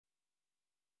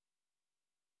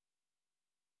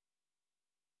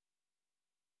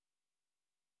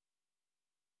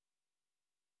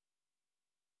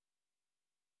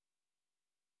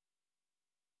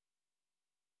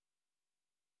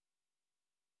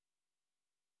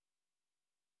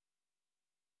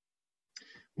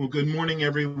Well, good morning,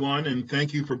 everyone, and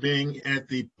thank you for being at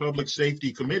the Public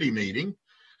Safety Committee meeting.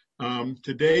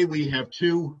 Today we have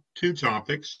two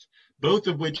topics, both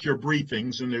of which are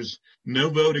briefings, and there's no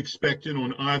vote expected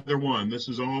on either one. This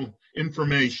is all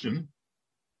information.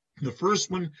 The first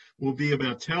one will be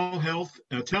about telehealth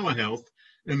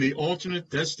and the alternate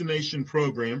destination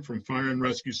program from Fire and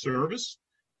Rescue Service.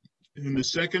 And the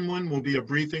second one will be a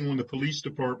briefing on the police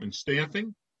department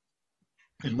staffing.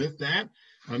 And with that,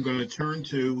 I'm going to turn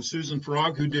to Susan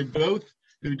Frog, who did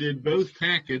both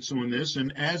packets on this,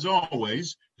 and as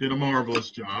always, did a marvelous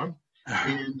job.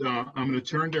 And I'm going to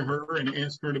turn to her and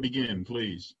ask her to begin,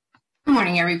 please. Good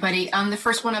morning, everybody. The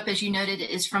first one up, as you noted,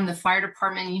 is from the fire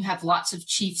department, and you have lots of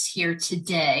chiefs here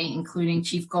today, including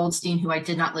Chief Goldstein, who I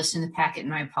did not list in the packet,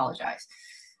 and I apologize.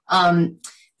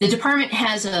 The department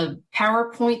has a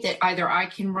PowerPoint that either I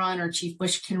can run or Chief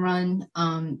Bush can run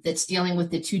that's dealing with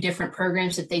the two different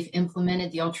programs that they've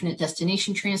implemented, the alternate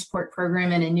destination transport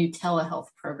program and a new telehealth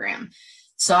program.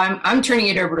 So I'm turning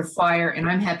it over to Fire, and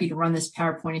I'm happy to run this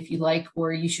PowerPoint if you like,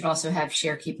 or you should also have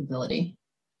share capability.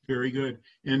 Very good.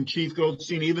 And Chief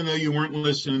Goldstein, even though you weren't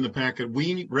listed in the packet,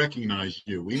 we recognize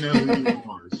you. We know who you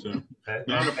are, so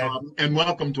not a problem. And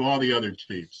welcome to all the other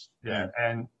chiefs. Yeah,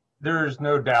 and there's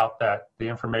no doubt that the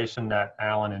information that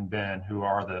Alan and Ben, who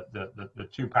are the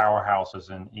two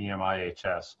powerhouses in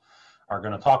EMIHS, are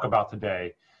going to talk about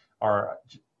today, are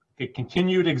a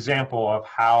continued example of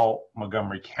how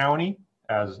Montgomery County,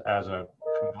 as a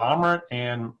conglomerate,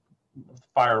 and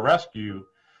fire rescue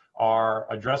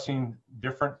are addressing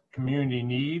different community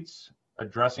needs,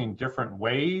 addressing different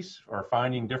ways, or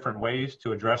finding different ways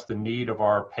to address the need of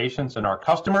our patients and our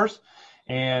customers,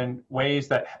 and ways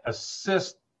that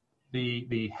assist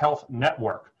the health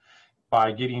network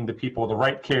by getting the people the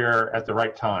right care at the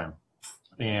right time.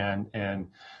 And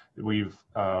we've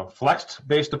flexed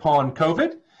based upon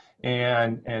COVID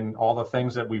and all the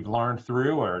things that we've learned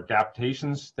through, or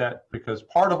adaptations, that because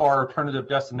part of our alternative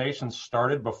destinations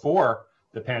started before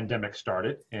the pandemic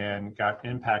started and got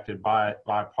impacted by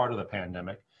part of the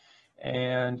pandemic.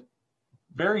 And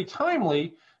very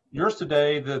timely, yours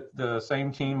today, the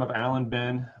same team of Alan,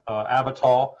 Ben,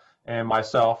 Avital, and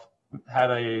myself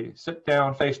had a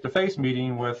sit-down face-to-face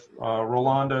meeting with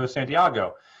Rolando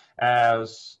Santiago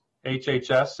as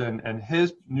HHS and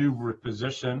his new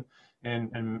position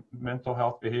in mental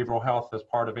health, behavioral health, as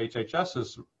part of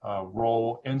HHS's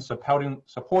role in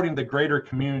supporting the greater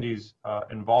community's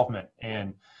involvement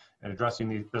in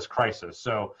addressing this crisis.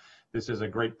 So this is a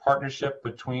great partnership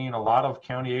between a lot of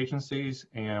county agencies,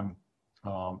 and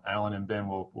Alan and Ben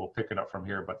will pick it up from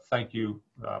here. But thank you,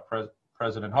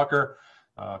 President Hucker,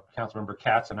 Councilmember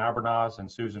Katz and Albornoz,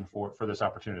 and Susan for this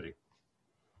opportunity.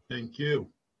 Thank you.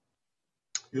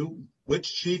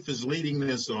 Which chief is leading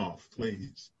this off,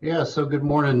 please? Yeah, so good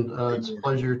morning. It's a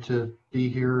pleasure to be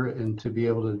here and to be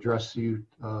able to address you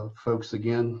folks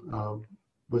again.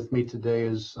 With me today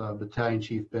is Battalion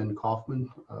Chief Ben Kaufman,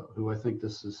 who I think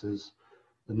this is his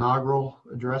inaugural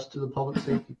address to the Public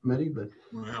Safety Committee, but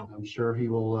wow. I'm sure he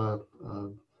will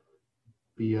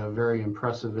be very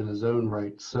impressive in his own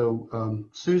right. So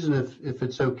Susan, if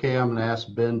it's okay, I'm gonna ask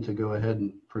Ben to go ahead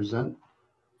and present.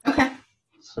 Okay.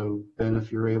 So Ben,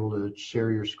 if you're able to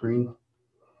share your screen.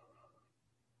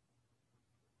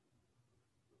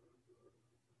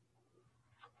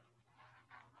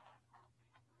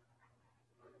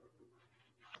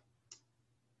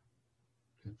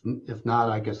 If not,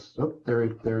 I guess, oh, there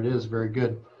it is, very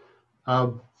good.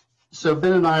 So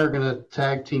Ben and I are going to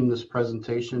tag team this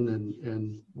presentation,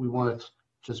 and we want to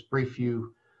just brief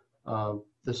you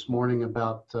this morning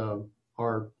about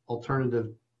our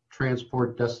alternative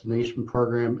transport destination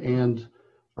program and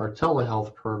our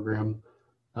telehealth program.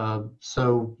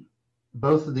 So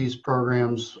both of these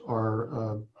programs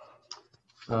are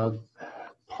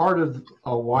part of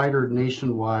a wider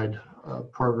nationwide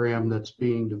program that's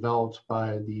being developed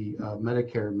by the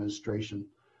Medicare administration.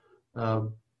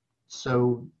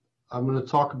 So I'm going to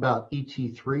talk about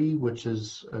ET3, which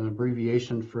is an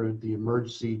abbreviation for the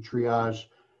Emergency Triage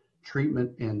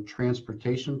Treatment and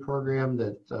Transportation Program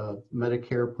that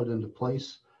Medicare put into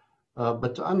place.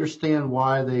 But to understand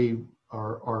why they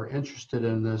are interested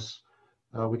in this,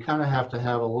 we kind of have to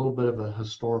have a little bit of a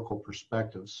historical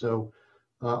perspective. So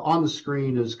on the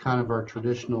screen is kind of our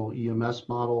traditional EMS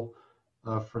model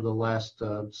for the last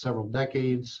several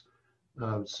decades.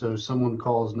 So someone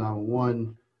calls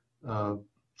 911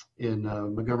 in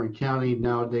Montgomery County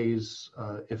nowadays.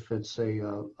 If it's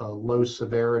a low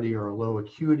severity or a low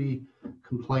acuity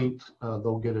complaint,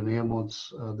 they'll get an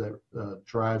ambulance that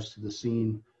drives to the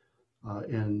scene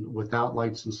and without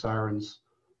lights and sirens.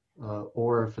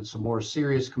 or if it's a more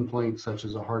serious complaint, such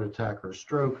as a heart attack or a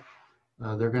stroke,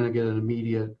 they're going to get an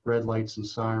immediate red lights and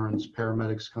sirens,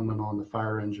 paramedics coming on the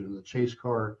fire engine and the chase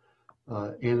car,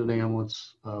 and an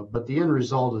ambulance. But the end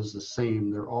result is the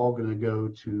same. They're all going to go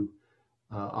to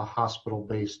a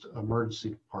hospital-based emergency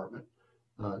department.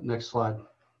 Next slide.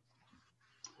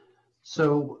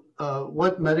 So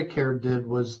what Medicare did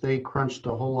was they crunched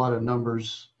a whole lot of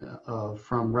numbers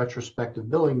from retrospective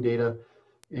billing data,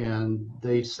 and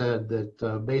they said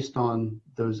that based on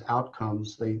those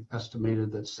outcomes, they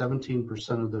estimated that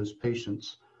 17% of those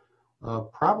patients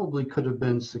probably could have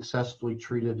been successfully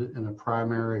treated in a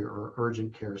primary or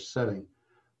urgent care setting.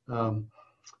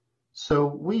 So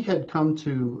we had come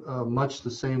to much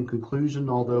the same conclusion,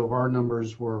 although our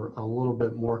numbers were a little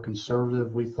bit more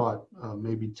conservative. We thought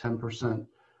maybe 10%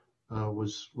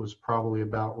 was probably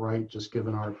about right, just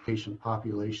given our patient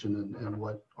population and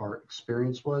what our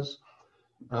experience was.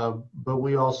 But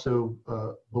we also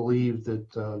believe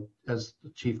that, as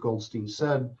Chief Goldstein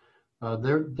said,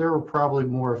 there were probably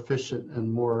more efficient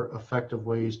and more effective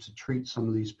ways to treat some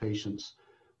of these patients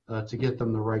to get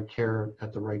them the right care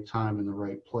at the right time in the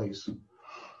right place.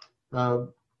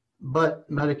 But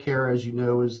Medicare, as you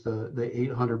know, is the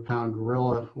 800-pound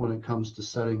gorilla when it comes to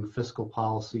setting fiscal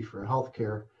policy for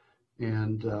healthcare.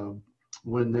 And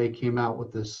when they came out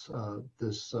with this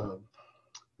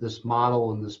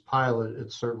model and this pilot,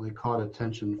 it certainly caught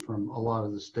attention from a lot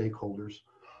of the stakeholders.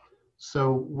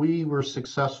 So we were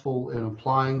successful in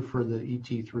applying for the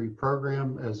ET3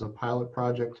 program as a pilot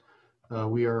project.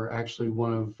 We are actually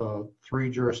one of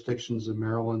 3 jurisdictions in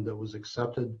Maryland that was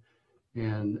accepted.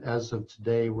 And as of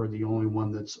today, we're the only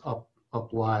one that's up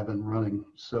live and running.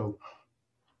 So,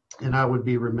 and I would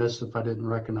be remiss if I didn't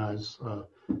recognize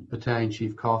Battalion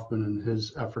Chief Kaufman and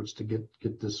his efforts to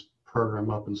get this program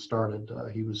up and started.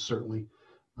 He was certainly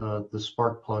the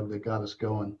spark plug that got us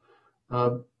going.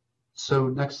 So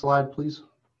next slide, please.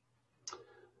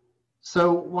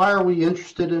 So why are we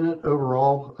interested in it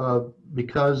overall?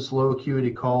 Because low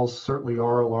acuity calls certainly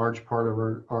are a large part of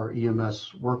our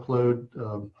EMS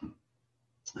workload.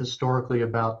 Historically,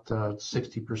 about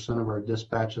 60% of our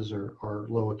dispatches are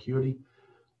low acuity.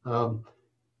 And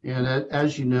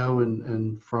as you know,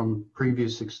 and from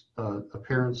previous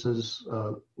appearances,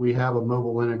 we have a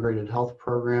mobile integrated health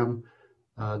program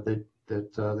that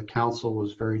the council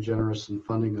was very generous in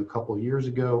funding a couple of years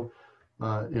ago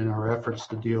in our efforts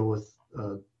to deal with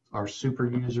our super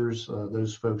users,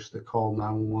 those folks that call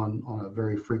 911 on a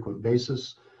very frequent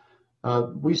basis.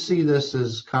 We see this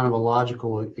as kind of a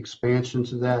logical expansion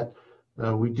to that.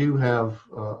 We do have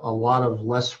a lot of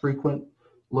less frequent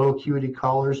low acuity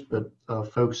callers, but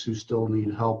folks who still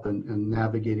need help in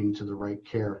navigating to the right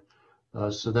care.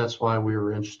 So that's why we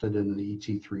were interested in the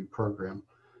ET3 program.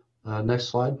 Next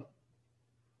slide.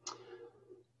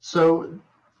 So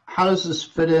how does this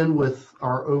fit in with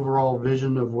our overall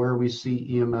vision of where we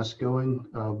see EMS going?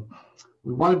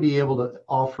 We want to be able to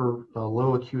offer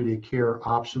low acuity care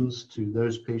options to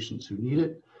those patients who need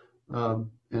it.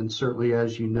 And certainly,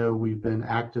 as you know, we've been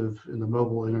active in the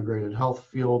mobile integrated health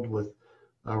field with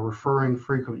referring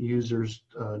frequent users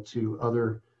to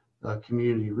other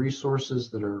community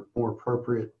resources that are more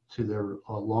appropriate to their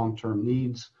long-term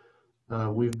needs.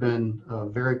 We've been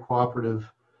very cooperative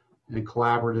and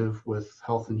collaborative with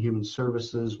Health and Human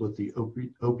Services, with the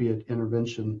Opiate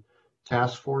Intervention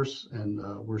Task Force, and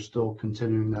we're still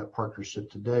continuing that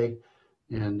partnership today.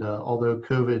 And although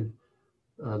the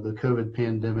COVID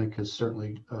pandemic has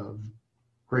certainly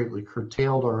greatly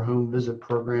curtailed our home visit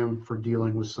program for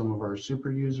dealing with some of our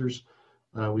super users,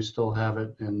 we still have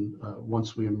it. And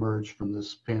once we emerge from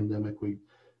this pandemic, we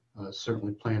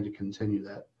certainly plan to continue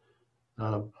that.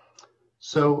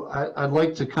 So I'd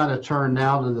like to kind of turn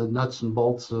now to the nuts and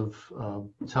bolts of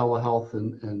telehealth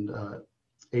and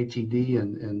ATD,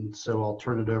 and so I'll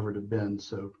turn it over to Ben.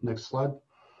 So next slide.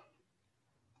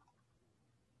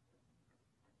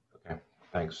 Okay,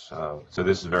 thanks. So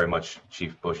this is very much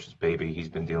Chief Bush's baby. He's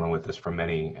been dealing with this for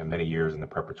many years in the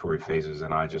preparatory phases,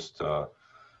 and I just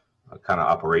kind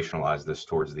of operationalized this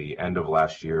towards the end of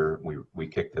last year. We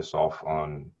kicked this off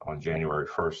on January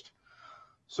 1st.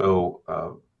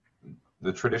 So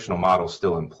the traditional model is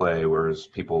still in play, whereas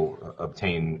people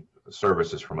obtain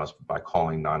services from us by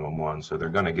calling 911. So they're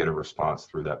going to get a response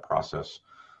through that process.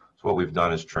 So what we've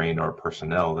done is trained our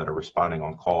personnel that are responding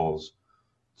on calls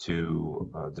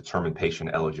to determine patient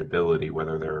eligibility,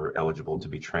 whether they're eligible to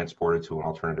be transported to an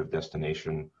alternative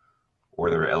destination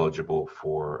or they're eligible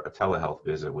for a telehealth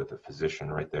visit with a physician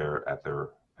right there at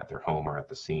their home or at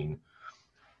the scene.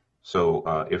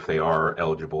 So if they are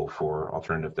eligible for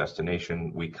alternative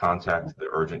destination, we contact the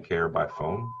urgent care by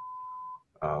phone.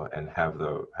 and have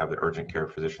the urgent care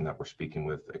physician that we're speaking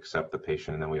with accept the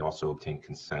patient, and then we also obtain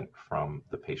consent from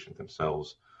the patient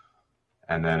themselves.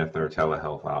 And then if they're a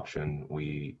telehealth option,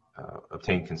 we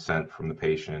obtain consent from the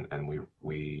patient, and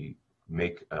we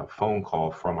make a phone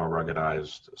call from our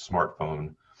ruggedized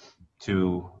smartphone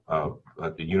to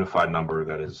a unified number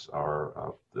that is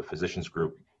the physicians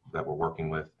group that we're working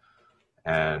with.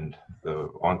 And the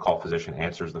on-call physician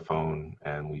answers the phone,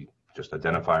 and we just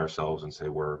identify ourselves and say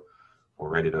we're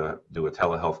ready to do a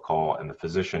telehealth call, and the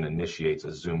physician initiates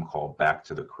a Zoom call back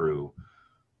to the crew.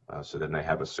 So then they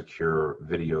have a secure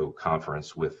video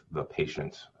conference with the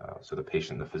patient. So the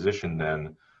patient and the physician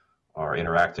then are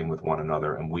interacting with one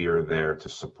another, and we are there to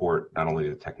support not only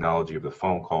the technology of the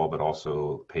phone call, but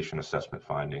also patient assessment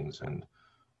findings and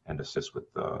assist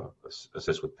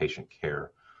with patient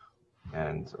care.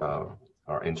 And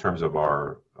in terms of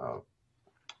our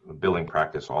billing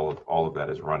practice, all of that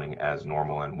is running as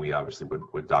normal, and we obviously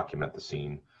would document the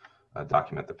scene,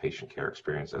 document the patient care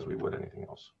experience as we would anything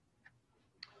else.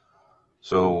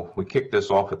 So we kicked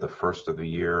this off at the first of the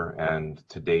year, and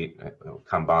to date,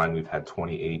 combined, we've had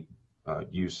 28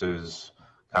 uses,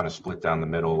 kind of split down the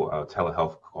middle.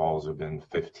 Telehealth calls have been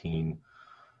 15,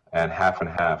 and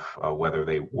half, whether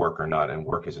they work or not, and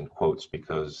work is in quotes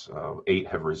because 8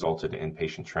 have resulted in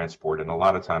patient transport. And a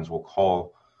lot of times we'll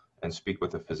call and speak with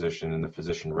the physician, and the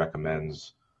physician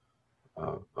recommends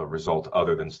a result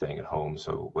other than staying at home.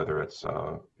 So whether it's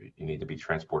you need to be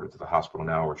transported to the hospital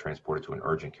now or transported to an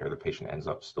urgent care, the patient ends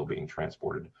up still being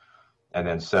transported. And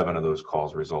then 7 of those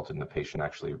calls resulted in the patient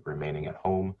actually remaining at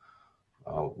home.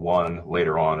 One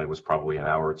later on, it was probably an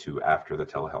hour or two after the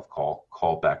telehealth call,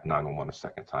 called back 911 a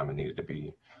second time and needed to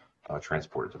be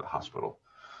transported to the hospital.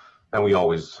 And we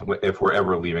always, if we're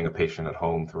ever leaving a patient at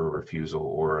home through a refusal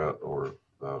or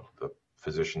a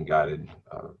physician guided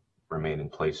remain in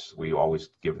place, we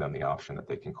always give them the option that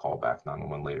they can call back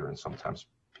 911 later, and sometimes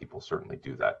people certainly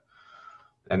do that.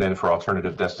 And then for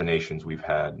alternative destinations, we've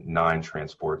had 9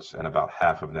 transports, and about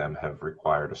half of them have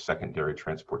required a secondary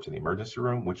transport to the emergency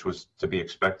room, which was to be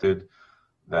expected.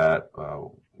 That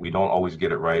we don't always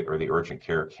get it right, or the urgent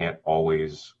care can't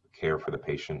always care for the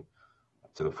patient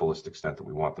to the fullest extent that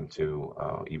we want them to,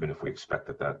 even if we expect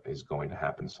that is going to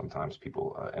happen. Sometimes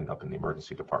people end up in the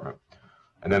emergency department.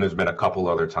 And then there's been a couple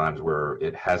other times where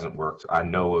it hasn't worked. I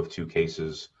know of 2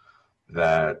 cases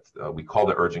that we called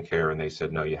the urgent care and they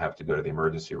said, no, you have to go to the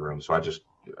emergency room. So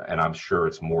and I'm sure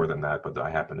it's more than that, but I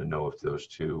happen to know of those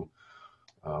 2.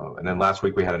 And then last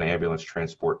week we had an ambulance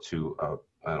transport to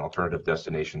an alternative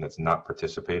destination that's not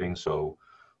participating. So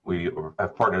we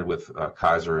have partnered with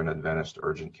Kaiser and Adventist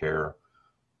Urgent Care,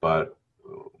 but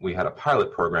we had a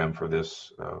pilot program for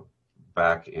this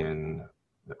back in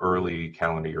the early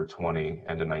calendar year 20,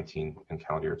 end of 19 and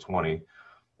calendar year 20.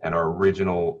 And our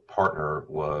original partner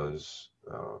was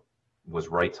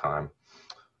Right Time.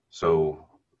 So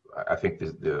I think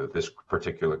this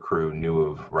particular crew knew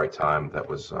of Right Time. That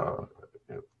was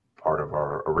part of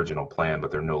our original plan,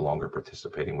 but they're no longer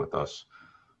participating with us.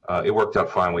 It worked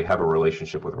out fine. We have a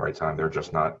relationship with Right Time. They're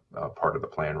just not part of the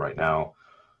plan right now.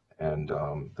 And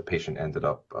the patient ended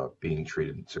up being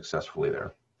treated successfully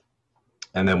there.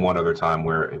 And then one other time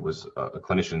where it was a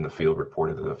clinician in the field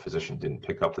reported that the physician didn't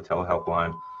pick up the telehealth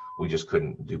line. We just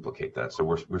couldn't duplicate that. So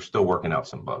we're still working out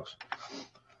some bugs.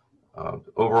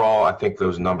 Overall, I think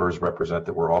those numbers represent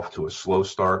that we're off to a slow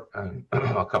start, and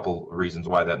a couple reasons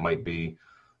why that might be.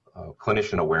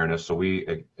 Clinician awareness. So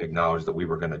we acknowledged that we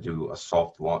were going to do a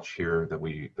soft launch here, that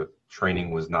the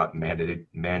training was not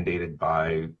mandated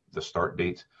by the start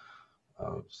date.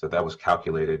 So that was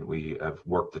calculated. We have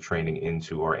worked the training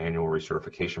into our annual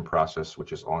recertification process,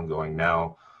 which is ongoing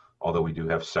now, although we do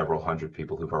have several hundred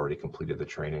people who've already completed the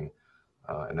training.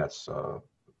 And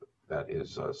that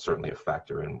is certainly a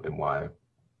factor in why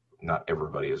not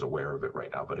everybody is aware of it right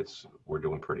now, but we're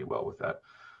doing pretty well with that.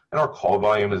 And our call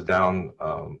volume is down.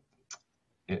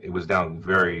 It was down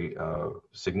very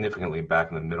significantly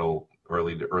back in the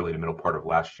early to middle part of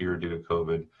last year due to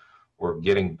COVID. We're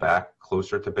getting back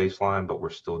closer to baseline, but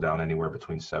we're still down anywhere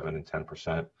between 7 and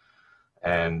 10%.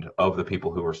 And of the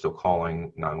people who are still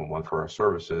calling 911 for our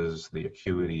services, the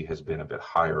acuity has been a bit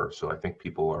higher. So I think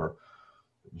people are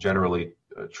generally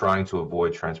trying to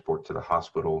avoid transport to the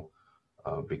hospital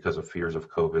because of fears of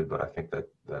COVID, but I think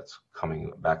that's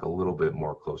coming back a little bit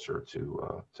more closer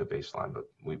to baseline. But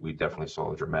we definitely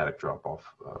saw a dramatic drop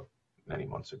off many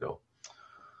months ago.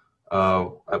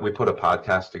 We put a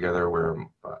podcast together where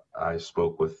I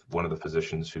spoke with one of the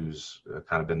physicians who's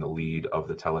kind of been the lead of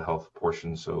the telehealth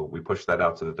portion. So we pushed that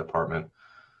out to the department.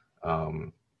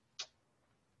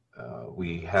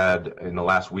 We had in the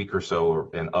last week or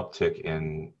so an uptick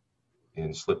in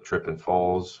in slip, trip, and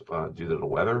falls due to the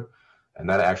weather. And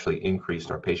that actually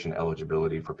increased our patient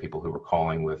eligibility for people who were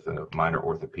calling with minor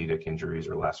orthopedic injuries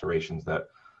or lacerations that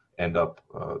end up,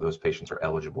 those patients are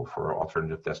eligible for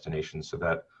alternative destinations. So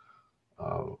that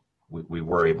we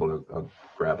were able to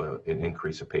grab an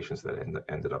increase of patients that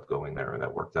ended up going there, and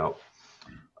that worked out.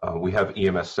 We have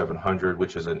EMS 700,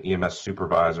 which is an EMS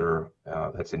supervisor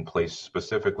that's in place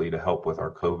specifically to help with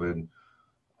our COVID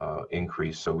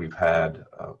increase. So we've had,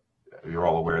 you're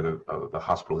all aware that the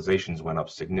hospitalizations went up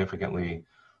significantly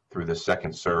through the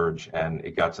second surge, and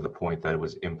it got to the point that it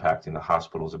was impacting the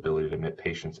hospital's ability to admit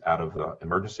patients out of the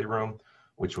emergency room,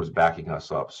 which was backing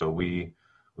us up. So we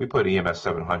put EMS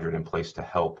 700 in place to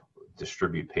help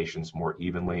distribute patients more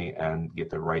evenly and get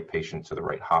the right patient to the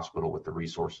right hospital with the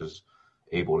resources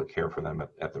able to care for them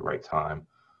at the right time.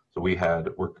 So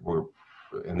we're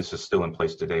and this is still in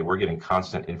place today, we're getting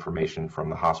constant information from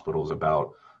the hospitals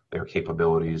about their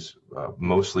capabilities,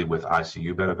 mostly with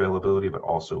ICU bed availability, but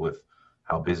also with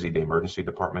how busy the emergency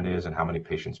department is and how many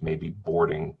patients may be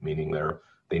boarding, meaning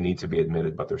they need to be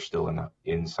admitted, but they're still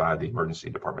inside the emergency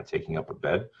department taking up a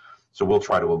bed. So we'll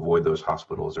try to avoid those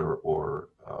hospitals or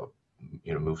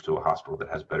move to a hospital that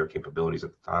has better capabilities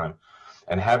at the time.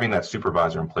 And having that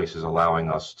supervisor in place is allowing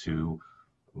us to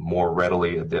more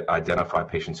readily identify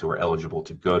patients who are eligible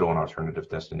to go to an alternative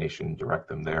destination, direct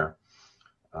them there.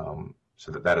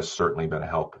 So that has certainly been a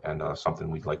help and something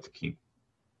we'd like to keep.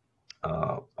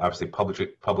 Obviously,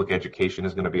 public education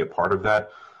is going to be a part of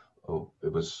that.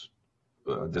 It was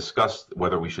discussed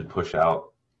whether we should push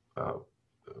out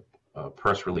a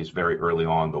press release very early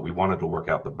on, but we wanted to work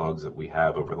out the bugs that we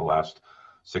have over the last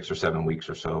 6 or 7 weeks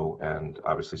or so, and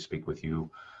obviously speak with you.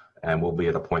 And we'll be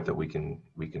at a point that we can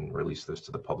release this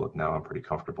to the public now. I'm pretty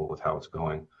comfortable with how it's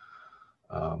going.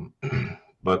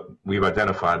 But we've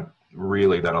identified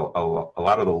really that a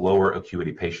lot of the lower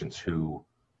acuity patients who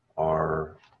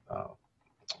are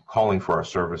calling for our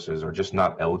services are just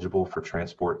not eligible for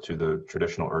transport to the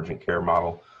traditional urgent care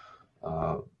model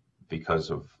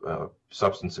because of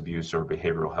substance abuse or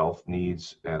behavioral health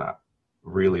needs. And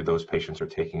really those patients are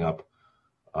taking up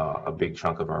a big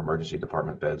chunk of our emergency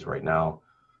department beds right now.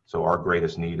 So our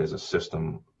greatest need as a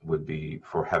system would be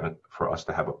for us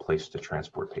to have a place to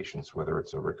transport patients, whether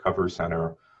it's a recovery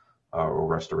center or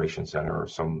restoration center or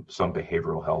some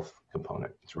behavioral health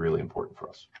component. It's really important for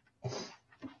us.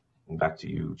 And back to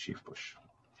you, Chief Bush.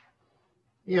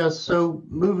 Yeah, so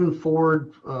moving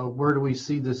forward, where do we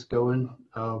see this going?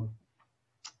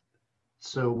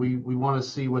 So we want to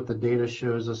see what the data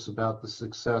shows us about the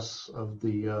success of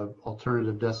the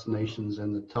alternative destinations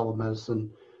and the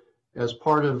telemedicine. As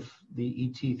part of the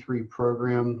ET3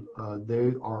 program,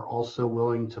 they are also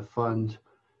willing to fund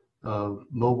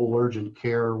mobile urgent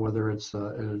care, whether it's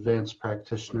an advanced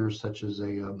practitioner such as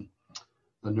a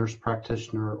nurse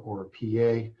practitioner or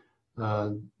a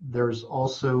PA. There's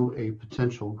also a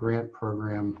potential grant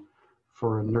program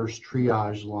for a nurse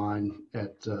triage line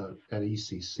at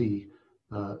ECC.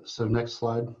 So next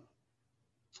slide.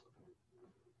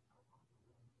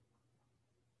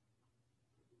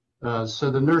 So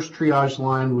the nurse triage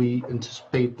line, we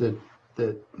anticipate that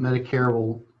Medicare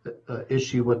will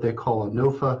issue what they call a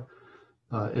NOFA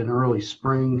in early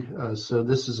spring. So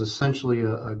this is essentially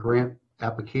a grant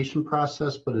application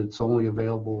process, but it's only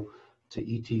available to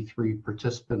ET3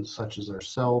 participants such as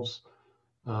ourselves.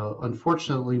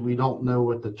 Unfortunately, we don't know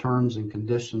what the terms and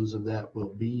conditions of that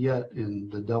will be yet,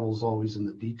 and the devil's always in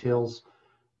the details.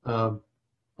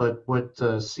 But what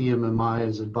CMMI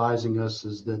is advising us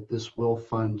is that this will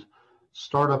fund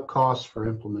startup costs for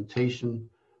implementation,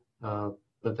 but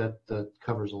that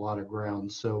covers a lot of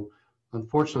ground. So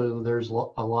unfortunately, there's a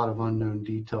lot of unknown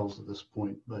details at this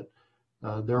point, but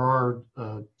there are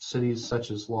cities such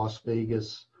as Las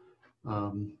Vegas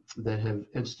that have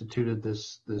instituted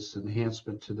this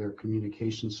enhancement to their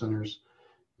communication centers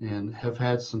and have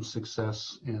had some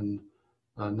success in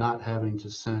not having to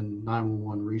send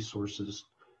 911 resources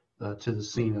to the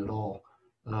scene at all.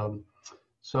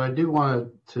 So I do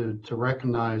want to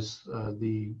recognize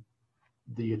the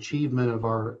achievement of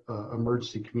our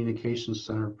emergency communications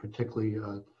center, particularly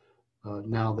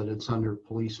now that it's under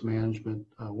police management.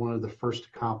 One of the first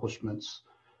accomplishments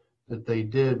that they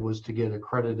did was to get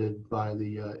accredited by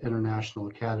the International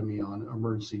Academy on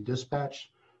Emergency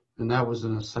Dispatch, and that was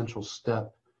an essential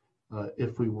step.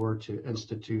 If we were to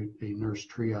institute a nurse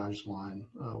triage line,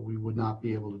 we would not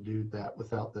be able to do that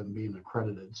without them being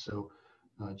accredited. So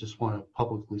I just want to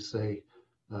publicly say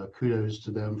kudos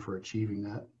to them for achieving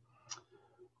that.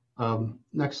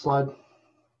 Next slide.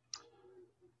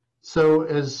 So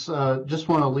as just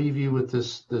want to leave you with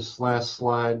this last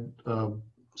slide.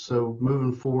 So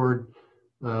moving forward,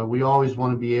 We always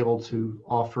want to be able to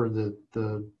offer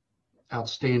the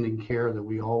outstanding care that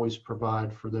we always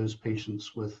provide for those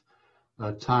patients with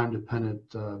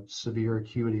time-dependent severe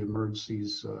acuity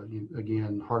emergencies,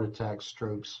 again, heart attacks,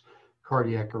 strokes,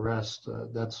 cardiac arrest.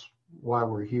 That's why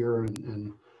we're here,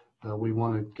 and we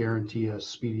want to guarantee a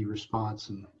speedy response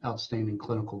and outstanding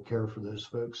clinical care for those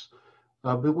folks.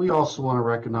 But we also want to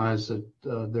recognize that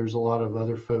there's a lot of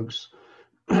other folks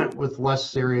with less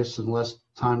serious and less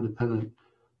time-dependent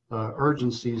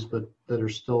urgencies, but that are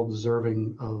still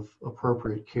deserving of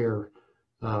appropriate care.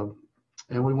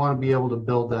 And we want to be able to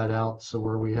build that out so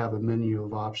where we have a menu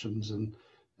of options. And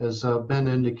as Ben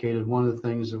indicated, one of the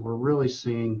things that we're really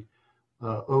seeing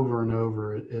over and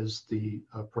over is the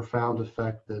profound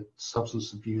effect that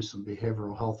substance abuse and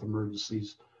behavioral health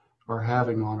emergencies are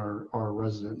having on our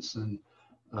residents, and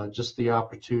just the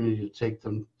opportunity to take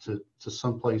them to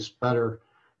someplace better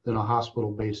than a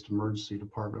hospital-based emergency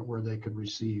department where they could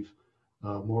receive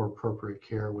more appropriate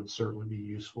care would certainly be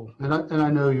useful. And I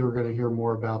know you're going to hear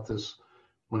more about this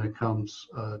when it comes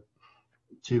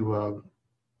to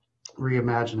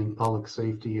reimagining public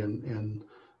safety, and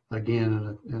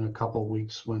again in a couple of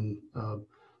weeks when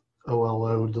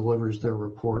OLO delivers their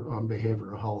report on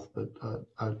behavioral health. But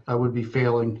I would be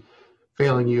failing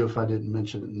you if I didn't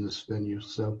mention it in this venue.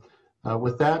 So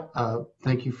with that,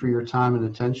 thank you for your time and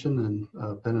attention,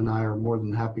 and Ben and I are more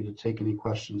than happy to take any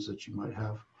questions that you might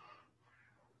have.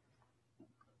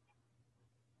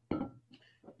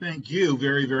 Thank you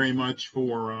very, very much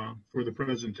for the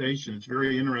presentation. It's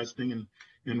very interesting,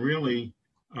 and really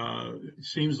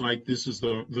seems like this is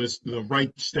the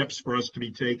right steps for us to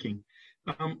be taking.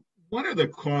 What are the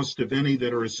costs, if any,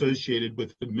 that are associated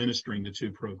with administering the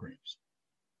two programs?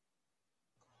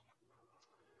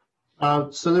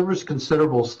 So there was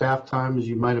considerable staff time, as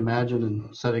you might imagine,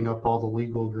 in setting up all the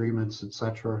legal agreements, et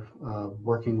cetera,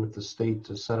 working with the state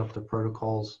to set up the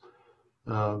protocols.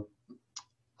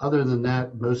 Other than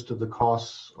that, most of the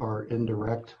costs are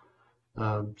indirect.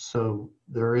 So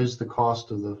there is the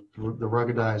cost of the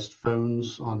ruggedized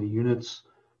phones on the units.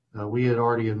 We had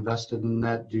already invested in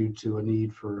that due to a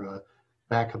need for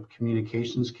backup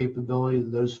communications capability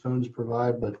that those phones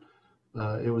provide, but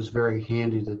it was very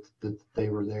handy that they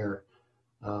were there.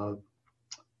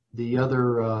 The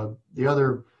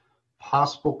other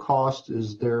possible cost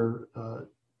is there.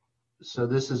 So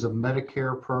this is a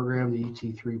Medicare program. The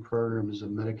ET3 program is a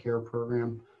Medicare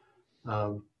program.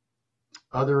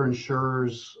 Other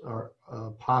insurers are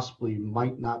possibly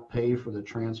might not pay for the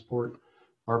transport.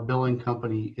 Our billing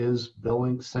company is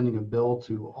sending a bill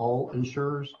to all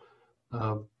insurers,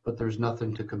 but there's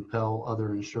nothing to compel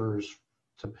other insurers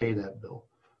to pay that bill.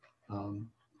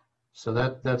 So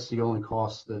that's the only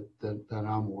cost that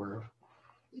I'm aware of.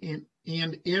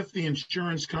 And if the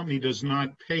insurance company does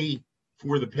not pay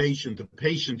for the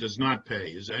patient does not pay.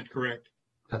 Is that correct?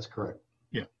 That's correct.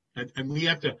 Yeah, and we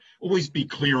have to always be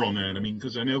clear on that. I mean,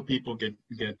 because I know people get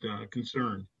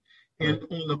concerned. And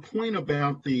on the point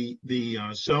about the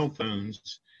cell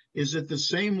phones, is it the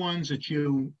same ones that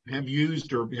you have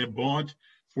used or have bought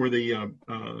for the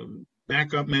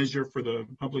backup measure for the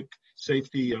public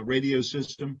safety radio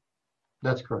system?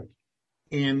 That's correct.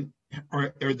 And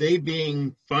are they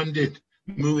being funded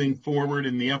moving forward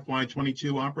in the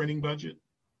FY22 operating budget?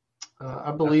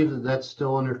 I believe that's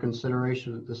still under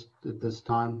consideration at this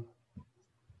time.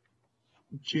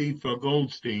 Chief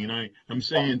Goldstein, I'm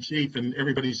saying Chief, and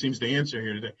everybody seems to answer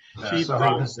here today. Chief so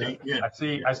Goldstein, yeah.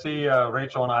 I see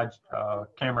Rachel and I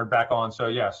cameraed back on. So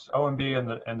yes,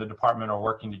 OMB and the department are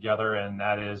working together, and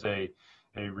that is a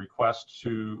request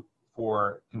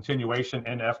for continuation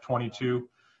in F22.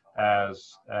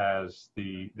 As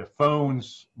the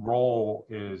phone's role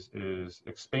is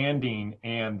expanding,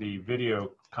 and the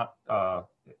video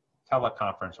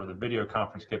teleconference or the video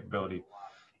conference capability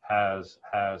has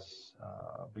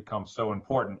become so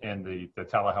important in the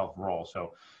telehealth role.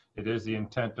 So it is the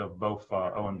intent of both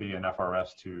OMB and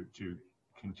FRS to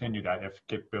continue that if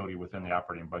capability within the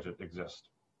operating budget exists.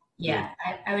 Yeah,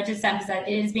 I would just emphasize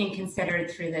it is being considered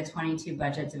through the 22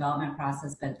 budget development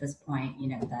process, but at this point,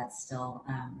 that's still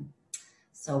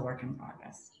work in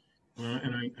progress.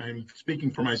 And I'm speaking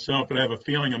for myself, but I have a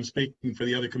feeling I'm speaking for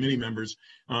the other committee members.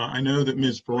 I know that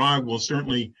Ms. Parag will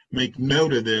certainly make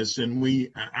note of this, and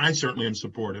I certainly am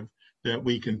supportive that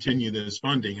we continue this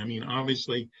funding. I mean,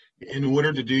 obviously, in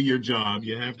order to do your job,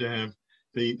 you have to have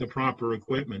the proper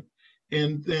equipment.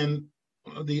 And then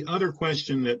the other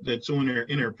question that's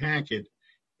in our packet,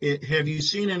 have you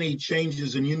seen any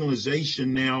changes in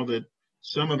utilization now that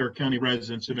some of our county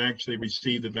residents have actually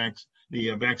received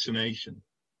the vaccination?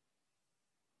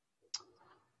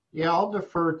 Yeah, I'll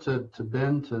defer to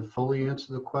Ben to fully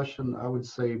answer the question. I would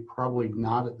say probably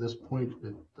not at this point.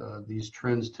 These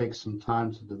trends take some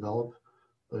time to develop.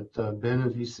 But Ben,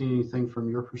 have you seen anything from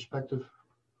your perspective?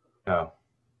 No,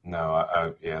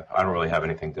 yeah, I don't really have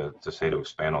anything to say to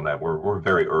expand on that. We're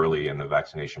very early in the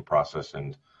vaccination process,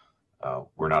 and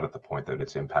we're not at the point that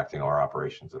it's impacting our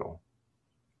operations at all.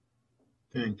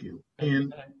 Thank you.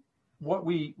 And what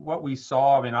we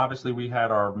saw, I mean, obviously we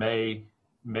had our May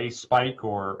spike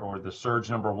or the surge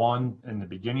 #1 in the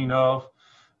beginning of,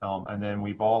 and then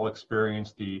we've all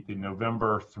experienced the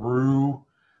November through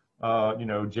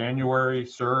January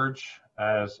surge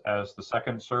as the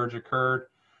second surge occurred.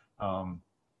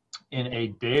 In a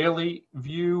daily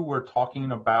view, we're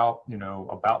talking about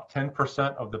about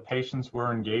 10% of the patients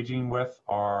we're engaging with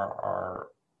are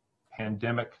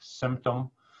pandemic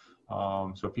symptom.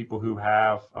 So people who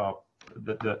have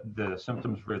the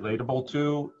symptoms relatable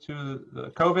to the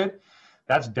COVID.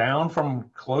 That's down from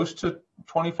close to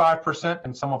 25%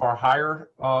 in some of our higher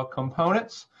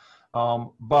components.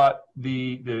 But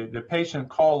the patient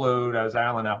call load, as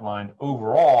Alan outlined,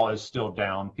 overall is still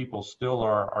down. People still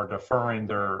are deferring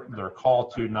their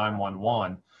call to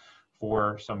 911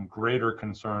 for some greater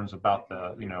concerns about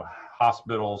the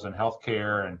hospitals and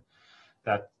healthcare, and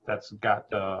that's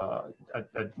got a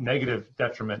negative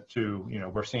detriment to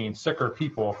we're seeing sicker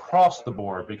people across the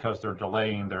board because they're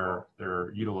delaying their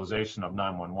utilization of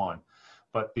 911.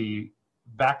 But the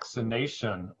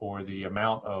vaccination or the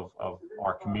amount of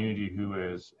our community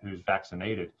who's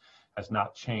vaccinated has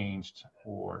not changed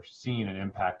or seen an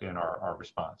impact in our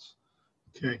response.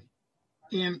 Okay.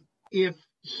 And if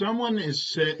someone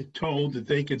is told that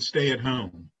they could stay at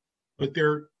home, but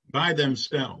they're by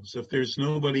themselves, if there's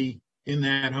nobody in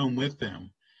that home with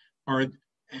them, and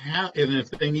if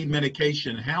they need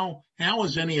medication, how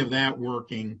is any of that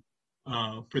working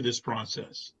for this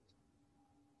process?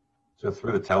 So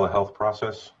through the telehealth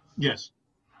process? Yes.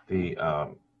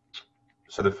 So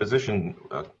the physician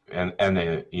and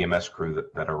the EMS crew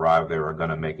that arrive there are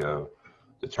going to make a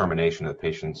determination of the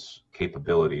patient's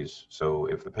capabilities. So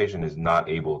if the patient is not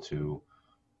able to,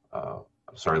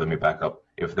 let me back up.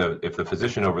 If the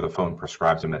physician over the phone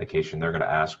prescribes a medication, they're going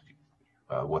to ask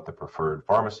what the preferred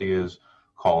pharmacy is,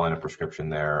 call in a prescription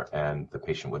there, and the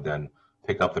patient would then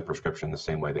pick up the prescription the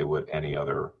same way they would any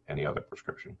other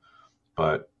prescription.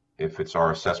 But if it's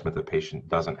our assessment the patient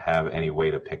doesn't have any way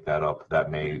to pick that up,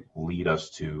 that may lead us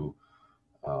to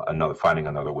finding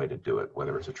another way to do it,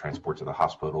 whether it's a transport to the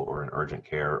hospital or an urgent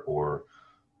care or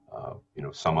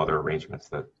some other arrangements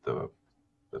that the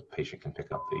patient can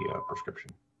pick up the prescription.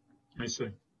 I see.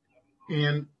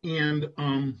 And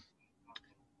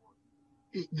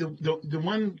the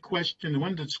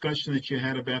one discussion that you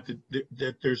had about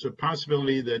that there's a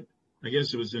possibility that, I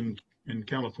guess it was in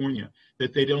California,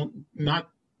 that they don't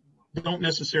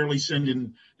necessarily send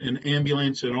in an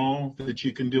ambulance at all, that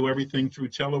you can do everything through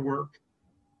telework.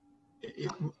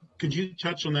 Could you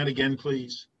touch on that again,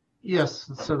 please? Yes,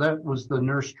 so that was the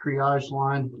nurse triage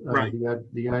line. Right.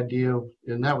 The idea,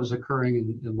 and that was occurring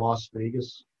in Las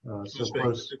Vegas,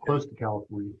 close to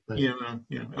California. But,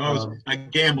 I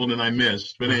gambled and I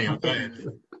missed, but anyhow, go ahead.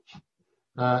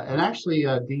 And actually,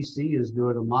 DC is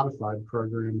doing a modified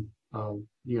program,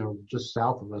 just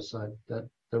south of us.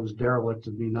 That was derelict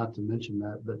of me not to mention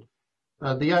that.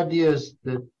 But the idea is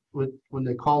that when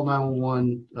they call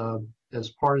 911 as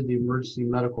part of the emergency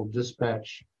medical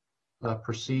dispatch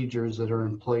procedures that are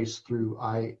in place through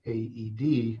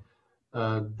IAED,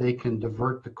 they can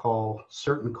divert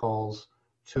certain calls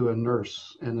to a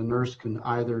nurse, and the nurse can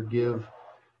either give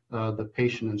the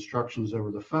patient instructions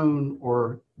over the phone,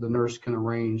 or the nurse can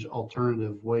arrange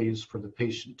alternative ways for the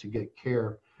patient to get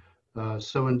care.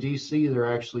 So in DC,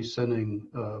 they're actually sending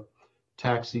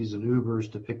taxis and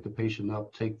Ubers to pick the patient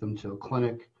up, take them to a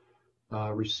clinic,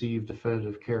 receive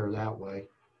definitive care that way.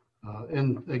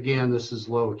 And again, this is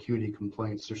low acuity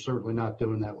complaints. They're certainly not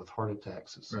doing that with heart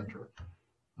attacks, et cetera.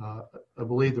 I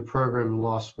believe the program in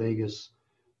Las Vegas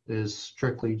is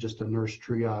strictly just a nurse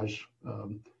triage.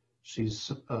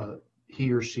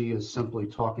 He or she is simply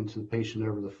talking to the patient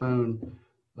over the phone,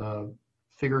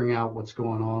 figuring out what's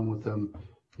going on with them,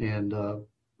 and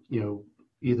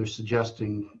either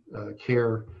suggesting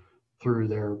care through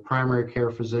their primary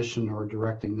care physician or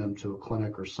directing them to a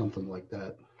clinic or something like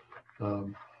that.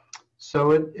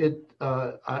 So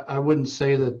I wouldn't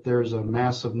say that there's a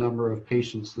massive number of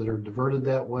patients that are diverted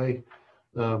that way,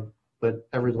 but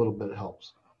every little bit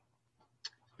helps.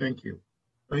 Thank you.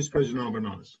 Vice President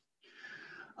Albernanos.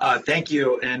 Thank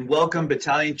you, and welcome,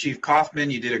 Battalion Chief Kaufman.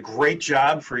 You did a great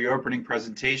job for your opening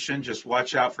presentation. Just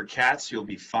watch out for cats. You'll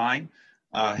be fine.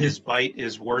 His bite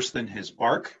is worse than his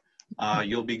bark.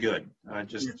 you'll be good.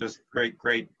 Just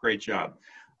great job.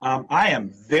 I am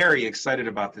very excited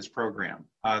about this program.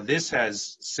 This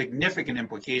has significant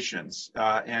implications,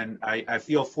 and I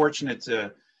feel fortunate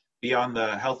to be on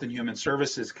the Health and Human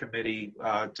Services Committee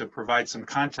to provide some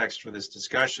context for this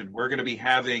discussion. We're going to be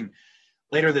having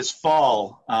later this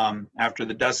fall, after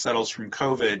the dust settles from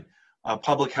COVID, a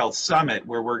public health summit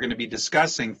where we're going to be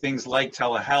discussing things like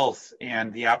telehealth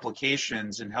and the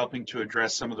applications and helping to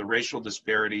address some of the racial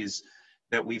disparities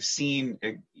that we've seen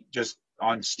just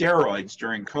on steroids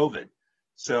during COVID.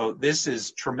 So this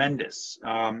is tremendous.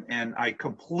 And I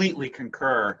completely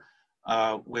concur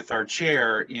with our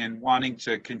chair in wanting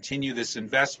to continue this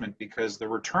investment, because the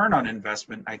return on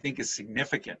investment, I think, is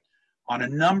significant on a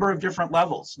number of different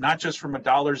levels, not just from a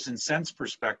dollars and cents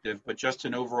perspective, but just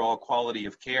an overall quality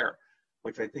of care,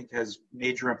 which I think has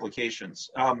major implications.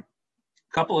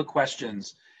 Couple of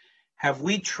questions. Have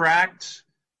we tracked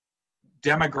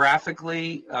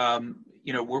demographically,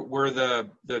 were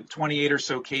the 28 or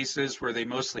so cases, were they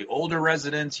mostly older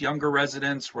residents, younger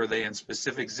residents? Were they in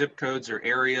specific zip codes or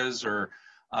areas, or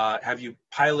have you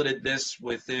piloted this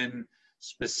within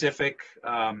specific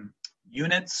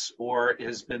units, or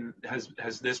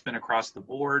has this been across the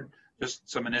board? Just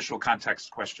some initial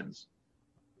context questions.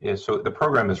 Yeah, so the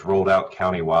program is rolled out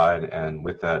countywide, and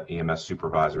with that EMS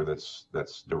supervisor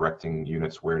that's directing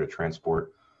units where to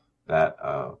transport,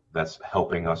 that's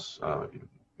helping us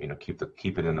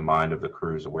keep it in the mind of the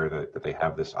crews, aware that they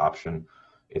have this option.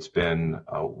 It's been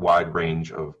a wide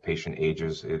range of patient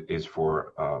ages. It is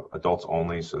for adults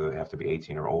only, so they have to be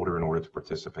 18 or older in order to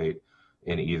participate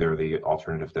in either the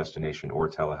alternative destination or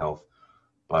telehealth.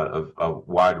 But a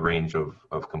wide range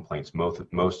of complaints.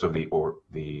 Most of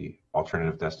the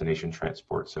alternative destination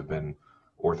transports have been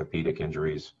orthopedic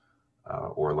injuries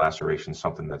or lacerations,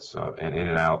 something that's an in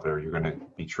and out there. You're going to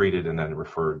be treated and then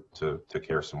referred to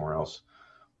care somewhere else.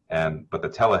 But the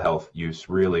telehealth use,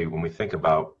 really, when we think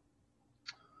about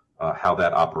how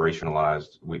that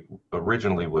operationalized, we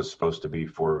originally was supposed to be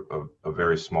for a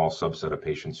very small subset of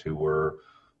patients who were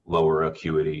lower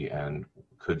acuity and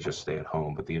could just stay at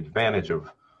home. But the advantage of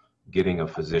getting a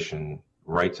physician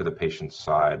right to the patient's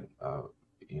side,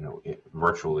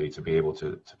 virtually, to be able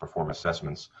to perform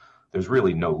assessments, there's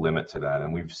really no limit to that.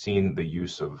 And we've seen the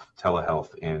use of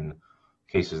telehealth in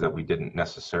cases that we didn't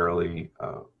necessarily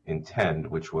intend,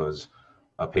 which was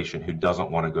a patient who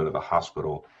doesn't want to go to the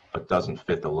hospital but doesn't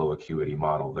fit the low acuity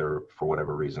model. They're, for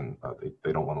whatever reason,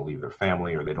 they don't want to leave their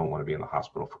family, or they don't want to be in the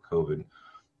hospital for COVID.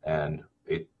 And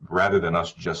rather than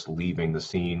us just leaving the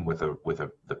scene with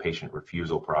the patient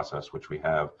refusal process, which we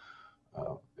have,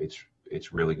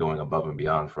 it's really going above and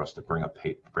beyond for us to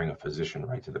bring a physician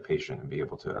right to the patient and be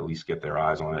able to at least get their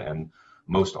eyes on it. And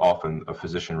most often, a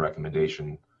physician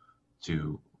recommendation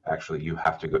to actually you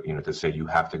have to go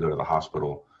to the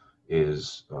hospital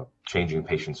is changing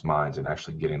patients' minds and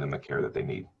actually getting them the care that they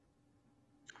need.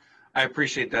 I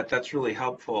appreciate that. That's really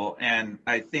helpful. And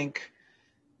I think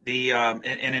and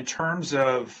in terms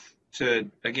of, to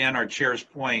again our chair's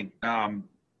point,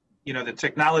 the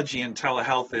technology in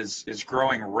telehealth is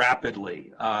growing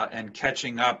rapidly and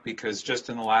catching up, because just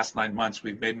in the last 9 months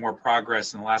we've made more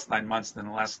progress in the last 9 months than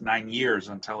the last 9 years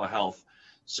on telehealth.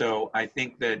 So I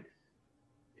think that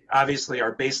obviously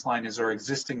our baseline is our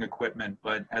existing equipment,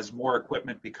 but as more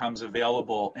equipment becomes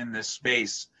available in this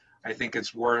space, I think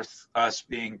it's worth us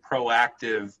being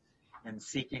proactive in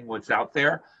seeking what's out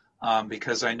there,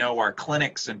 because I know our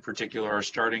clinics in particular are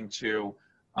starting to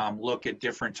look at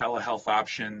different telehealth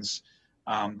options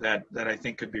that I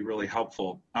think could be really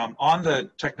helpful. On the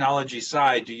technology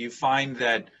side, do you find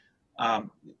that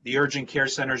the urgent care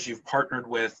centers you've partnered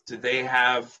with, do they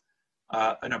have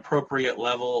an appropriate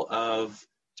level of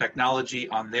technology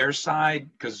on their side?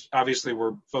 Because obviously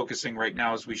we're focusing right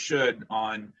now, as we should,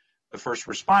 on the first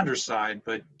responder side,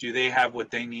 but do they have what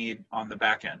they need on the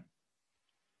back end?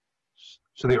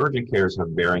 So the urgent cares have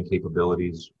varying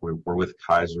capabilities. We're with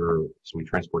Kaiser, so we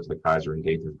transport to the Kaiser in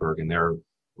Gaithersburg, and they're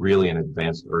really an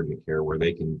advanced urgent care where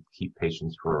they can keep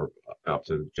patients for up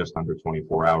to just under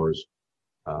 24 hours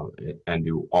and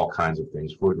do all kinds of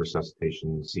things: fluid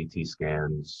resuscitation, CT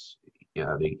scans.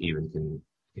 They even can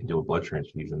do a blood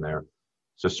transfusion there.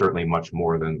 So certainly much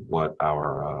more than what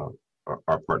our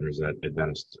partners at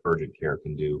Adventist Urgent Care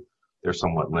can do. They're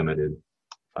somewhat limited.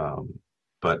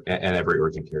 But every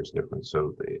urgent care is different.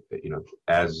 So,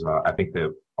 I think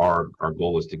that our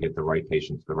goal is to get the right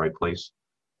patient to the right place,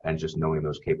 and just knowing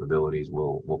those capabilities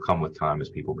will come with time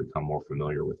as people become more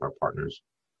familiar with our partners.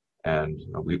 And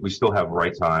we still have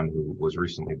Right Time, who was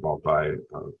recently bought by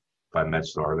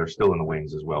MedStar. They're still in the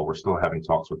wings as well. We're still having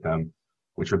talks with them,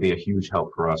 which would be a huge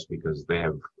help for us, because they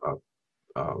have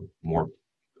more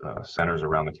centers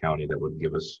around the county that would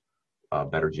give us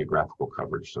better geographical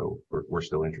coverage. So we're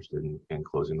still interested in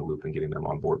closing the loop and getting them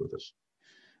on board with us.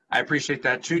 I appreciate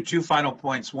that. Two final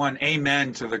points. One,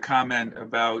 amen to the comment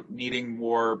about needing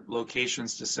more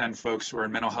locations to send folks who are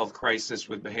in mental health crisis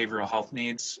with behavioral health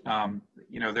needs.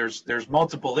 There's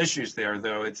multiple issues there,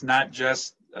 though. It's not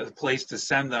just a place to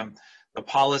send them. The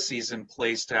policies in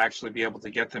place to actually be able to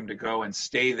get them to go and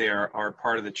stay there are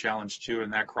part of the challenge too,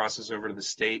 and that crosses over to the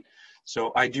state.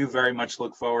 So I do very much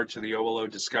look forward to the OLO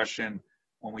discussion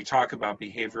when we talk about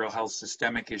behavioral health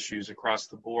systemic issues across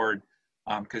the board,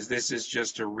 because this is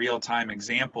just a real-time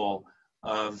example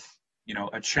of,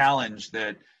 a challenge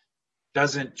that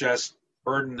doesn't just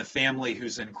burden the family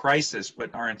who's in crisis,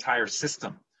 but our entire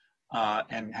system,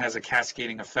 and has a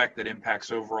cascading effect that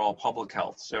impacts overall public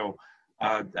health. So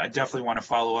I definitely want to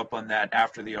follow up on that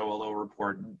after the OLO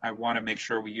report. And I want to make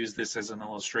sure we use this as an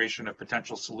illustration of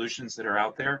potential solutions that are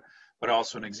out there, but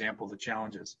also an example of the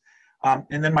challenges.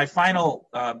 And then my final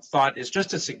thought is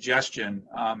just a suggestion,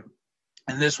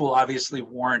 and this will obviously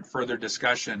warrant further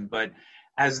discussion, but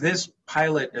as this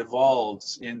pilot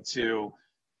evolves into,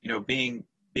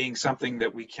 being something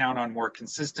that we count on more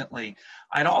consistently,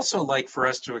 I'd also like for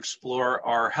us to explore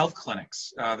our health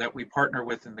clinics that we partner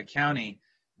with in the county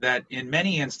that in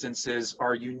many instances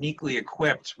are uniquely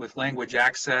equipped with language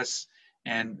access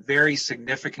and very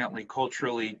significantly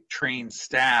culturally trained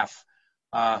staff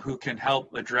who can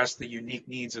help address the unique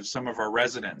needs of some of our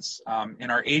residents. In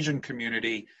our Asian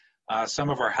community, some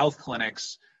of our health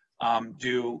clinics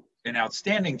do an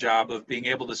outstanding job of being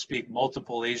able to speak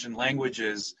multiple Asian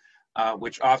languages,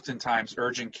 which oftentimes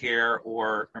urgent care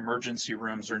or emergency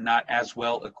rooms are not as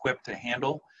well equipped to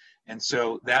handle. And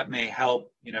so that may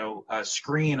help,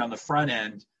 screen on the front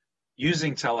end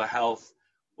using telehealth,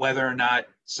 whether or not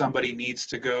somebody needs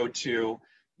to go to,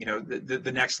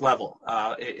 the next level,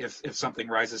 if something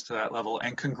rises to that level.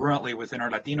 And congruently within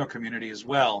our Latino community as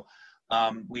well,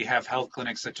 we have health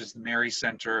clinics such as the Mary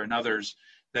Center and others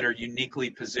that are uniquely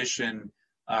positioned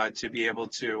to be able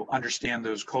to understand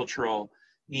those cultural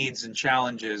needs and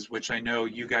challenges, which I know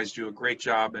you guys do a great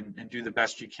job and do the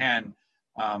best you can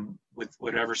with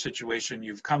whatever situation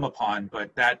you've come upon,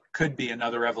 but that could be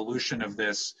another evolution of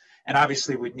this. And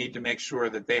obviously we'd need to make sure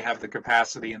that they have the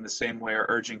capacity in the same way our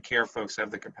urgent care folks have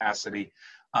the capacity,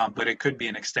 but it could be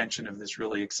an extension of this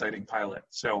really exciting pilot.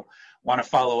 So want to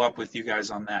follow up with you guys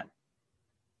on that.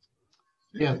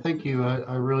 Yeah, thank you.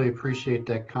 I really appreciate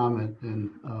that comment.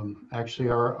 And actually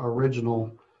our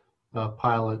original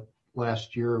pilot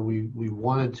last year, we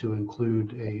wanted to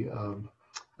include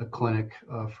a clinic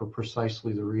for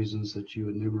precisely the reasons that you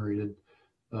enumerated.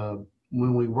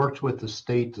 When we worked with the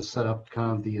state to set up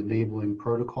kind of the enabling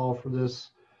protocol for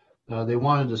this, they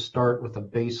wanted to start with a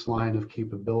baseline of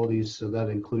capabilities. So that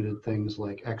included things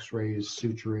like x-rays,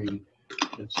 suturing,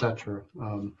 etc.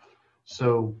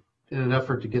 So in an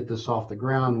effort to get this off the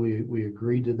ground, we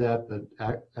agreed to that,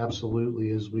 but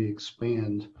absolutely as we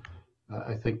expand,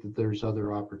 I think that there's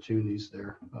other opportunities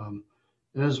there.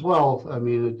 And as well, I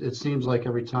mean, it seems like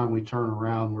every time we turn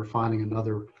around, we're finding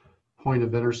another point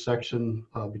of intersection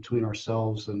between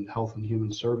ourselves and Health and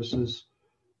Human Services.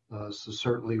 So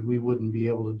certainly we wouldn't be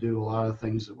able to do a lot of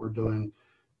things that we're doing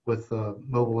with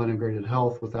mobile integrated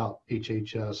health without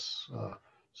HHS.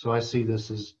 So I see this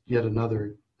as yet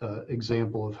another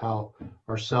example of how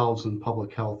ourselves and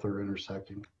public health are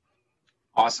intersecting.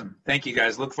 Awesome. Thank you,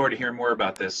 guys. Look forward to hearing more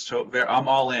about this. So I'm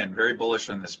all in, very bullish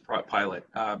on this pilot.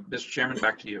 Mr. Chairman,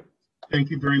 back to you.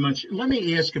 Thank you very much. Let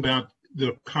me ask about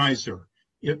the Kaiser.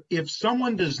 If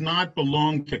someone does not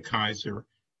belong to Kaiser,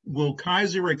 will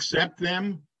Kaiser accept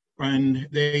them and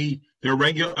their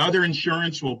regular other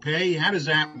insurance will pay? How does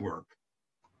that work?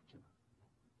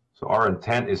 So our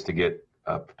intent is to get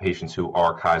patients who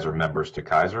are Kaiser members to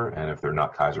Kaiser, and if they're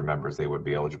not Kaiser members, they would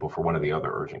be eligible for one of the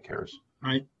other urgent cares.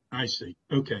 I see.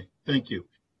 Okay, thank you.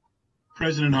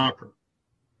 President Hopper.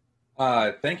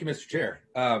 Thank you, Mr. Chair.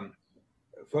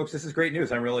 Folks, this is great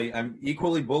news. I'm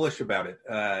equally bullish about it,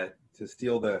 to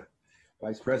steal the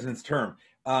Vice President's term.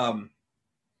 I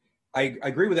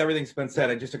agree with everything that's been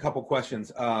said. Just a couple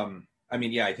questions. I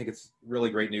think it's really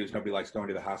great news. Nobody likes going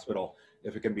to the hospital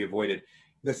if it can be avoided.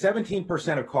 The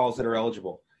 17% of calls that are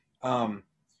eligible. I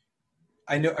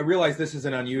realize this is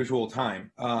an unusual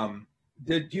time.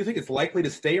 Do you think it's likely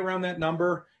to stay around that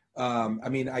number? I'm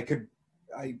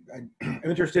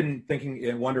interested in thinking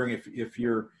and wondering if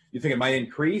you think it might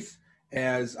increase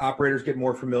as operators get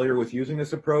more familiar with using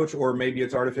this approach, or maybe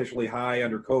it's artificially high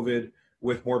under COVID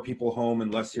with more people home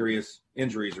and less serious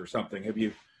injuries or something.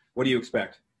 What do you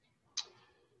expect?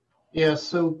 Yeah,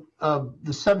 so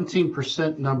the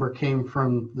 17% number came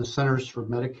from the Centers for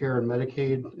Medicare and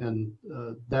Medicaid, and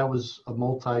that was a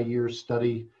multi-year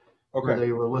study where Okay.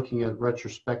 they were looking at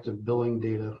retrospective billing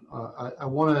data. I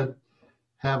want to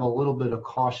have a little bit of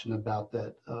caution about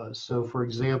that. So, for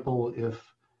example,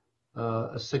 if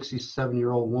a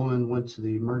 67-year-old woman went to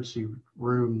the emergency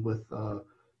room with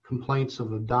complaints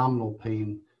of abdominal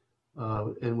pain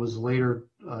and was later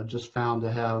just found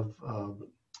to have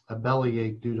a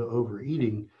bellyache due to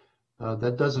overeating,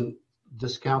 that doesn't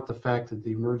discount the fact that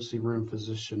the emergency room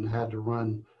physician had to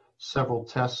run several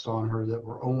tests on her that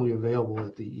were only available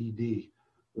at the ED.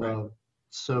 Right.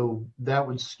 So that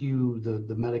would skew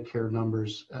the Medicare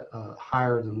numbers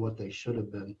higher than what they should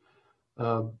have been.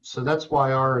 So that's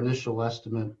why our initial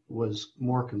estimate was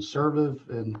more conservative,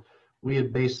 and we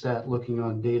had based that looking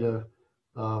on data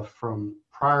from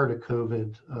prior to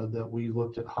COVID that we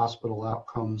looked at hospital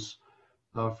outcomes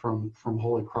from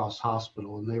Holy Cross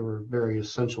Hospital, and they were very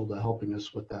essential to helping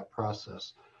us with that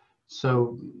process.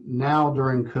 So now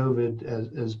during COVID, as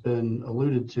has been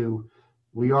alluded to,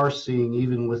 we are seeing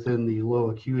even within the low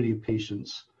acuity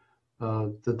patients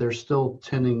that they're still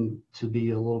tending to be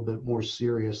a little bit more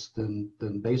serious than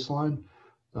baseline.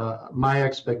 My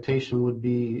expectation would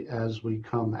be as we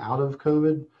come out of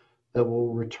COVID that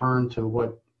we'll return to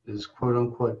what is quote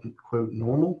unquote quote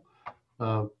normal,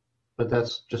 but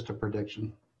that's just a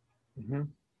prediction.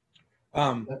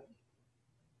 Mm-hmm.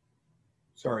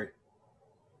 Sorry.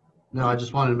 No, I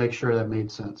just wanted to make sure that made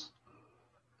sense.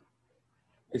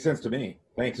 Makes sense to me.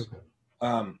 Thanks.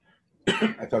 I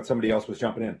thought somebody else was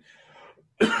jumping in.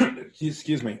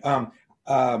 Excuse me.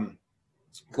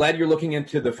 Glad you're looking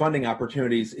into the funding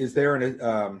opportunities. Is there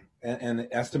an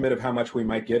estimate of how much we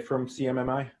might get from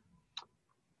CMMI?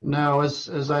 No,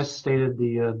 as I stated,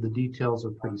 the details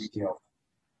are pretty detailed.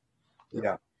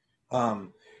 Yeah.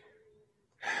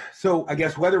 So I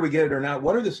guess whether we get it or not,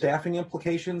 what are the staffing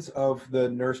implications of the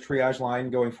nurse triage line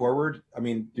going forward? I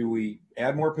mean, do we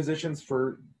add more positions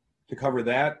to cover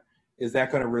that? Is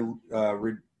that going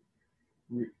to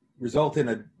result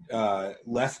in a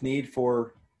less need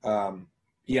for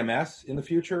EMS in the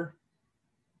future?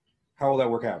 How will that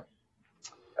work out?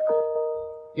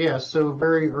 Yeah, so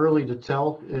very early to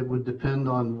tell. It would depend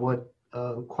on what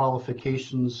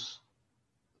qualifications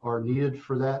are needed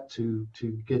for that to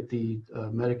get the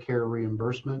Medicare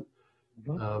reimbursement.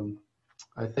 Mm-hmm.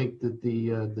 I think that the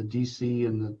DC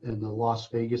and the Las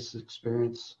Vegas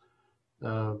experience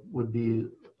would be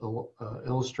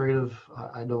illustrative.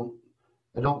 I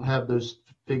don't have those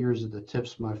figures at the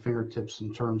tips of my fingertips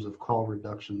in terms of call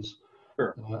reductions.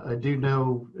 Sure. I do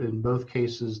know in both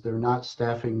cases they're not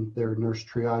staffing their nurse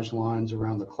triage lines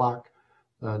around the clock.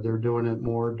 They're doing it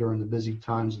more during the busy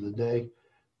times of the day.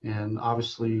 And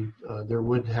obviously, there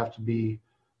would have to be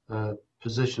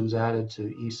positions added to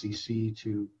ECC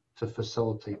to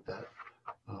facilitate that.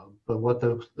 But what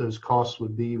those costs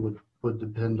would be would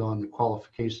depend on the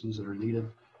qualifications that are needed.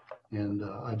 And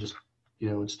I just,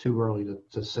 it's too early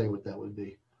to say what that would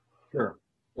be. Sure.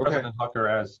 Okay. President Hucker,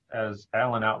 as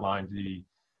Alan outlined,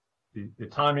 the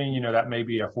timing, that may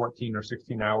be a 14 or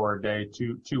 16 hour a day,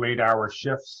 two 8-hour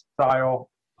shift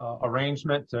style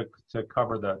arrangement to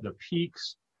cover the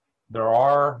peaks. There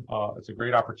are, it's a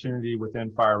great opportunity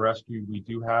within fire rescue. We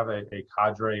do have a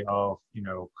cadre of,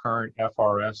 current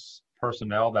FRS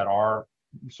personnel that are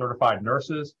certified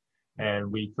nurses,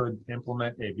 and we could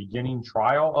implement a beginning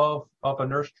trial of a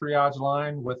nurse triage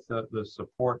line with the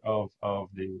support of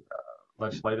the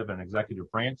legislative and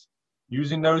executive branch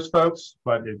using those folks,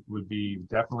 but it would be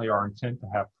definitely our intent to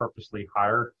have purposely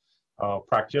hired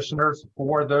practitioners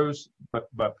for those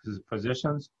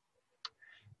positions.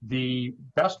 The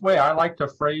best way I like to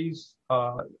phrase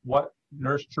what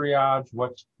nurse triage,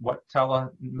 what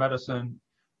telemedicine,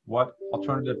 what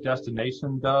alternative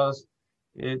destination does,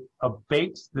 it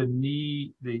abates the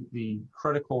need, the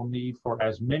critical need for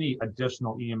as many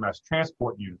additional EMS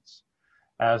transport units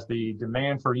as the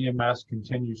demand for EMS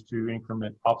continues to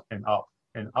increment up and up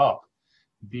and up.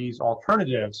 These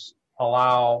alternatives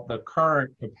allow the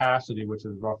current capacity, which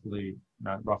is roughly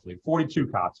 42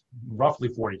 cots, roughly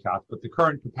 40 cots, but the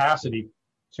current capacity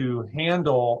to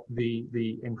handle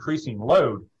the increasing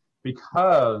load,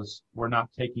 because we're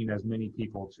not taking as many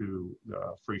people to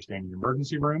freestanding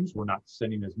emergency rooms. We're not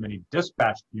sending as many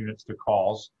dispatched units to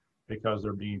calls because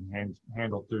they're being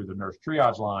handled through the nurse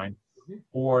triage line,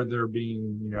 or they're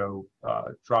being,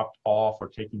 dropped off or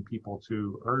taking people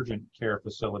to urgent care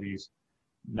facilities,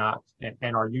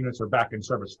 and our units are back in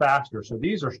service faster. So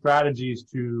these are strategies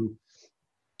to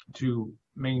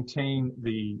maintain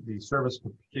the service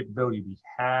capability we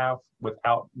have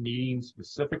without needing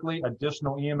specifically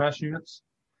additional EMS units.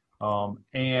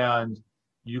 and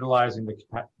utilizing the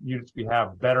units we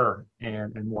have better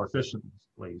and more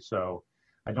efficiently. So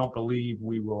I don't believe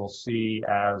we will see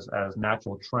as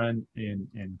natural trend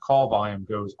in call volume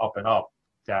goes up and up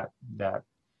that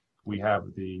we have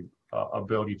the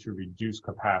ability to reduce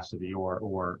capacity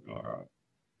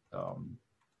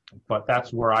but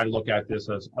that's where I look at this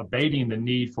as abating the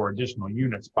need for additional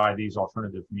units by these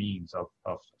alternative means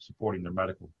of supporting their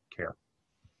medical care.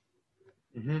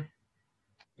 Mm-hmm.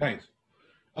 Thanks.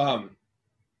 And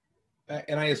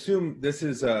I assume this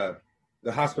is the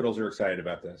hospitals are excited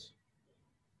about this.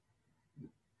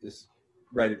 This,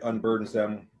 right, it unburdens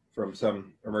them from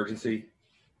some emergency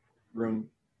room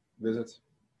visits.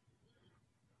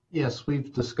 Yes,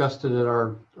 we've discussed it at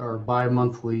our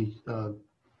bi-monthly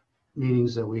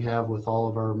meetings that we have with all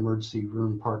of our emergency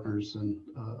room partners, and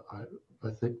I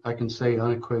think I can say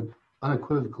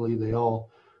unequivocally they all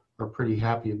are pretty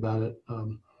happy about it.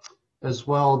 As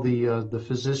well, the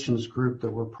physicians group that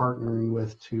we're partnering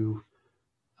with to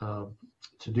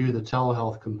do the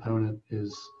telehealth component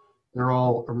they're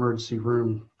all emergency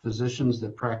room physicians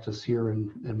that practice here in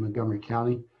Montgomery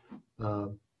County.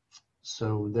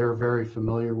 So they're very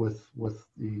familiar with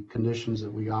the conditions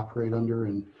that we operate under,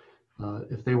 and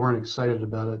if they weren't excited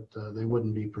about it, they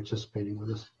wouldn't be participating with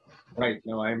us. Right.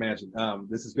 No, I imagine.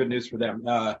 This is good news for them.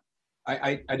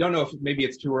 I don't know if maybe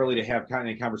it's too early to have kind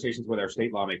of conversations with our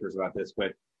state lawmakers about this,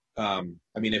 but I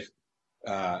mean, if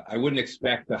I wouldn't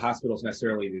expect the hospitals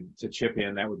necessarily to chip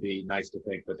in. That would be nice to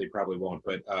think, but they probably won't.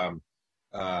 But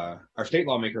our state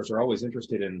lawmakers are always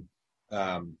interested in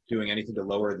doing anything to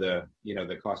lower the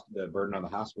cost, the burden on the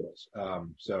hospitals.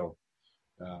 So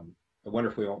I wonder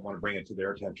if we don't want to bring it to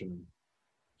their attention and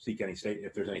seek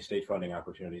if there's any state funding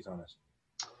opportunities on this.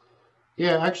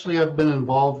 Yeah, actually, I've been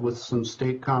involved with some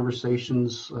state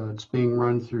conversations. It's being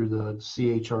run through the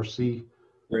CHRC.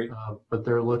 Great. But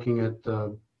they're looking at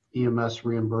EMS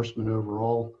reimbursement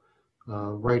overall.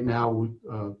 Right now,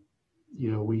 we're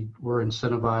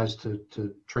incentivized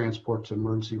to transport to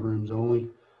emergency rooms only.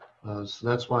 So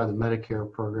that's why the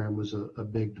Medicare program was a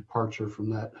big departure from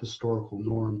that historical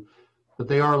norm. But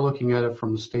they are looking at it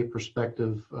from the state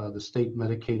perspective. The State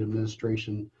Medicaid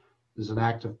Administration is an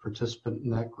active participant in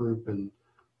that group. And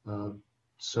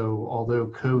so although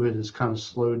COVID has kind of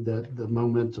slowed the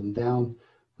momentum down,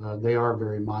 they are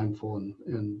very mindful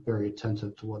and very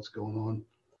attentive to what's going on.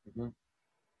 Mm-hmm.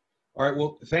 All right.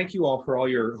 Well, thank you all for all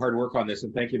your hard work on this.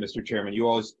 And thank you, Mr. Chairman.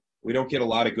 We don't get a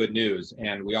lot of good news,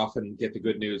 and we often get the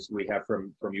good news we have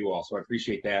from you all. So I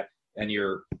appreciate that and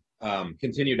your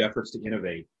continued efforts to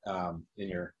innovate in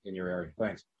your area.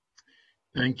 Thanks.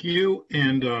 Thank you.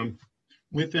 And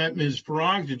with that, Ms.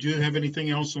 Farag, did you have anything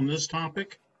else on this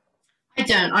topic? I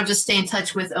don't. I'll just stay in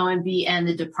touch with OMB and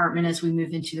the department as we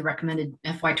move into the recommended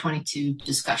FY22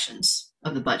 discussions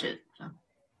of the budget. So.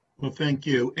 Well, thank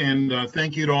you. And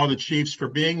thank you to all the chiefs for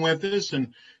being with us.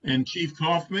 And Chief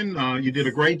Kaufman, you did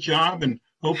a great job. And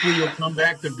hopefully you'll come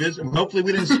back to visit. Hopefully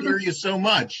we didn't scare you so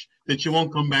much that you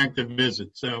won't come back to visit.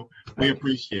 So we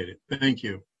appreciate it. Thank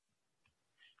you.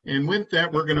 And with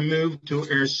that, we're going to move to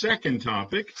our second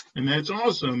topic. And that's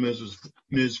also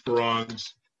Ms.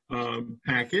 Farag's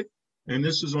packet. And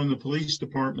this is on the police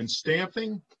department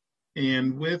staffing.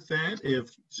 And with that,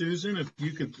 Susan, if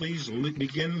you could please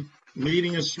begin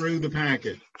leading us through the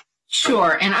packet.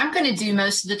 Sure. And I'm going to do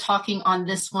most of the talking on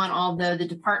this one, although the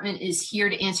department is here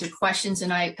to answer questions.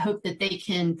 And I hope that they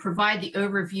can provide the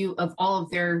overview of all of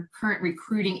their current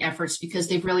recruiting efforts, because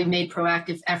they've really made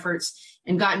proactive efforts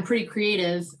and gotten pretty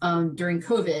creative during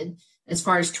COVID as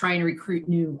far as trying to recruit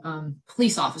new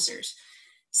police officers.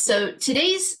 So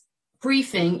today's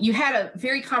briefing, you had a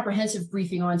very comprehensive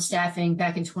briefing on staffing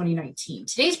back in 2019.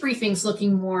 Today's briefing is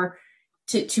looking more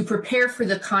to prepare for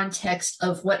the context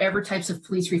of whatever types of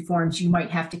police reforms you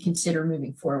might have to consider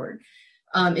moving forward.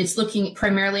 It's looking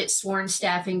primarily at sworn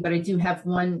staffing, but I do have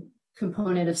one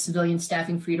component of civilian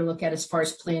staffing for you to look at as far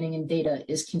as planning and data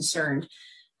is concerned.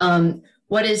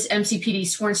 What is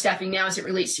MCPD's sworn staffing now as it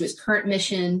relates to its current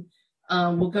mission?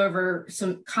 We'll go over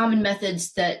some common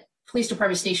methods that police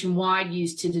departments nationwide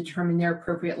use to determine their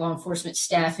appropriate law enforcement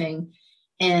staffing.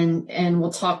 And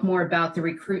we'll talk more about the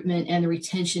recruitment and the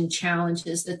retention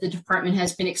challenges that the department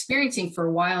has been experiencing for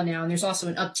a while now. And there's also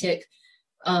an uptick,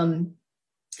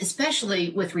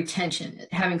 especially with retention,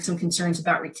 having some concerns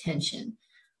about retention.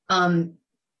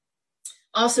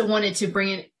 Also wanted to bring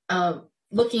in,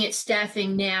 looking at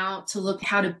staffing now to look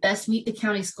how to best meet the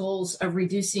county's goals of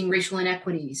reducing racial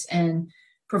inequities and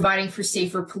providing for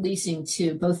safer policing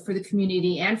too, both for the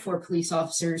community and for police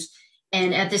officers,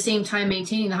 and at the same time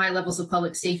maintaining the high levels of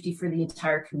public safety for the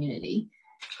entire community.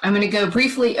 I'm going to go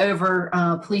briefly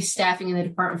over police staffing in the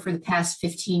department for the past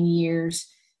 15 years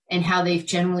and how they've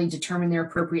generally determined their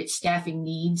appropriate staffing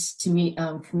needs to meet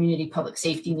community public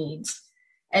safety needs.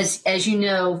 As you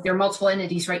know, there are multiple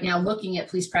entities right now looking at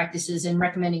police practices and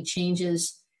recommending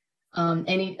changes.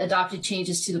 Any adopted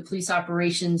changes to the police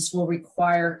operations will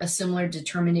require a similar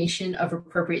determination of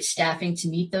appropriate staffing to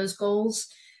meet those goals.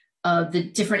 The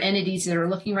different entities that are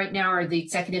looking right now are the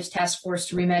Executive's Task Force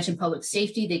to Reimagine Public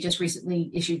Safety. They just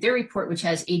recently issued their report, which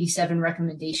has 87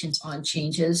 recommendations on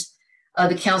changes.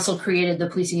 The council created the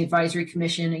Policing Advisory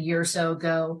Commission a year or so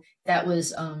ago. That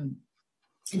was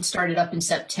and started up in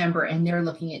September, and they're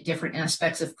looking at different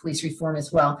aspects of police reform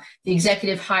as well. The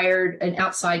executive hired an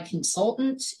outside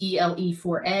consultant,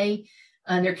 ELE4A,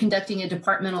 and they're conducting a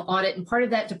departmental audit, and part of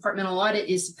that departmental audit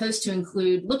is supposed to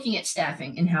include looking at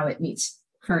staffing and how it meets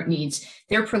current needs.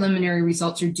 Their preliminary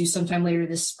results are due sometime later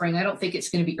this spring. I don't think it's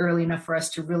going to be early enough for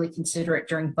us to really consider it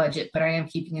during budget, but I am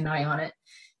keeping an eye on it.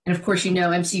 And of course, you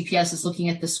know, MCPS is looking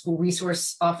at the school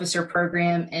resource officer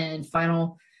program, and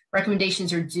final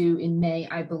recommendations are due in May,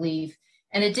 I believe.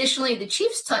 And additionally, the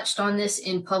chief's touched on this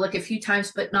in public a few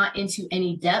times, but not into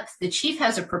any depth. The chief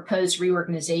has a proposed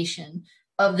reorganization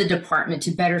of the department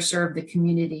to better serve the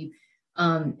community.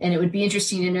 And it would be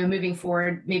interesting to know moving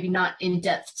forward, maybe not in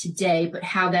depth today, but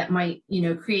how that might, you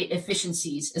know, create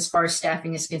efficiencies as far as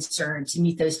staffing is concerned to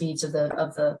meet those needs of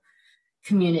the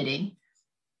community.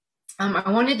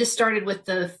 I wanted to start with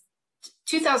the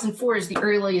 2004 is the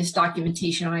earliest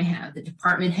documentation I have. The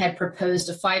department had proposed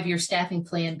a 5-year staffing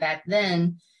plan back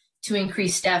then to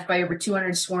increase staff by over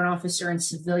 200 sworn officer and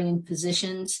civilian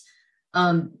positions.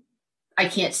 I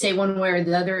can't say one way or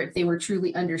the other if they were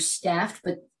truly understaffed,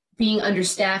 but being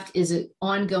understaffed is an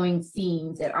ongoing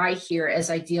theme that I hear as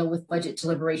I deal with budget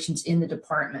deliberations in the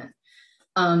department.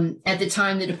 At the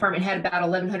time, the department had about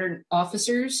 1,100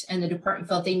 officers, and the department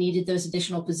felt they needed those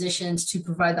additional positions to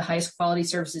provide the highest quality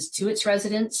services to its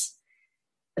residents.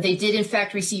 They did, in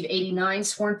fact, receive 89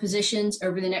 sworn positions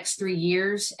over the next 3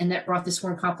 years, and that brought the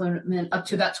sworn complement up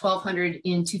to about 1,200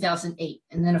 in 2008.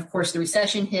 And then, of course, the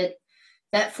recession hit.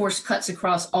 That forced cuts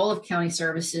across all of county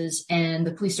services, and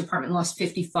the police department lost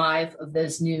 55 of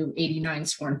those new 89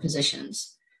 sworn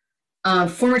positions.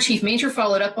 Former Chief Major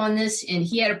followed up on this, and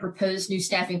he had a proposed new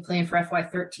staffing plan for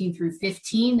FY13 through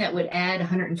 15 that would add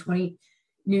 120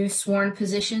 new sworn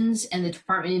positions, and the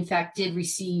department, in fact, did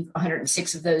receive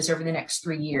 106 of those over the next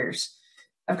 3 years.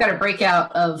 I've got a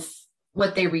breakout of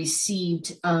what they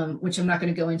received, which I'm not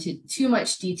going to go into too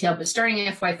much detail, but starting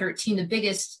in FY13, the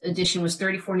biggest addition was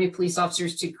 34 new police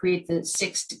officers to create the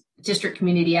 6 district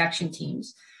community action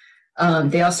teams.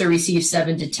 They also received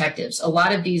 7 detectives. A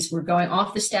lot of these were going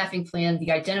off the staffing plan,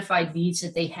 the identified needs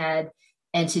that they had,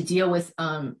 and to deal with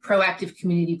proactive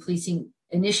community policing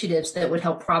initiatives that would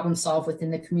help problem solve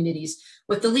within the communities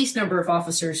with the least number of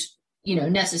officers, you know,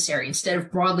 necessary. Instead of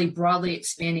broadly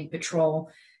expanding patrol,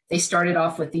 they started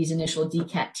off with these initial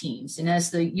DCAT teams. And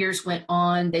as the years went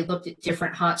on, they looked at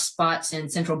different hot spots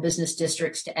and central business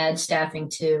districts to add staffing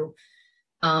to.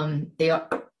 They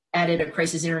added a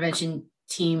crisis intervention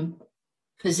team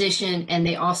position, and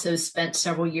they also spent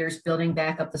several years building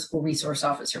back up the school resource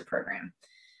officer program.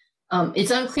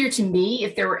 It's unclear to me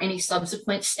if there were any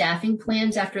subsequent staffing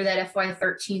plans after that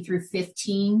FY13 through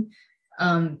 15.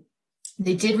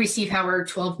 They did receive, however,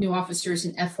 12 new officers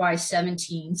in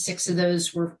FY17. 6 of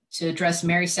those were to address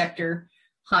Mary sector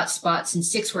hotspots, and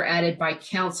 6 were added by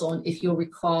council. And if you'll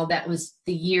recall, that was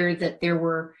the year that there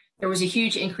was a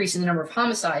huge increase in the number of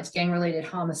homicides, gang-related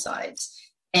homicides.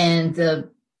 And the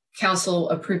council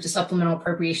approved a supplemental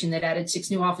appropriation that added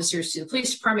 6 new officers to the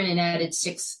police department and added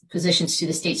 6 positions to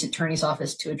the state's attorney's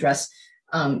office to address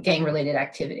gang-related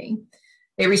activity.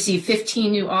 They received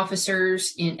 15 new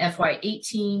officers in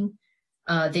FY18.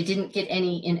 They didn't get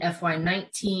any in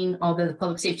FY19, although the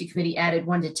Public Safety Committee added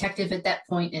 1 detective at that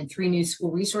point and 3 new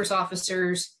school resource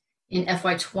officers. In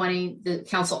FY20, the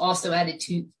council also added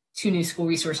two new school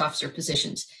resource officer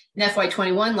positions. In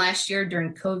FY21, last year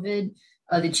during COVID,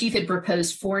 the chief had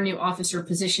proposed 4 new officer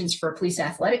positions for a police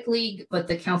athletic league, but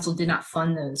the council did not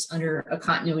fund those under a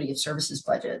continuity of services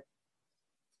budget.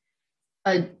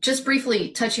 Just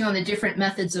briefly touching on the different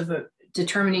methods of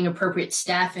determining appropriate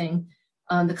staffing,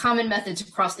 the common methods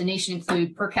across the nation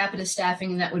include per capita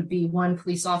staffing, and that would be 1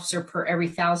 police officer per every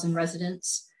 1,000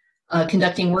 residents.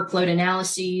 Conducting workload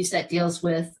analyses that deals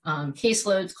with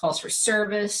caseloads, calls for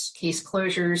service, case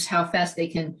closures, how fast they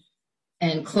can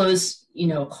and close,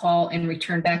 call and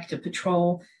return back to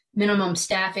patrol, minimum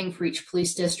staffing for each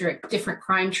police district, different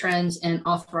crime trends, and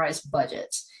authorized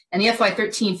budgets. And the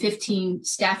FY13-15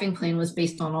 staffing plan was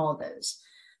based on all of those.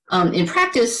 In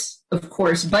practice, of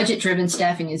course, budget-driven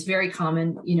staffing is very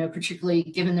common, particularly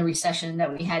given the recession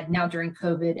that we had now during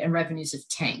COVID and revenues have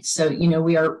tanked. So,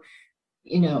 we are,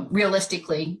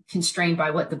 realistically constrained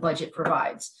by what the budget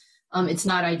provides. It's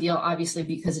not ideal, obviously,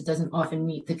 because it doesn't often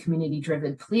meet the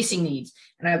community-driven policing needs.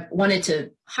 And I wanted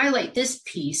to highlight this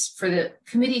piece for the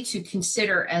committee to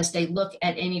consider as they look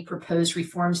at any proposed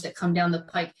reforms that come down the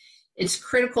pike. It's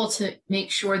critical to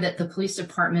make sure that the police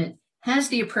department has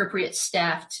the appropriate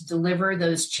staff to deliver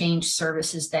those change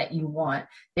services that you want.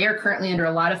 They are currently under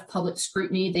a lot of public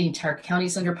scrutiny. The entire county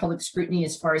is under public scrutiny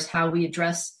as far as how we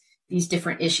address these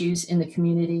different issues in the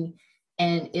community.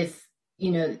 And if,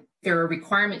 there are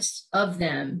requirements of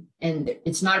them and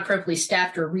it's not appropriately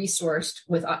staffed or resourced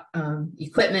with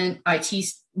equipment, IT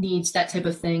needs, that type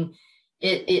of thing,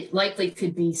 it likely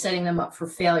could be setting them up for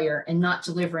failure and not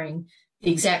delivering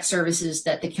the exact services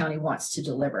that the county wants to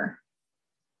deliver.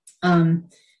 And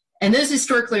those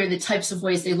historically are the types of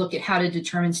ways they look at how to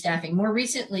determine staffing. More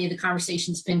recently, the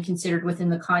conversation's been considered within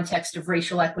the context of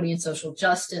racial equity and social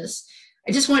justice.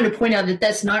 I just wanted to point out that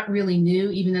that's not really new,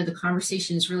 even though the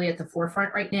conversation is really at the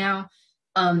forefront right now.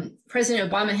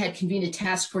 President Obama had convened a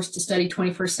task force to study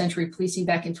 21st century policing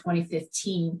back in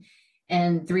 2015.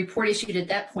 And the report issued at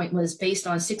that point was based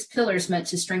on 6 pillars meant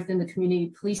to strengthen the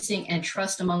community policing and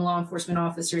trust among law enforcement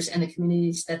officers and the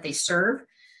communities that they serve.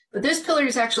 But those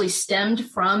pillars actually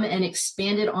stemmed from and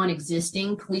expanded on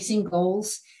existing policing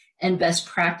goals and best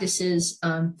practices,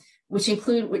 which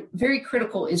include what very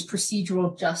critical is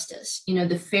procedural justice.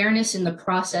 The fairness in the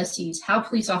processes, how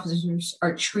police officers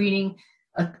are treating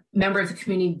a member of the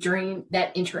community during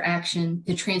that interaction,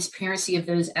 the transparency of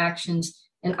those actions,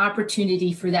 an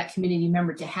opportunity for that community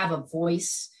member to have a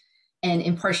voice and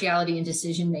impartiality in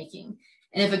decision making.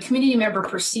 And if a community member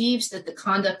perceives that the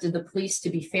conduct of the police to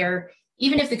be fair,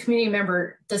 even if the community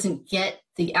member doesn't get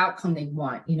the outcome they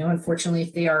want, unfortunately,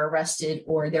 if they are arrested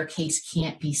or their case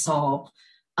can't be solved,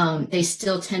 they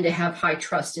still tend to have high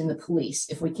trust in the police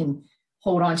if we can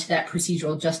hold on to that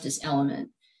procedural justice element.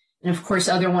 And of course,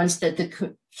 other ones that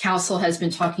the council has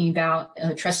been talking about,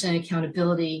 trust and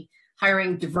accountability,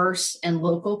 hiring diverse and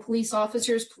local police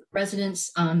officers,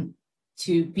 residents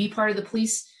to be part of the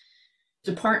police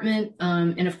department,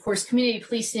 and of course, community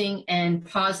policing and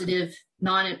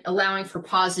allowing for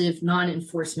positive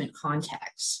non-enforcement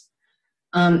contacts.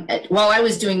 While I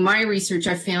was doing my research,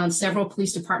 I found several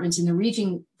police departments in the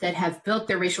region that have built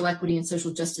their racial equity and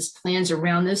social justice plans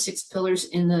around those 6 pillars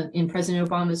in President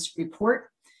Obama's report.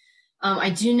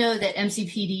 I do know that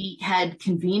MCPD had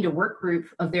convened a work group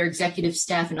of their executive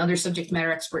staff and other subject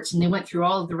matter experts, and they went through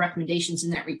all of the recommendations in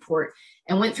that report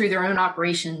and went through their own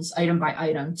operations item by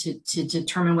item to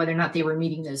determine whether or not they were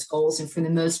meeting those goals. And for the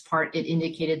most part, it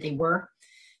indicated they were.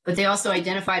 But they also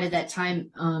identified at that time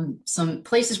some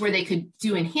places where they could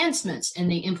do enhancements,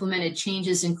 and they implemented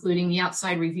changes, including the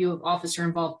outside review of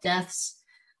officer-involved deaths,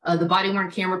 the body-worn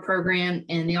camera program,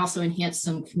 and they also enhanced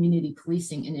some community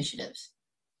policing initiatives.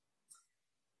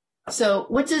 So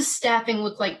what does staffing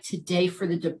look like today for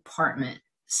the department?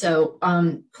 So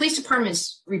police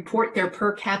departments report their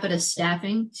per capita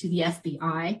staffing to the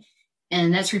FBI,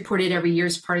 and that's reported every year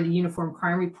as part of the Uniform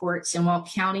Crime Reports. And while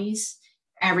counties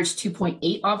average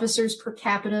 2.8 officers per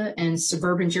capita and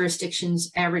suburban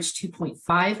jurisdictions average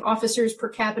 2.5 officers per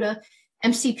capita,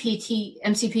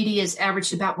 MCPD has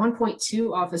averaged about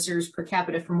 1.2 officers per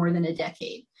capita for more than a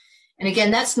decade. And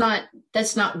again, that's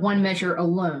not one measure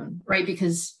alone, right?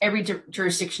 Because every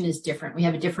jurisdiction is different. We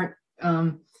have a different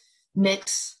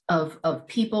mix of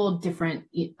people, different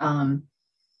urban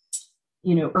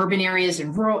areas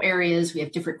and rural areas. We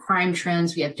have different crime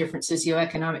trends. We have different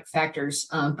socioeconomic factors,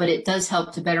 but it does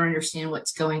help to better understand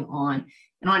what's going on.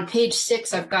 And on page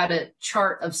 6, I've got a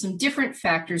chart of some different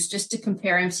factors just to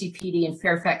compare MCPD and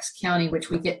Fairfax County, which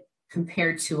we get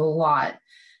compared to a lot.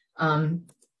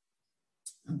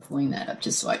 I'm pulling that up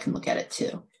just so I can look at it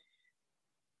too.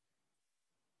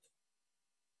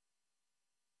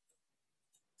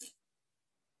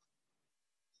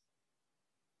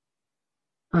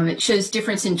 It shows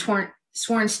difference in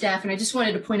sworn staff, and I just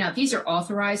wanted to point out these are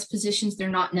authorized positions. They're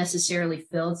not necessarily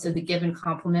filled, so the given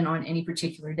complement on any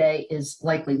particular day is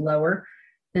likely lower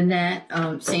than that.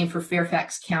 Same for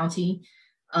Fairfax County.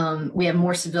 We have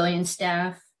more civilian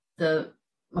staff. The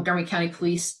Montgomery County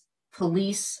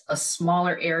Police, a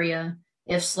smaller area.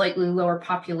 They have slightly lower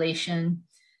population.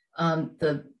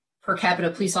 The per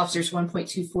capita police officers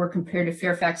 1.24 compared to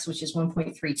Fairfax, which is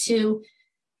 1.32.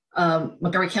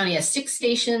 Montgomery County has 6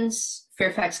 stations.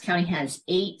 Fairfax County has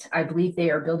 8. I believe they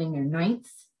are building their 9th.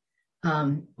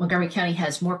 Montgomery County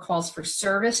has more calls for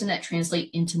service, and that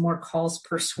translates into more calls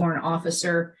per sworn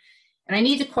officer. And I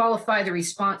need to qualify the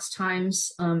response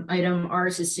times item.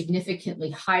 Ours is significantly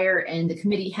higher, and the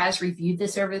committee has reviewed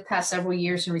this over the past several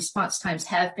years, and response times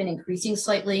have been increasing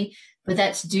slightly, but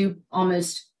that's due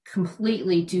almost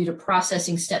completely due to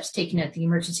processing steps taken at the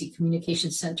Emergency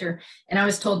Communications Center. And I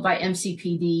was told by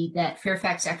MCPD that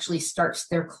Fairfax actually starts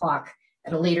their clock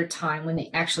at a later time when they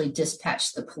actually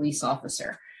dispatch the police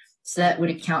officer. So that would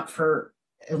account for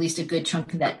at least a good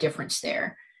chunk of that difference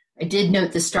there. I did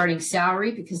note the starting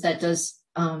salary because that does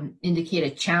indicate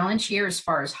a challenge here as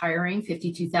far as hiring,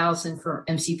 $52,000 for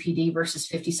MCPD versus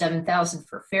 $57,000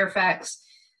 for Fairfax.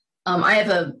 I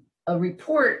have a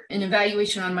report, an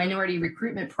evaluation on minority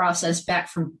recruitment process back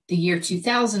from the year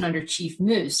 2000 under Chief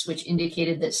Moose, which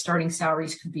indicated that starting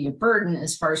salaries could be a burden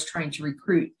as far as trying to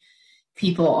recruit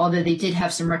people, although they did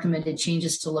have some recommended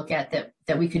changes to look at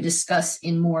that we could discuss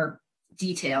in more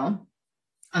detail.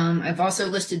 I've also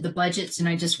listed the budgets, and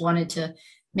I just wanted to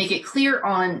make it clear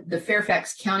on the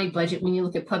Fairfax County budget. When you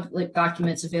look at public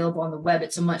documents available on the web,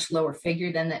 it's a much lower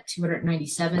figure than that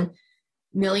 $297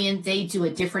 million. They do a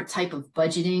different type of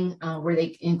budgeting where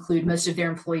they include most of their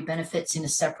employee benefits in a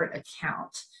separate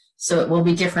account. So it will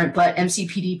be different, but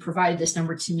MCPD provided this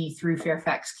number to me through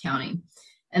Fairfax County.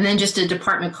 And then just a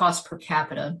department cost per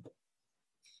capita.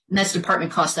 And that's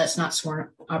department cost, that's not sworn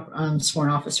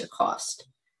officer cost.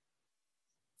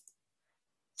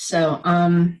 So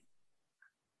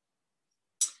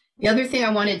the other thing I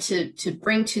wanted to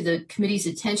bring to the committee's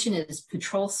attention is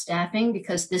patrol staffing,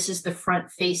 because this is the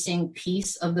front-facing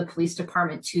piece of the police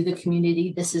department to the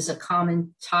community. This is a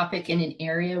common topic in an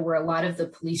area where a lot of the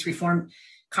police reform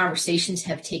conversations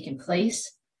have taken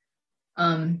place.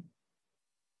 There's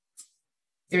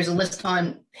a list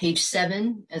on page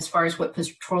 7 as far as what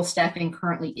patrol staffing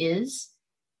currently is.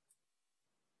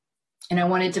 And I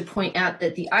wanted to point out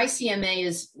that the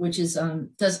ICMA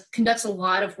conducts a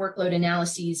lot of workload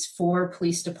analyses for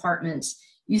police departments,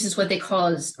 uses what they call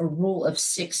as a rule of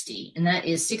 60. And that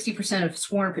is 60% of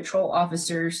sworn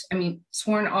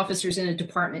officers in a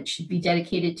department should be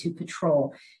dedicated to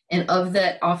patrol. And of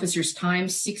that officer's time,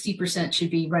 60% should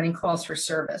be running calls for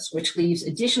service, which leaves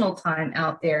additional time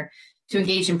out there to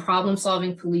engage in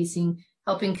problem-solving policing,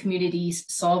 helping communities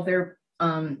solve their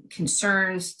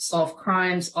concerns, solve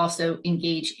crimes, also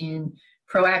engage in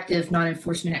proactive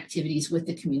non-enforcement activities with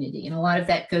the community. And a lot of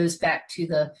that goes back to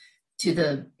the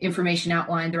information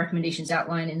outlined, the recommendations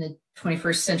outlined in the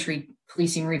 21st Century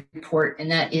Policing Report, and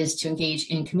that is to engage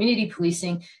in community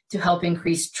policing to help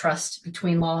increase trust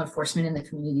between law enforcement and the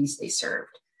communities they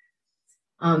served.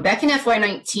 Back in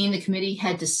FY19, the committee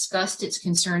had discussed its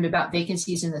concern about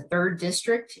vacancies in the 3rd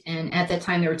district. And at that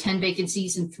time, there were 10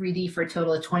 vacancies in 3D for a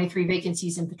total of 23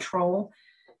 vacancies in patrol.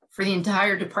 For the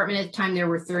entire department at the time, there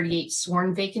were 38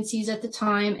 sworn vacancies at the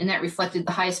time, and that reflected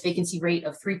the highest vacancy rate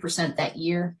of 3% that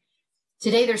year.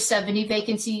 Today, there's 70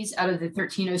 vacancies out of the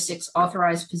 1306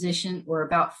 authorized position, or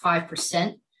about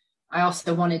 5%. I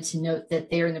also wanted to note that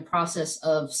they're in the process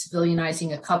of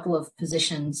civilianizing a couple of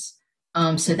positions.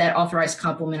 So that authorized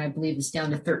complement, I believe, is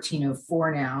down to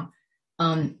 1304 now.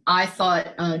 I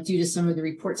thought, due to some of the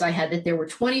reports I had, that there were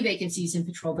 20 vacancies in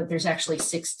patrol, but there's actually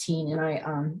 16. And I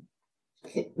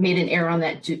made an error on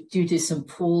that due to some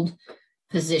pooled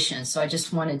positions. So I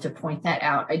just wanted to point that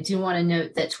out. I do want to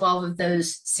note that 12 of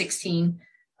those 16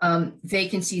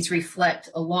 vacancies reflect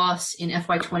a loss in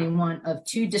FY21 of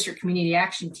 2 district community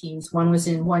action teams. One was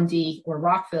in 1D or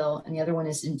Rockville, and the other one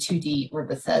is in 2D or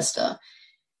Bethesda.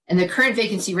 And the current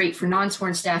vacancy rate for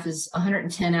non-sworn staff is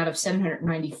 110 out of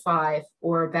 795,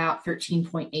 or about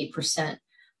 13.8%.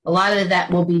 A lot of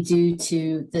that will be due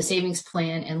to the savings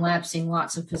plan and lapsing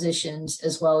lots of positions,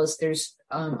 as well as there's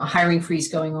a hiring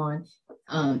freeze going on,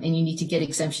 and you need to get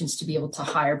exemptions to be able to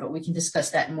hire, but we can discuss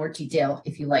that in more detail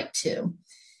if you like to.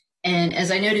 And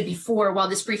as I noted before, while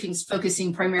this briefing is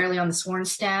focusing primarily on the sworn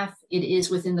staff, it is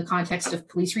within the context of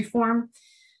police reform.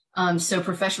 So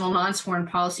professional non-sworn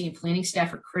policy and planning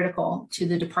staff are critical to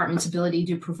the department's ability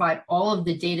to provide all of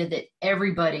the data that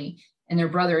everybody and their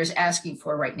brother is asking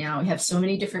for right now. We have so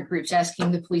many different groups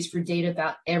asking the police for data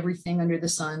about everything under the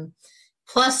sun,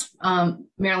 plus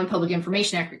Maryland Public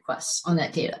Information Act requests on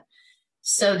that data.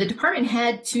 So the department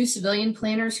had 2 civilian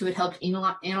planners who had helped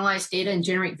analyze data and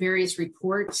generate various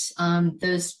reports.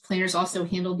 Those planners also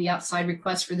handled the outside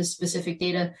requests for the specific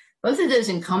data. Both of those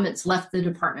incumbents left the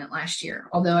department last year,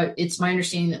 although it's my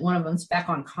understanding that one of them's back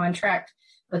on contract,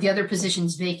 but the other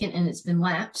position's vacant and it's been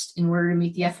lapsed in order to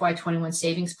meet the FY21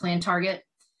 savings plan target.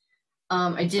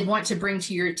 I did want to bring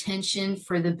to your attention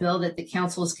for the bill that the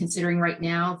council is considering right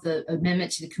now, the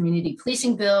amendment to the community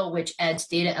policing bill, which adds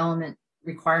data element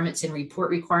requirements and report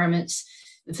requirements.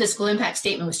 The fiscal impact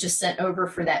statement was just sent over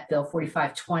for that bill,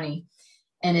 4520.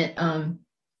 and it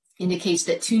indicates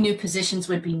that 2 new positions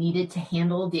would be needed to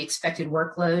handle the expected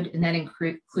workload, and that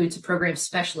includes a program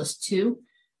specialist 2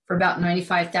 for about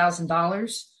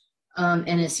 $95,000,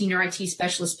 and a senior IT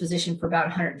specialist position for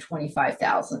about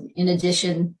 $125,000. In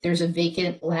addition, there's a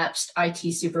vacant lapsed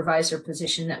IT supervisor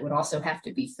position that would also have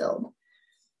to be filled.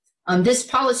 This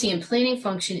policy and planning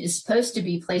function is supposed to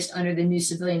be placed under the new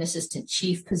civilian assistant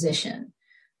chief position.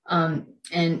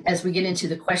 And as we get into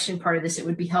the question part of this, it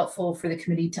would be helpful for the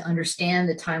committee to understand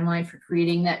the timeline for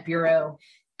creating that bureau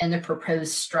and the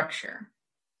proposed structure.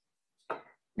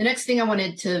 The next thing I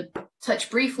wanted to touch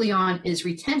briefly on is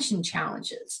retention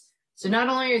challenges. So not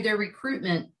only are there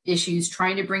recruitment issues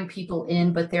trying to bring people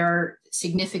in, but there are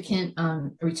significant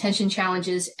retention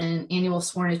challenges and annual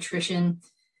sworn attrition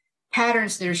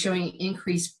patterns that are showing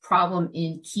increased problem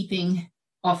in keeping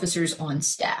officers on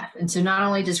staff. And so not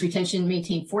only does retention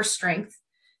maintain force strength,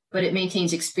 but it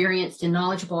maintains experienced and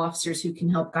knowledgeable officers who can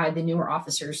help guide the newer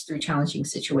officers through challenging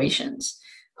situations.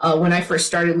 When I first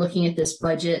started looking at this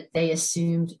budget, they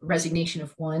assumed resignation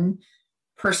of 1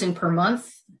 person per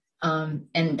month,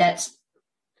 and that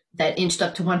inched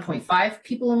up to 1.5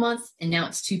 people a month, and now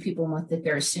it's 2 people a month that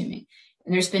they're assuming.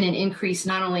 And there's been an increase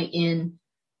not only in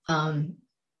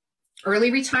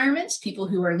early retirements, people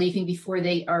who are leaving before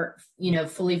they are,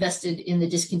 fully vested in the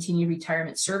discontinued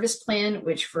retirement service plan,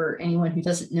 which for anyone who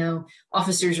doesn't know,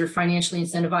 officers are financially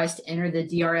incentivized to enter the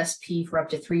DRSP for up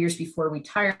to 3 years before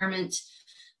retirement.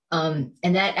 And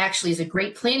that actually is a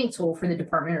great planning tool for the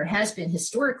department, or has been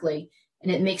historically,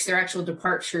 and it makes their actual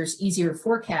departures easier to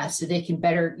forecast so they can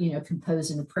better,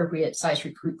 compose an appropriate size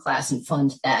recruit class and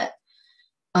fund that.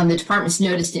 The department's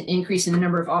noticed an increase in the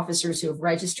number of officers who have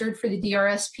registered for the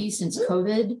DRSP since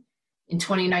COVID. In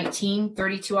 2019,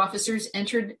 32 officers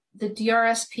entered the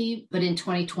DRSP, but in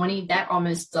 2020, that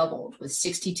almost doubled, with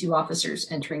 62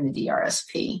 officers entering the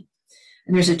DRSP.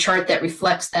 And there's a chart that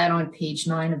reflects that on page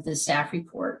 9 of the staff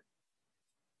report.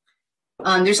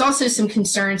 There's also some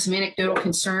anecdotal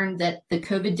concern that the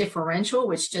COVID differential,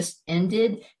 which just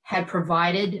ended, had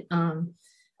provided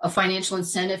a financial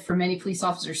incentive for many police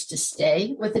officers to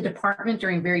stay with the department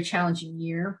during a very challenging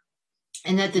year,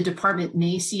 and that the department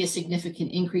may see a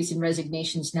significant increase in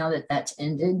resignations now that that's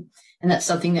ended. And that's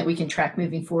something that we can track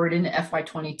moving forward into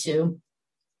FY22.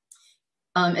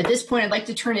 At this point, I'd like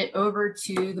to turn it over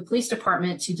to the police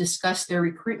department to discuss their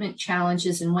recruitment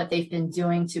challenges and what they've been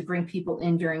doing to bring people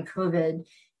in during COVID.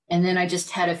 And then I just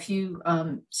had a few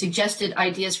suggested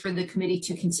ideas for the committee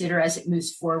to consider as it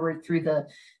moves forward through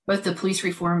both the police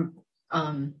reform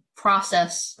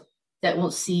process that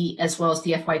we'll see, as well as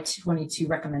the FY22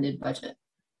 recommended budget.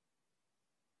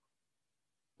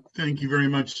 Thank you very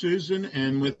much, Susan.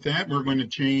 And with that, we're going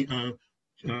to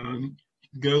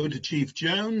go to Chief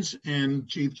Jones. And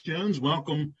Chief Jones,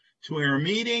 welcome to our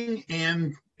meeting.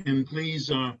 And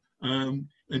please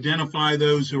identify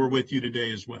those who are with you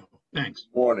today as well. Thanks.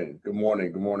 Good morning. Good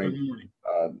morning.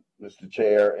 Mr.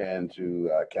 Chair, and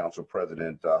to Council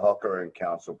President Hooker and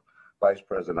Council Vice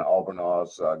President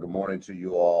Albornoz. Good morning to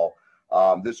you all.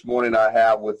 This morning I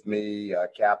have with me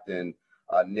Captain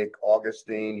Nick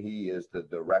Augustine. He is the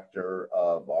Director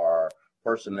of our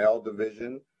Personnel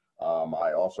Division.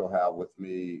 I also have with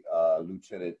me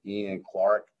Lieutenant Ian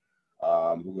Clark,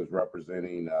 who is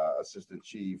representing Assistant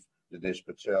Chief Dinesh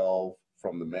Patel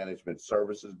from the Management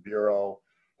Services Bureau.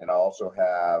 And I also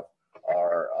have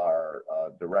our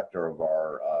Director of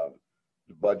our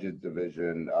Budget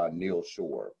Division, Neil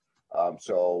Shore.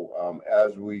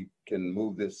 As we can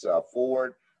move this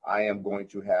forward, I am going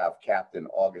to have Captain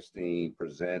Augustine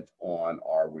present on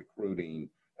our recruiting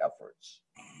efforts.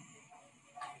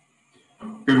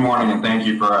 Good morning, and thank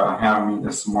you for having me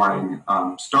this morning.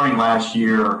 Starting last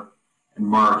year in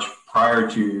March, prior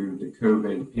to the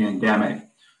COVID pandemic,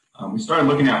 we started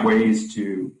looking at ways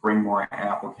to bring more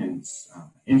applicants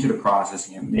into the process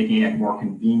and making it more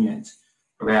convenient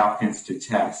for the applicants to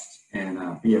test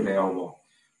and be available.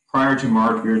 Prior to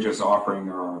March, we were just offering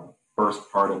our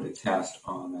first part of the test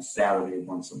on a Saturday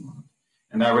once a month.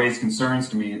 And that raised concerns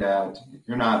to me that if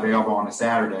you're not available on a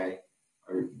Saturday,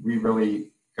 are we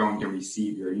really going to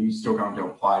receive you? Are you still going to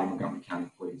apply to Montgomery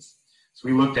County Police? So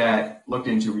we looked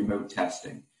into remote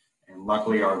testing. And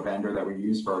luckily, our vendor that we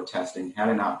use for our testing had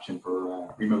an option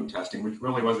for remote testing, which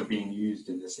really wasn't being used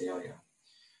in this area.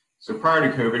 So prior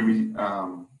to COVID, we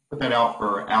put that out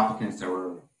for applicants that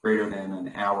were greater than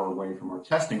an hour away from our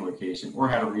testing location or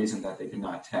had a reason that they could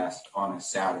not test on a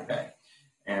Saturday.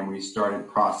 And we started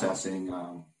processing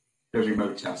those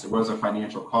remote tests. It was a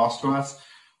financial cost to us,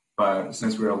 but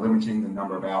since we were limiting the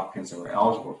number of applicants that were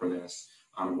eligible for this,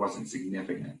 it wasn't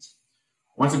significant.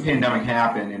 Once the pandemic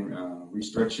happened and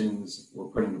restrictions were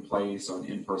put into place on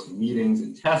in-person meetings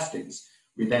and testings,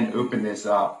 we then opened this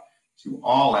up to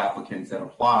all applicants that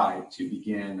applied to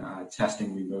begin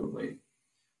testing remotely.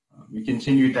 We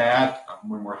continued that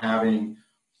when we're having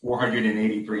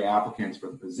 483 applicants for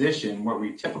the position. What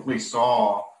we typically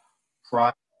saw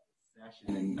prior to the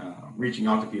session and reaching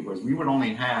out to people is we would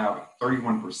only have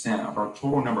 31% of our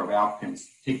total number of applicants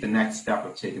take the next step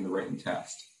of taking the written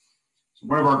test. So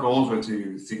one of our goals was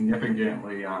to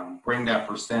significantly bring that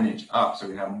percentage up so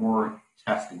we have more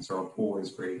testing, so our pool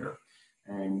is greater.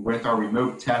 And with our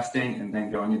remote testing and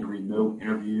then going into remote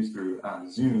interviews through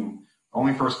Zoom, the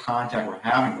only first contact we're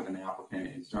having with an applicant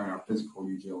is during our physical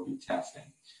utility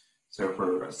testing. So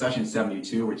for session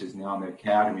 72, which is now in the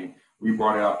academy, we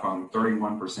brought it up from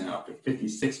 31% up to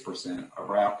 56% of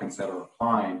our applicants that are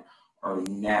applying are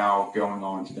now going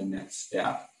on to the next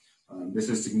step. This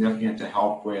is significant to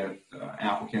help with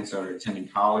applicants that are attending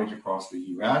college across the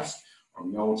U.S. or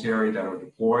military that are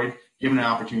deployed, giving an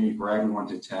opportunity for everyone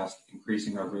to test,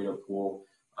 increasing our greater pool,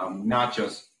 not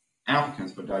just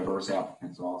applicants, but diverse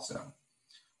applicants also.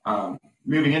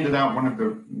 Moving into that, one of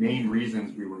the main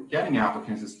reasons we were getting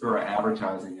applicants is through our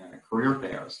advertising at career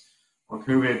fairs. Well,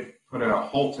 COVID put a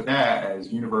halt to that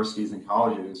as universities and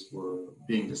colleges were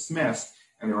being dismissed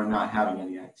and they were not having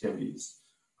any activities.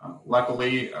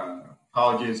 Luckily,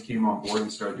 colleges came on board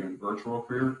and started doing virtual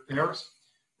career fairs,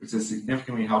 which has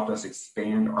significantly helped us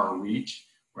expand our reach,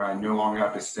 where I no longer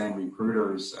have to send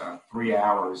recruiters 3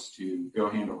 hours to go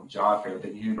handle a job fair. They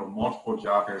can handle multiple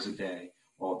job fairs a day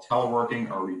while teleworking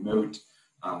or remote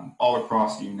all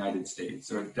across the United States.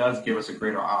 So it does give us a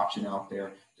greater option out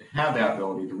there to have that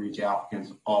ability to reach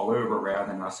applicants all over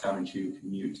rather than us having to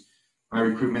commute. My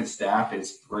recruitment staff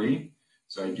is 3.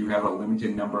 So I do have a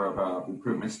limited number of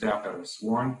recruitment staff that are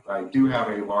sworn, but I do have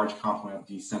a large complement of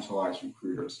decentralized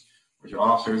recruiters, which are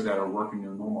officers that are working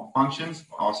their normal functions,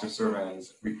 but also serve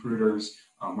as recruiters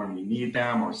when we need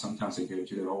them, or sometimes they go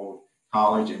to their old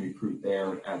college and recruit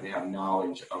there as they have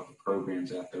knowledge of the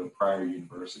programs at their prior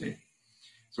university.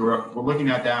 So we're looking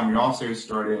at that, and we also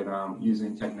started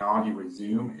using technology with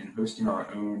Zoom and hosting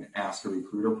our own Ask a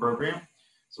Recruiter program.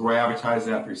 So we advertise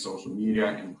that through social media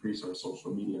and increase our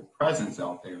social media presence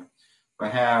out there,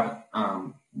 but have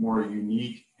more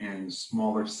unique and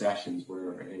smaller sessions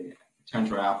where a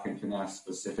potential applicant can ask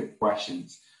specific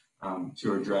questions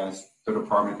to address the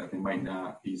department that they might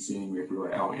not be seeing if we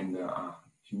were out in the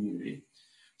community.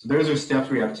 So those are steps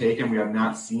we have taken. We have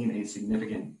not seen a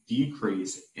significant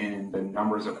decrease in the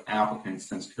numbers of applicants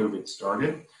since COVID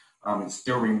started. It's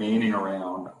still remaining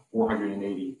around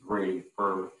 483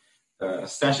 for the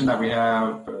session that we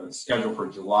have scheduled for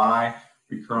July.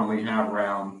 We currently have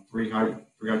around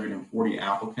 340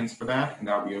 applicants for that, and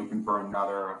that'll be open for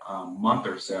another month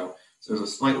or so. So there's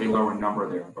a slightly lower number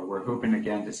there, but we're hoping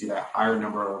again to see that higher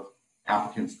number of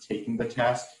applicants taking the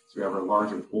test, so we have a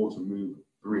larger pool to move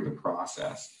through the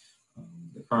process.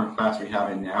 The current class we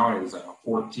have in now is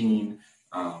 14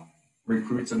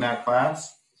 recruits in that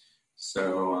class.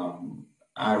 So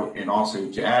and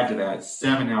also to add to that,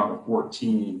 7 out of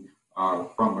 14 are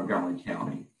from Montgomery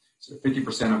County. So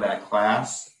 50% of that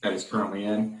class that is currently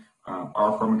in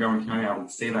are from Montgomery County. I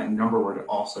would say that number would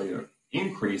also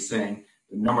increase, saying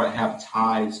the number that have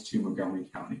ties to Montgomery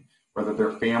County, whether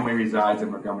their family resides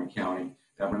in Montgomery County,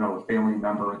 they have another family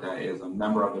member that is a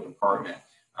member of the department.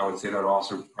 I would say that would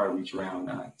also probably reach around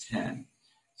 10.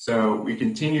 So we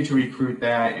continue to recruit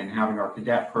that and having our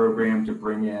cadet program to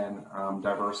bring in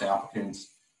diverse applicants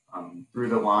through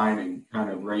the line and kind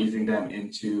of raising them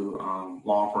into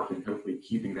law enforcement, hopefully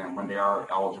keeping them when they are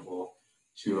eligible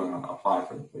to apply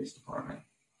for the police department.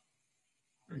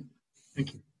 Great.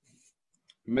 Thank you.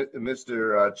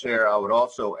 Mr. Chair, I would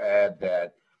also add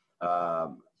that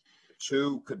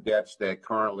 2 cadets that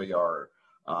currently are,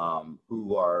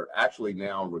 who are actually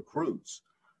now recruits,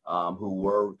 who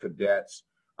were cadets,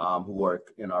 who are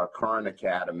in our current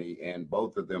academy, and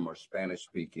both of them are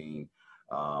Spanish-speaking,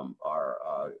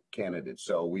 are candidates.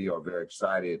 So we are very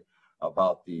excited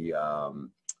about the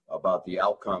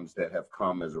outcomes that have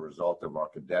come as a result of our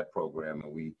cadet program,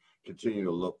 and we continue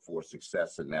to look for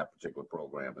success in that particular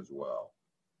program as well.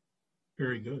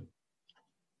 Very good.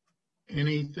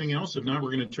 Anything else? If not,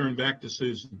 we're going to turn back to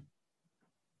Susan.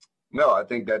 No, I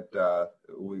think that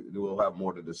we will have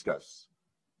more to discuss.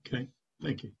 Okay,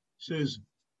 thank you. Susan,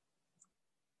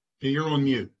 you're on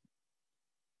mute.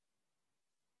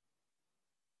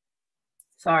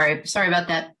 Sorry about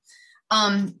that.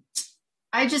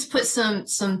 I just put some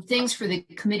things for the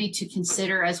committee to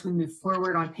consider as we move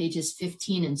forward on pages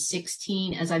 15 and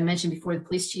 16. As I mentioned before, the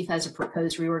police chief has a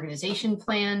proposed reorganization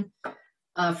plan.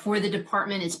 for the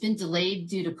department. It's been delayed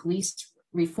due to police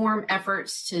reform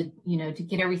efforts to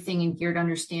get everything in gear to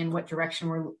understand what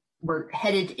direction we're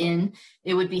headed in.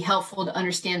 It would be helpful to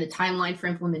understand the timeline for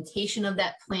implementation of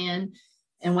that plan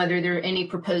and whether there are any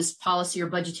proposed policy or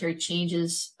budgetary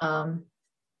changes,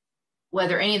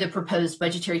 whether any of the proposed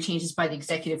budgetary changes by the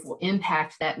executive will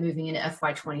impact that moving into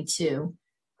FY22.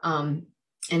 And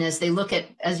as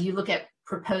you look at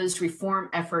proposed reform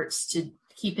efforts, to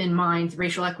keep in mind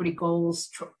racial equity goals,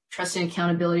 trust and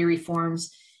accountability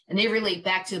reforms, and they relate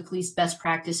back to the police best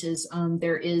practices.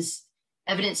 There is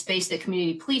evidence-based that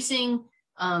community policing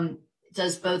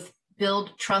does both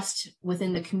build trust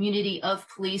within the community of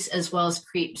police as well as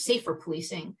create safer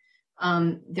policing.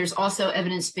 There's also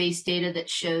evidence-based data that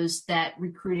shows that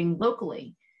recruiting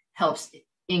locally helps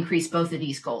increase both of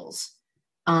these goals.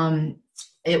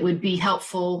 It would be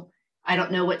helpful, I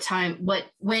don't know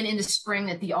when in the spring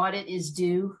that the audit is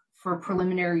due for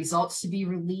preliminary results to be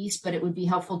released, but it would be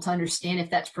helpful to understand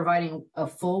if that's providing a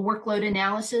full workload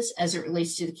analysis as it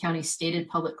relates to the county's stated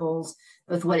public goals,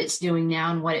 both what it's doing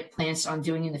now and what it plans on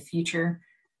doing in the future.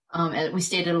 And we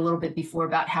stated a little bit before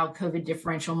about how COVID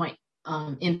differential might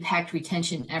impact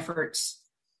retention efforts.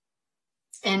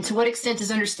 And to what extent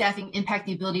does understaffing impact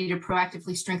the ability to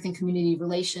proactively strengthen community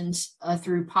relations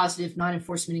through positive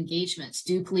non-enforcement engagements?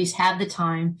 Do police have the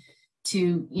time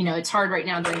to, it's hard right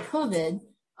now during COVID,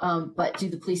 but do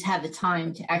the police have the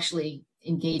time to actually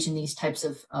engage in these types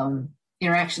of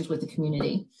interactions with the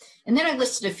community? And then I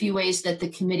listed a few ways that the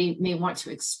committee may want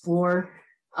to explore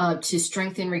to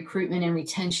strengthen recruitment and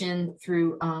retention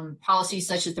through policies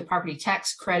such as the property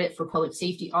tax credit for public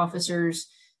safety officers,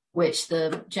 which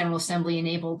the General Assembly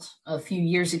enabled a few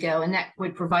years ago, and that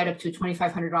would provide up to a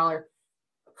 $2,500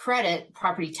 credit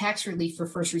property tax relief for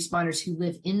first responders who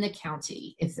live in the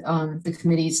county if the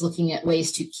committee is looking at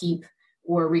ways to keep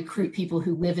or recruit people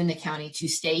who live in the county to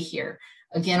stay here.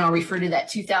 Again, I'll refer to that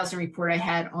 2000 report I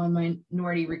had on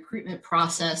minority recruitment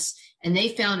process, and they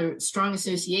found a strong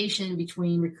association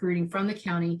between recruiting from the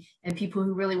county and people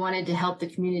who really wanted to help the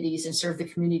communities and serve the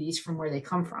communities from where they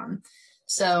come from.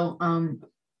 So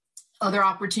other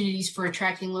opportunities for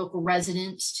attracting local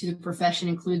residents to the profession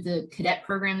include the cadet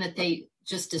program that they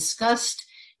just discussed,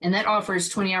 and that offers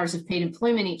 20 hours of paid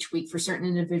employment each week for certain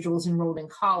individuals enrolled in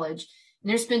college. And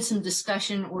there's been some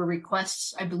discussion or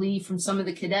requests, I believe, from some of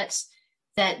the cadets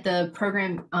that the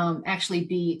program actually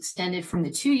be extended from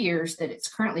the 2 years that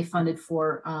it's currently funded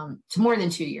for to more than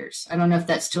 2 years. I don't know if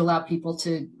that's to allow people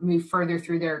to move further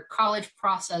through their college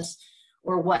process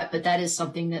or what, but that is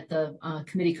something that the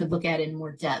committee could look at in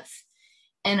more depth.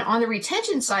 And on the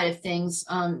retention side of things,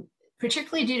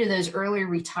 particularly due to those early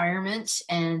retirements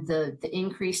and the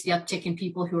increase, the uptick in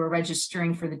people who are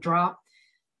registering for the drop,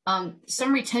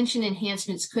 some retention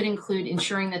enhancements could include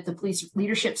ensuring that the police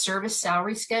leadership service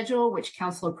salary schedule, which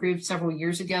council approved several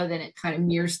years ago, then it kind of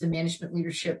mirrors the management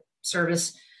leadership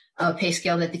service pay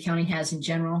scale that the county has in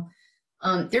general.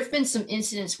 There have been some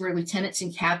incidents where lieutenants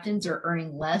and captains are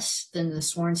earning less than the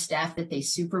sworn staff that they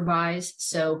supervise.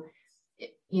 So,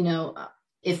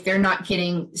 if they're not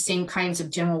getting the same kinds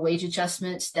of general wage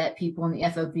adjustments that people in the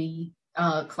FOB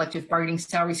collective bargaining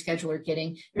salary schedule are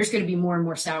getting, there's going to be more and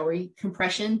more salary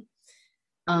compression.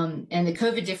 And the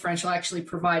COVID differential actually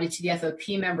provided to the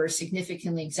FOP members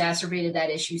significantly exacerbated that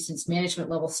issue since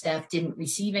management level staff didn't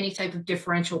receive any type of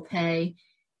differential pay.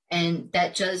 And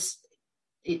that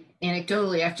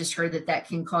anecdotally, I've just heard that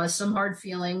can cause some hard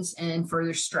feelings and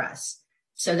further stress.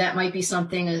 So that might be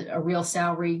something, a real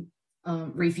salary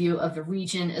review of the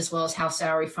region, as well as how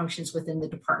salary functions within the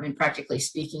department, practically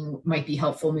speaking, might be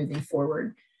helpful moving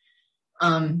forward.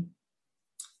 Some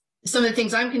of the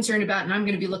things I'm concerned about, and I'm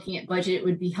going to be looking at budget, it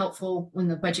would be helpful when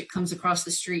the budget comes across the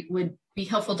street, would be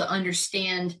helpful to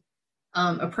understand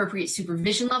appropriate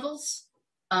supervision levels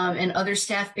and other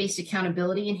staff-based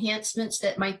accountability enhancements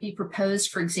that might be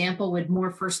proposed. For example, would more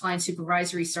first-line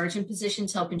supervisory sergeant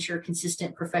positions help ensure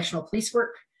consistent professional police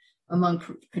work among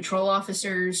patrol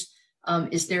officers?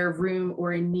 Is there room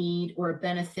or a need or a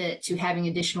benefit to having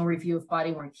additional review of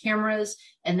body-worn cameras?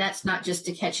 And that's not just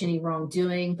to catch any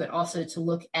wrongdoing, but also to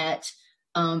look at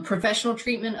professional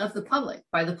treatment of the public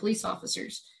by the police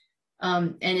officers.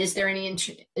 And is there any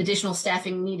additional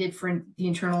staffing needed for the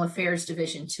Internal Affairs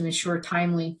Division to ensure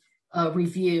timely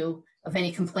review of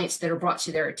any complaints that are brought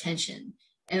to their attention?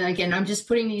 And again, I'm just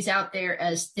putting these out there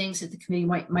as things that the committee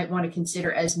might want to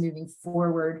consider as moving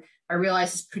forward. I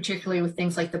realize, particularly with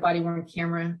things like the body-worn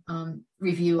camera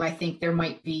review, I think there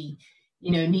might be,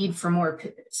 need for more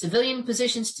civilian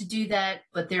positions to do that,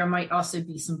 but there might also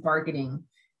be some bargaining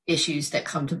issues that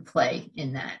come to play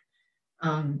in that.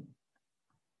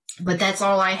 But that's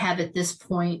all I have at this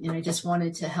point, and I just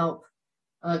wanted to help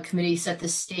committee set the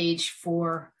stage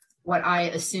for what I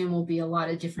assume will be a lot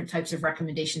of different types of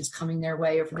recommendations coming their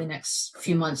way over the next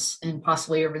few months and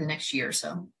possibly over the next year or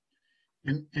so.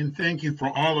 And thank you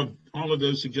for all of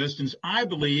those suggestions. I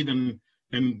believe, and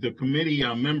the committee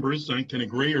members I can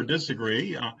agree or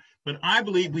disagree, but I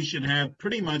believe we should have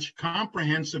pretty much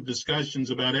comprehensive discussions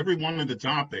about every one of the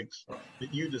topics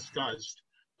that you discussed.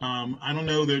 I don't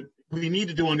know that we need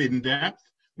to do it in depth.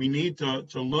 We need to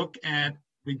look at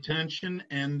retention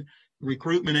and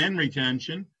recruitment and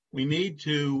retention. We need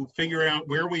to figure out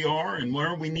where we are and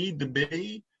where we need to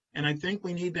be. And I think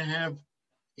we need to have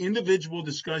individual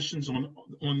discussions on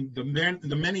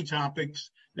the many topics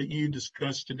that you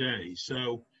discussed today.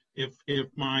 So if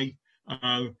my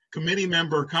committee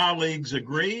member colleagues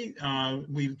agree,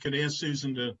 we could ask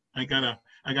Susan to, I got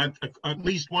at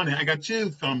least one, I got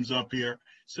 2 thumbs up here.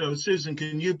 So Susan,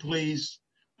 can you please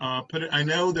put it, I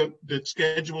know that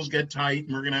schedules get tight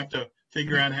and we're going to have to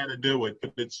figure out how to do it,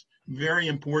 but it's very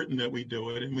important that we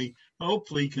do it, and we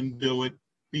hopefully can do it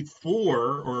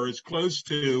before or as close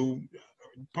to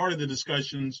part of the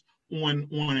discussions on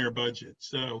our budget.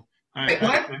 So I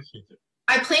appreciate it.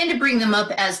 I plan to bring them up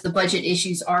as the budget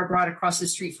issues are brought across the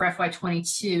street for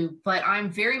FY22, but I'm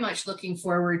very much looking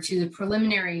forward to the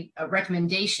preliminary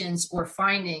recommendations or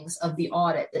findings of the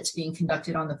audit that's being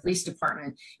conducted on the police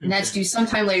department. And that's due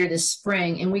sometime later this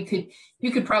spring. And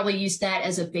you could probably use that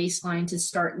as a baseline to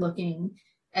start looking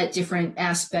at different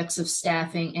aspects of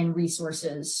staffing and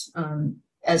resources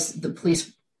as the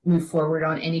police move forward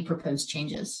on any proposed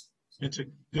changes. It's a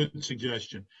good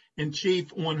suggestion. And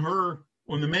Chief,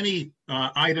 on the many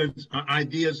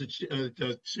ideas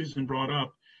that Susan brought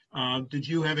up, did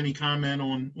you have any comment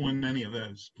on any of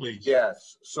those, please?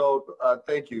 Yes. So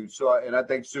thank you. So, and I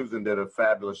think Susan did a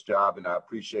fabulous job, and I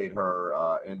appreciate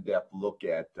her in-depth look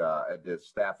at the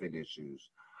staffing issues.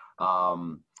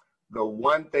 The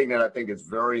one thing that I think is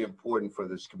very important for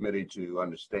this committee to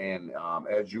understand,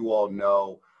 as you all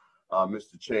know,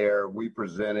 Mr. Chair, I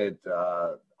presented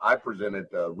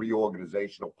the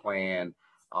reorganizational plan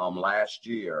last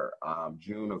year,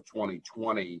 June of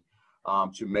 2020,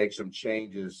 to make some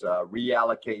changes,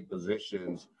 reallocate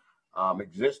positions,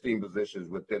 existing positions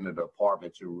within the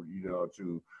department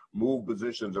to move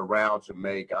positions around to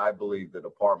make, I believe, the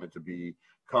department to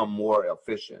become more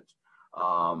efficient.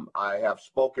 I have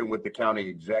spoken with the county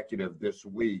executive this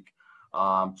week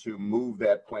to move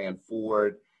that plan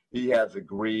forward. He has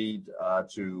agreed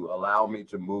to allow me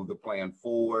to move the plan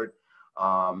forward.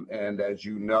 And as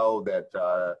you know, that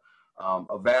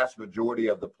a vast majority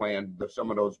of the plan, some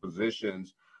of those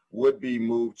positions would be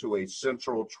moved to a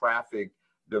central traffic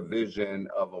division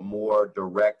of a more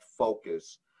direct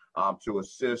focus to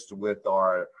assist with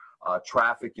our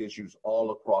traffic issues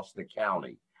all across the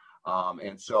county.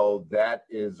 And so that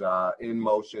is in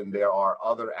motion. There are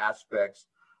other aspects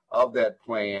of that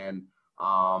plan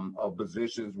of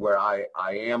positions where I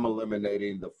am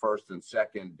eliminating the 1st and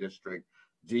 2nd district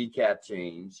DCAT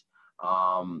teams,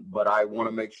 but I want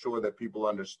to make sure that people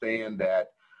understand that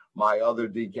my other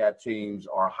DCAT teams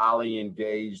are highly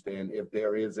engaged, and if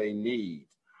there is a need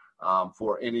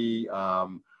for any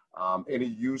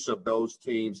use of those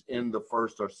teams in the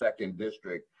 1st or 2nd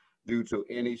district due to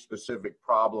any specific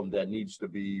problem that needs to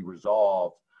be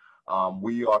resolved,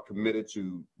 we are committed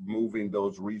to moving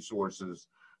those resources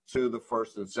to the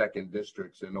 1st and 2nd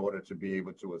districts in order to be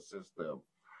able to assist them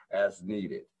as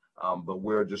needed. But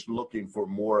we're just looking for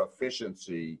more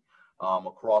efficiency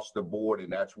across the board,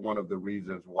 and that's one of the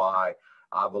reasons why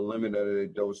I've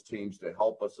eliminated those teams to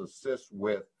help us assist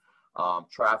with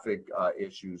traffic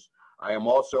issues. I am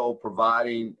also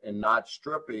providing and not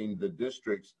stripping the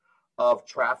districts of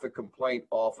traffic complaint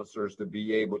officers to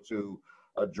be able to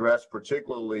address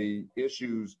particularly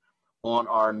issues on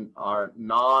our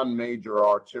non-major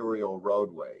arterial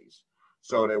roadways,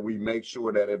 so that we make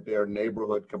sure that if there are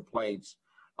neighborhood complaints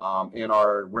in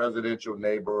our residential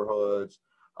neighborhoods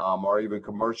or even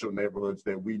commercial neighborhoods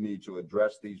that we need to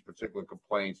address these particular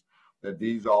complaints, that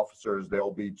these officers,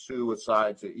 there'll be 2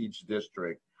 assigned to each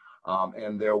district,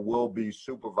 and there will be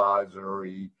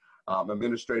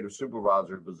administrative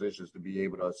supervisory positions to be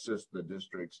able to assist the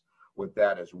districts with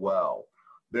that as well.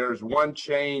 There's one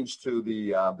change to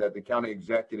that the county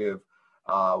executive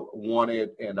wanted,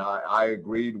 and I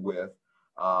agreed with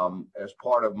as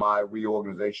part of my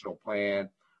reorganizational plan,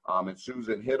 and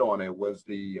Susan hit on it, was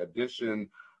the addition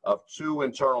of 2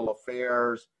 internal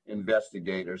affairs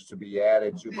investigators to be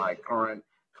added to my current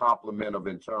complement of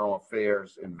internal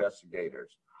affairs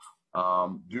investigators.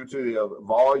 Due to the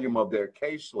volume of their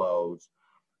caseloads,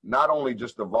 not only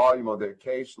just the volume of their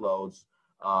caseloads,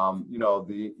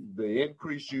 The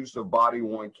increased use of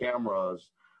body-worn cameras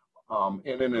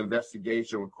in an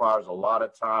investigation requires a lot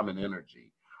of time and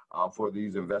energy for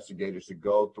these investigators to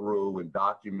go through and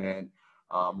document,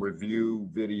 review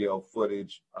video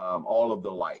footage, all of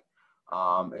the like.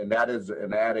 And that is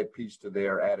an added piece to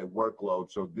their added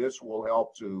workload. So this will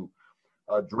help to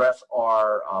address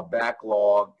our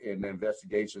backlog in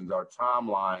investigations, our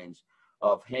timelines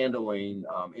of handling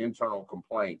internal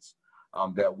complaints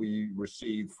that we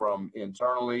receive from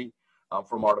internally,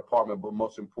 from our department, but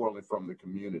most importantly from the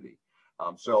community.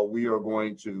 So we are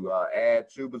going to add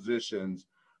 2 positions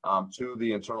to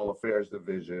the Internal Affairs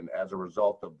Division as a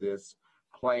result of this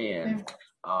plan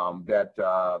and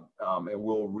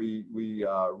we'll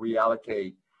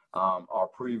reallocate our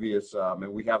previous,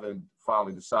 and we haven't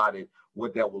finally decided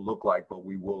what that will look like, but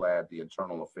we will add the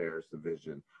Internal Affairs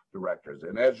Division directors.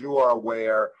 And as you are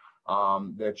aware,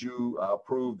 that you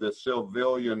approved the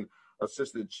civilian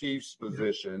assistant chief's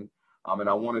position, and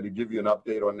I wanted to give you an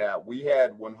update on that. We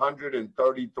had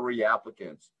 133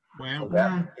 applicants for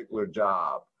that particular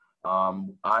job.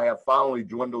 I have finally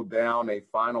dwindled down a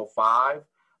final 5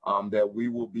 that we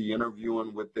will be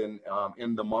interviewing within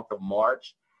in the month of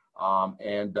March.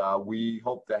 And we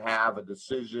hope to have a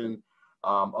decision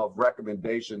of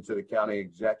recommendation to the county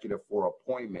executive for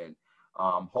appointment,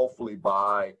 hopefully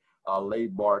by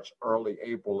late March, early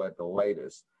April at the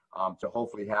latest, to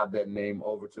hopefully have that name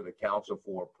over to the council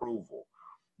for approval.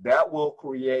 That will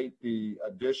create the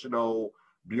additional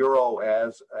bureau,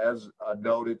 as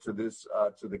noted to this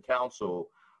to the council,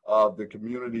 of the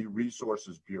Community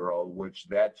Resources Bureau, which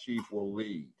that chief will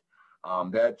lead.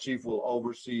 That chief will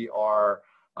oversee our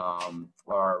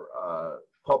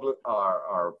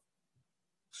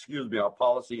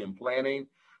policy and planning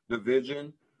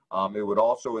division. It would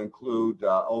also include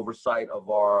oversight of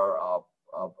our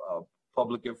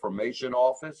public information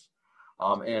office,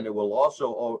 and it will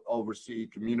also oversee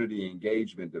community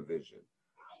engagement division.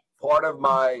 Part of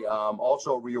my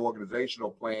also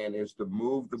reorganizational plan is to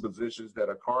move the positions that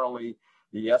are currently,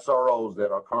 the SROs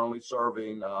that are currently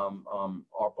serving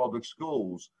our public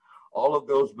schools. All of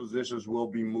those positions will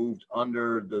be moved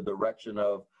under the direction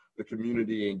of the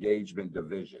Community Engagement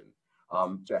Division,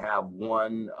 to have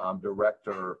one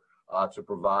director to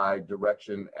provide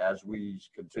direction as we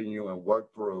continue and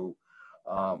work through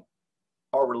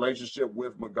our relationship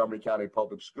with Montgomery County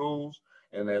Public Schools.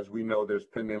 And as we know, there's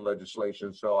pending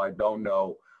legislation, so I don't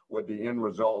know what the end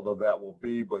result of that will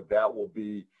be, but that will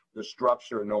be the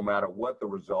structure no matter what the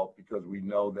result, because we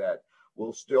know that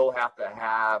we'll still have to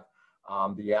have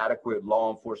the adequate law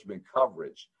enforcement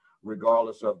coverage,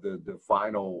 regardless of the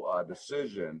final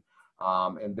decision.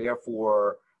 And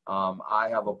therefore, I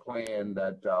have a plan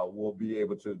that we'll be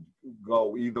able to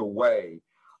go either way,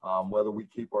 whether we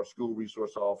keep our school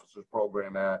resource officers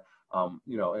program at,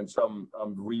 in some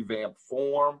revamped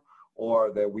form,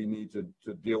 or that we need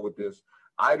to deal with this.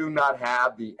 I do not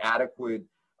have the adequate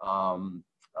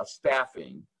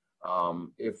staffing.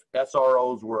 If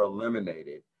SROs were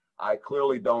eliminated, I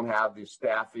clearly don't have the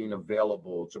staffing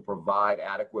available to provide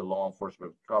adequate law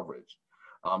enforcement coverage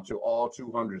to all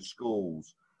 200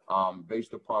 schools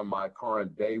based upon my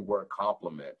current day work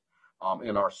complement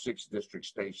in our 6 district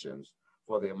stations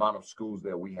for the amount of schools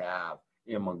that we have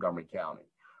in Montgomery County.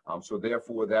 So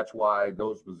therefore, that's why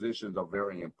those positions are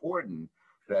very important,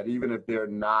 that even if they're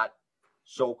not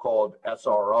so-called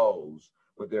SROs,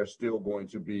 but there's still going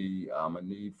to be a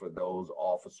need for those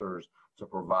officers to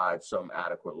provide some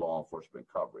adequate law enforcement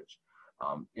coverage,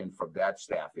 and from that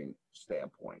staffing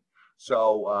standpoint.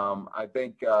 So I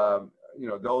think,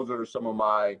 those are some of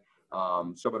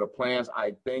the plans.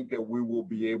 I think that we will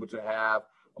be able to have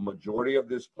a majority of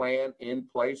this plan in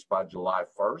place by July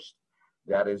 1st.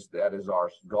 That is our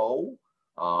goal,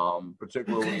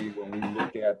 particularly when we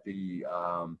look at the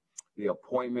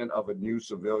appointment of a new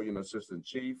civilian assistant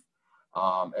chief,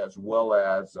 as well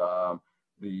as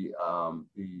the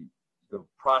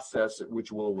process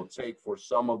which will take for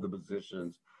some of the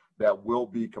positions that will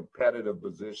be competitive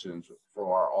positions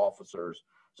for our officers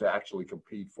to actually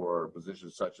compete for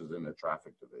positions such as in the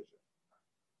traffic division.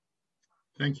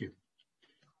 Thank you.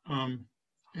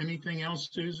 Anything else,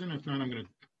 Susan? If not, I'm going to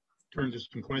turn to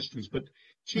some questions. But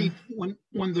Chief, when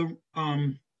the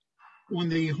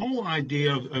whole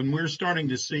idea of, and we're starting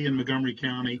to see in Montgomery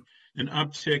County an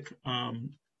uptick,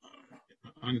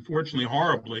 unfortunately,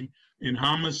 horribly, in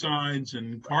homicides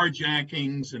and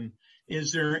carjackings, and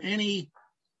is there any,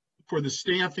 for the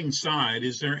staffing side,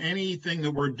 is there anything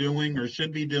that we're doing or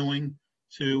should be doing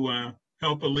to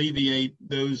help alleviate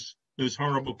those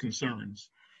horrible concerns?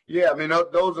 Yeah, I mean,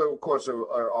 those are, of course,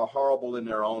 are horrible in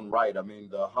their own right. I mean,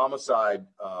 the homicide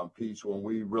piece, when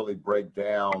we really break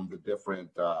down the different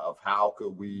of how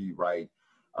could we, right,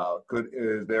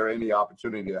 is there any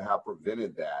opportunity to have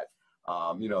prevented that?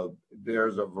 You know,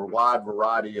 there's a wide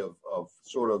variety of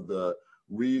sort of the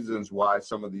reasons why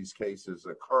some of these cases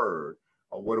occurred,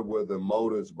 or what were the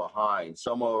motives behind.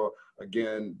 Some are,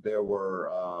 again, there were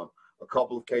a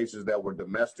couple of cases that were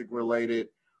domestic related.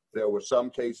 There were some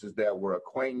cases that were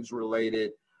acquaintance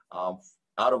related. Out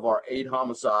of our 8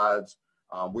 homicides,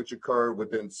 which occurred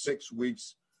within 6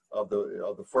 weeks of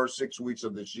the first 6 weeks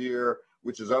of this year,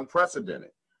 which is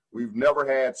unprecedented. We've never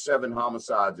had 7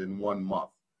 homicides in 1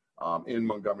 month in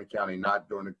Montgomery County, not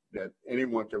during that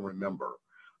anyone can remember.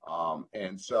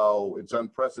 And so it's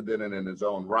unprecedented in its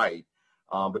own right.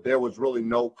 But there was really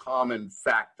no common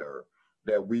factor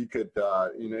that we could,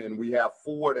 you know, and we have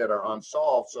 4 that are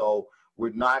unsolved. So we're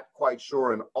not quite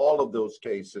sure in all of those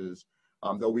cases,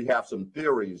 though we have some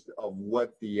theories of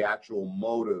what the actual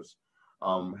motives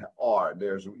are.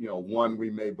 There's, you know, one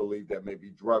we may believe that may be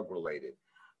drug related.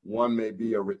 One may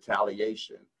be a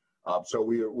retaliation. So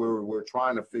we're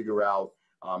trying to figure out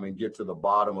and get to the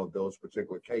bottom of those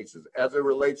particular cases. As it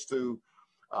relates to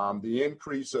the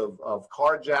increase of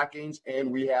carjackings,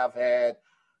 and we have had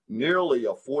nearly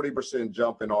a 40%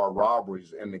 jump in our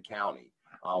robberies in the county.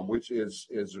 Which is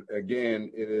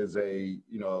again, it is a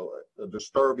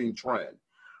disturbing trend.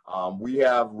 We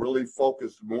have really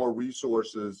focused more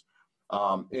resources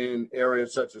in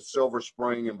areas such as Silver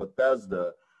Spring and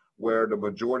Bethesda, where the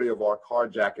majority of our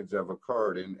carjackings have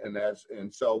occurred,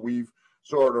 and so we've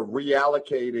sort of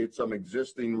reallocated some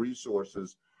existing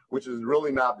resources, which has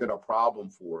really not been a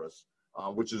problem for us,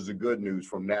 which is the good news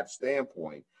from that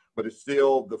standpoint. But it's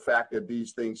still the fact that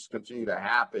these things continue to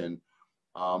happen.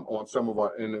 On some of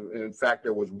our, and in fact,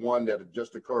 there was one that had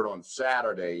just occurred on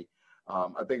Saturday.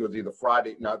 I think it was either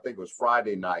Friday. No, I think it was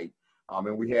Friday night.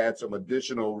 And we had some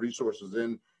additional resources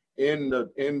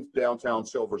in downtown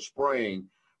Silver Spring.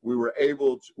 We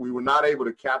were not able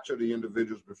to capture the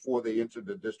individuals before they entered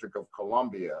the District of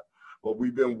Columbia, but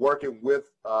we've been working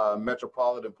with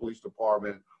Metropolitan Police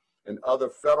Department and other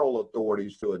federal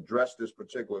authorities to address this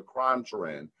particular crime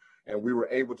trend. And we were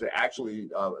able to actually,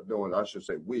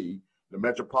 the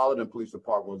Metropolitan Police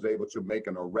Department was able to make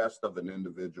an arrest of an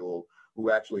individual who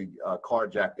actually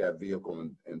carjacked that vehicle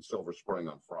in Silver Spring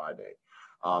on Friday.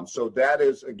 So that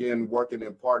is, again, working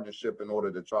in partnership in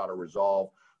order to try to resolve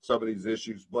some of these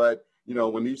issues. But, you know,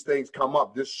 when these things come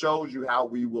up, this shows you how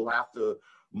we will have to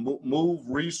move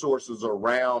resources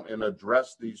around and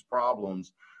address these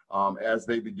problems as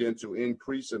they begin to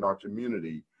increase in our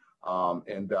community.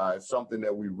 And it's something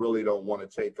that we really don't want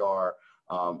to take our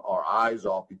eyes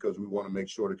off, because we want to make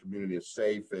sure the community is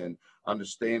safe, and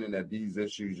understanding that these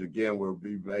issues, again, will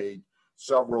be made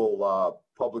several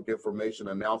public information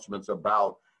announcements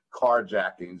about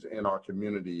carjackings in our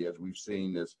community as we've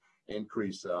seen this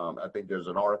increase. I think there's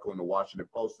an article in the Washington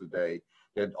Post today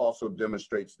that also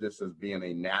demonstrates this as being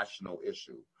a national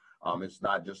issue. It's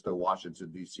not just a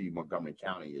Washington, D.C., Montgomery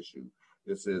County issue.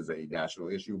 This is a national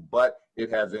issue, but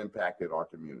it has impacted our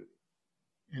community.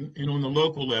 And on the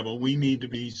local level, we need to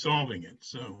be solving it.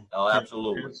 So,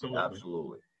 absolutely.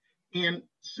 And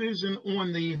Susan,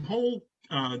 on the whole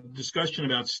discussion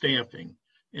about staffing,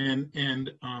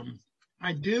 and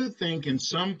I do think in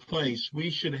some place we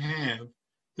should have,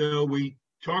 though we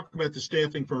talk about the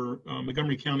staffing for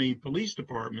Montgomery County Police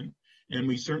Department, and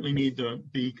we certainly need to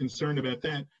be concerned about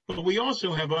that, but we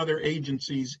also have other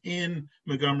agencies in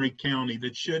Montgomery County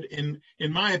that should, in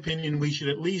my opinion, we should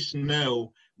at least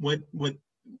know what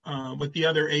the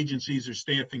other agencies are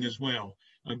staffing as well.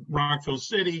 Rockville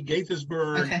City,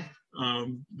 Gaithersburg, okay.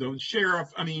 The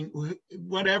sheriff, I mean,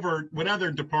 what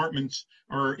other departments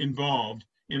are involved,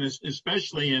 and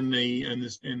especially in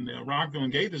Rockville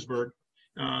and Gaithersburg,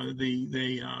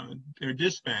 they're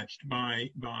dispatched by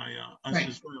us right.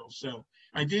 as well. So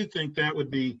I do think that would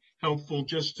be helpful,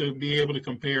 just to be able to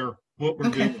compare what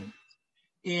we're doing.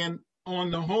 And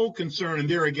on the whole concern, and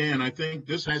there again, I think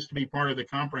this has to be part of the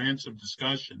comprehensive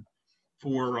discussion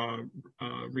for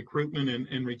recruitment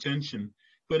and retention.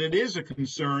 But it is a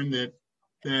concern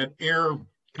that air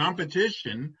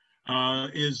competition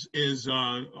is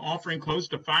offering close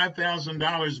to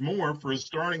 $5,000 more for a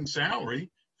starting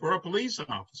salary for a police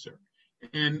officer.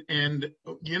 And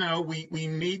you know, we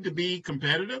need to be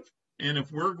competitive. And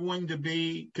if we're going to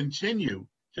continue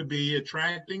to be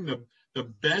attracting the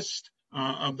best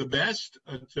of the best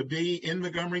to be in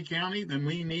Montgomery County, then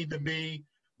we need to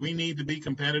be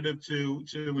competitive to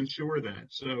ensure that.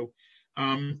 So,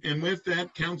 and with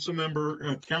that, Council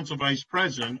Vice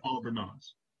President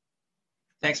Albornoz.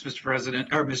 Thanks, Mr.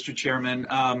 President, or Mr. Chairman.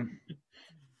 I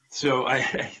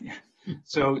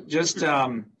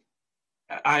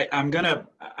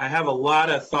have a lot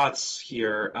of thoughts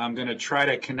here. I'm gonna try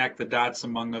to connect the dots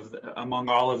among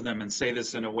all of them and say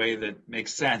this in a way that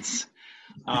makes sense.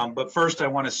 But first, I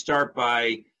want to start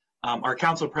by our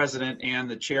council president and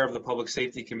the chair of the Public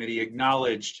Safety Committee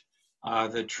acknowledged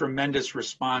the tremendous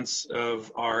response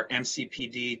of our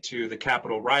MCPD to the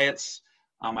Capitol riots.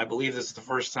 I believe this is the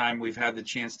first time we've had the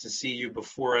chance to see you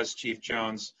before us, Chief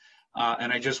Jones.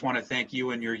 And I just want to thank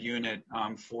you and your unit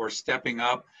for stepping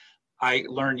up. I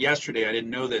learned yesterday, I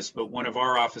didn't know this, but one of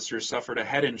our officers suffered a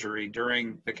head injury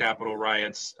during the Capitol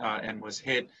riots and was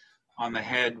hit on the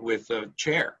head with a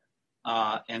chair.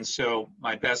 And so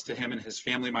my best to him and his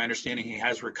family. My understanding, he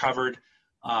has recovered.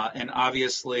 And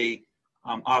obviously,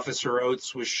 Officer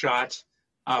Oates was shot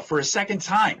for a second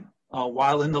time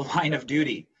while in the line of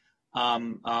duty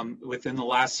within the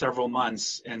last several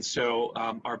months. And so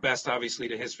our best, obviously,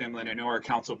 to his family. And I know our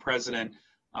council president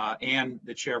and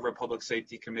the chair of our Public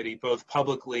Safety Committee, both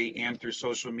publicly and through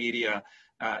social media,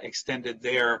 extended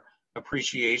their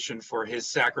appreciation for his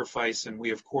sacrifice. And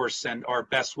we, of course, send our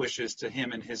best wishes to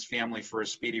him and his family for a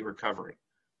speedy recovery.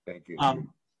 Thank you.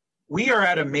 We are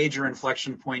at a major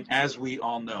inflection point, as we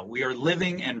all know. We are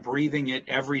living and breathing it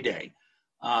every day.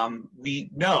 We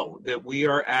know that we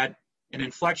are at an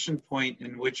inflection point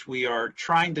in which we are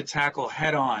trying to tackle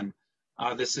head on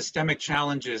the systemic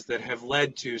challenges that have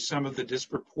led to some of the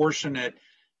disproportionate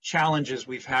challenges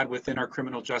we've had within our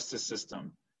criminal justice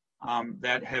system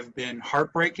that have been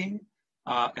heartbreaking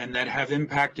and that have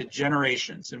impacted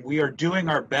generations. And we are doing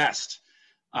our best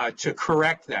to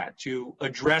correct that, to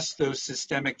address those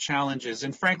systemic challenges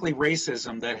and frankly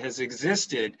racism that has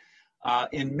existed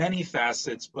in many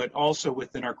facets, but also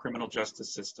within our criminal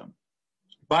justice system.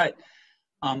 But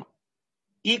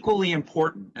equally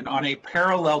important and on a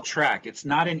parallel track, it's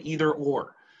not an either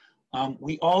or,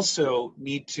 we also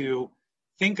need to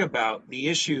think about the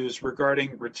issues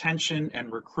regarding retention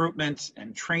and recruitment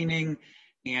and training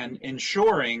and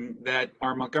ensuring that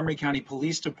our Montgomery County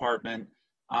Police Department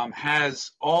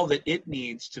has all that it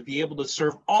needs to be able to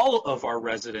serve all of our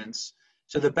residents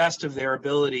to the best of their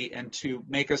ability and to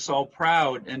make us all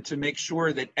proud and to make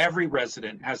sure that every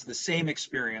resident has the same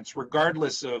experience,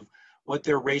 regardless of what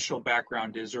their racial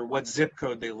background is or what zip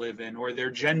code they live in or their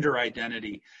gender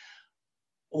identity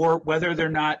or whether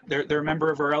they're a member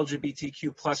of our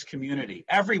LGBTQ plus community.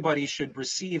 Everybody should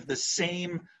receive the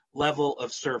same level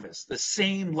of service, the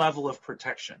same level of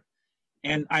protection.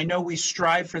 And I know we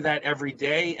strive for that every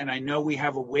day, and I know we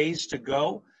have a ways to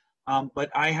go,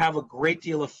 but I have a great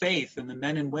deal of faith in the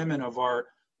men and women of our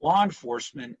law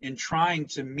enforcement in trying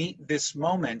to meet this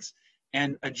moment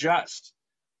and adjust.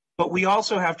 But we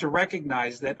also have to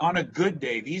recognize that on a good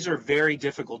day, these are very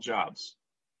difficult jobs.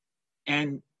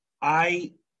 And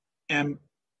I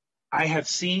have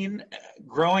seen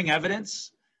growing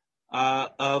evidence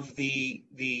of the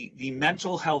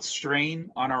mental health strain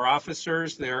on our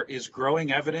officers. There is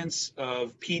growing evidence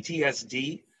of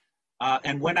PTSD.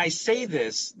 And when I say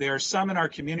this, there are some in our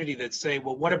community that say,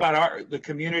 well, what about the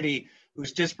community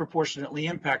who's disproportionately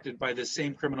impacted by the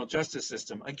same criminal justice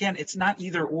system? Again, it's not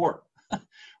either or.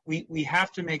 We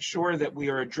have to make sure that we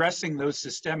are addressing those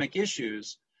systemic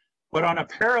issues, but on a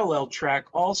parallel track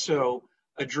also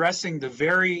addressing the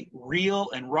very real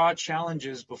and raw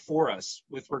challenges before us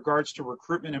with regards to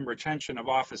recruitment and retention of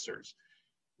officers.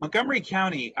 Montgomery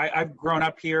County, I've grown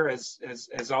up here,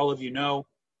 as all of you know.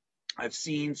 I've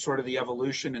seen sort of the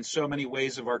evolution in so many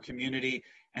ways of our community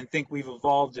and think we've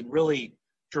evolved in really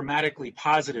dramatically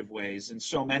positive ways in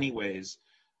so many ways.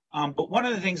 But one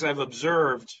of the things I've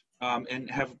observed and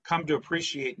have come to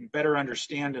appreciate and better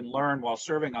understand and learn while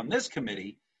serving on this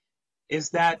committee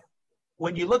is that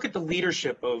when you look at the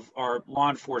leadership of our law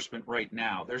enforcement right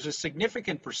now, there's a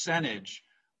significant percentage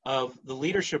of the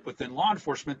leadership within law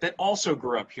enforcement that also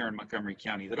grew up here in Montgomery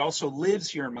County, that also lives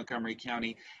here in Montgomery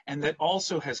County, and that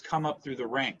also has come up through the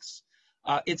ranks.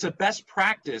 It's a best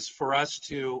practice for us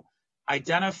to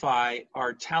identify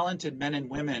our talented men and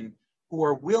women who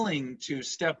are willing to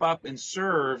step up and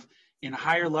serve in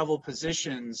higher level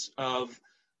positions of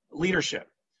leadership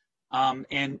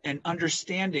and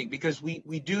understanding, because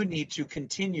we do need to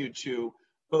continue to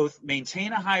both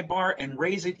maintain a high bar and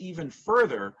raise it even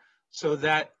further so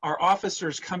that our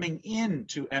officers coming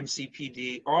into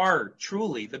MCPD are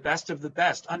truly the best of the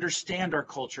best, understand our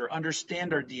culture,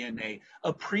 understand our DNA,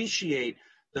 appreciate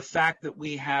the fact that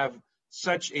we have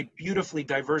such a beautifully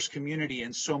diverse community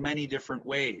in so many different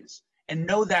ways, and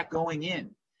know that going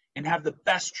in, and have the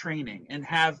best training, and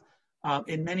have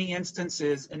in many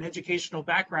instances, an educational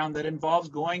background that involves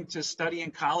going to study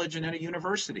in college and at a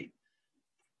university.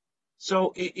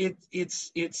 So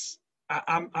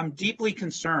I'm deeply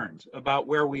concerned about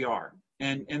where we are.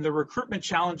 And the recruitment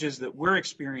challenges that we're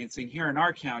experiencing here in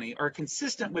our county are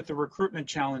consistent with the recruitment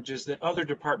challenges that other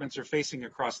departments are facing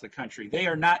across the country. They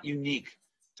are not unique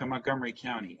to Montgomery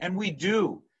County. And we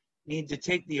do need to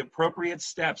take the appropriate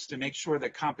steps to make sure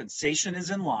that compensation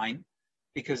is in line,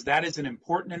 because that is an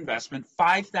important investment.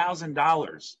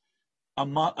 $5,000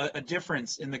 a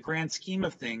difference in the grand scheme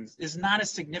of things is not a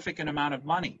significant amount of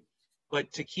money.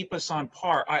 But to keep us on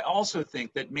par, I also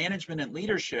think that management and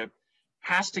leadership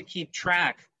has to keep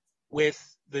track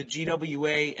with the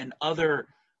GWA and other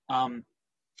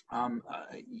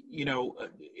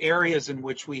areas in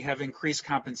which we have increased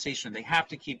compensation. They have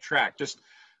to keep track. Just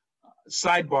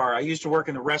sidebar, I used to work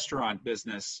in the restaurant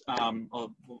business, and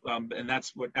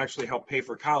that's what actually helped pay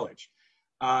for college.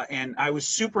 And I was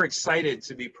super excited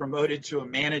to be promoted to a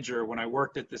manager when I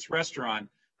worked at this restaurant,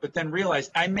 but then realized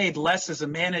I made less as a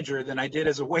manager than I did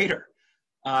as a waiter.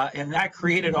 And that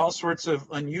created all sorts of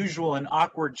unusual and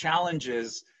awkward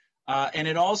challenges. And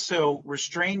it also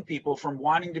restrained people from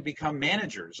wanting to become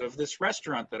managers of this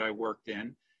restaurant that I worked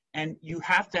in. And you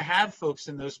have to have folks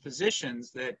in those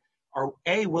positions that are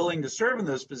A, willing to serve in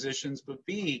those positions, but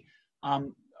B,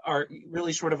 are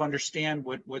really sort of understand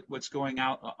what's going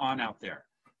on out there.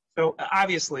 So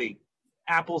obviously,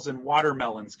 apples and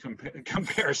watermelons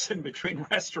comparison between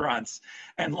restaurants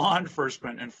and law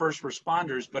enforcement and first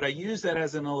responders, but I use that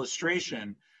as an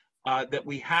illustration that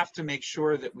we have to make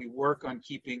sure that we work on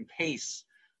keeping pace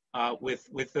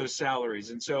with those salaries.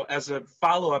 And so as a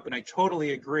follow-up, and I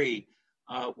totally agree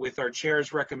with our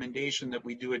chair's recommendation that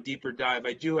we do a deeper dive,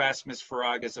 I do ask Ms.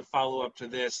 Farag as a follow-up to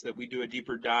this that we do a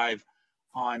deeper dive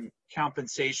on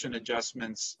compensation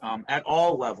adjustments at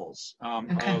all levels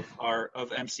of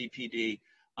MCPD,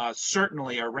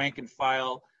 certainly our rank and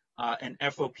file and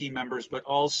FOP members, but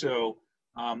also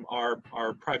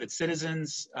our private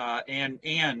citizens and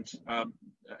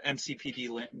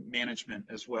MCPD management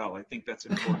as well. I think that's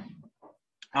important.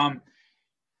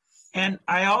 And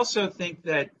I also think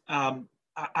that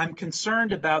I'm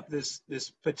concerned about this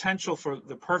potential for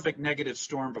the perfect negative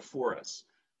storm before us.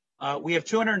 We have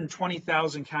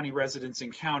 220,000 county residents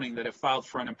and counting that have filed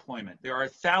for unemployment. There are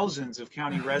thousands of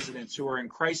county residents who are in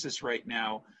crisis right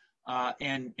now.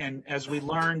 And as we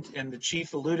learned, and the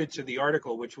chief alluded to the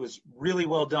article, which was really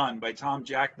well done by Tom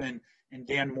Jackman and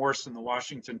Dan Morse in the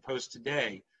Washington Post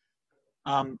today,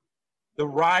 the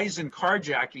rise in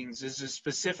carjackings is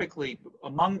specifically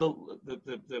among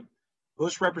the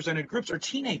most represented groups are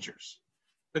teenagers.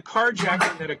 The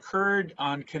carjacking that occurred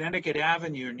on Connecticut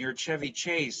Avenue near Chevy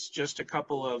Chase just a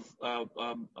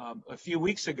few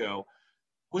weeks ago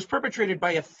was perpetrated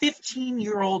by a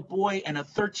 15-year-old boy and a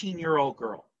 13-year-old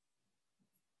girl.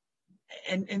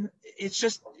 And it's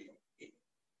just,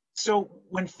 so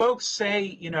when folks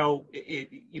say,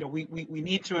 we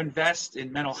need to invest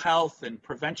in mental health and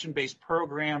prevention-based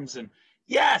programs, and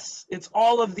yes, it's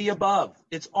all of the above.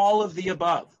 It's all of the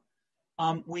above.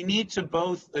 We need to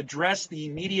both address the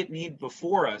immediate need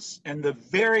before us and the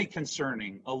very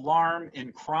concerning alarm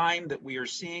in crime that we are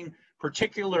seeing,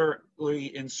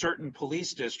 particularly in certain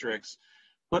police districts,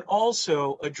 but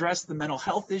also address the mental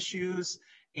health issues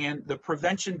and the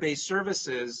prevention-based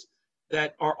services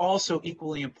that are also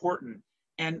equally important,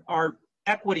 and our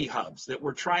equity hubs that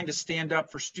we're trying to stand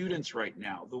up for students right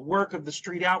now. The work of the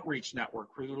Street Outreach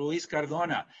Network for Luis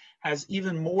Cardona has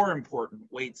even more important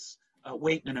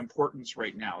weight and importance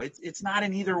right now. It's not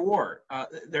an either or.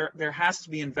 There has to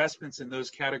be investments in those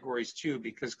categories too,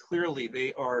 because clearly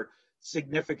they are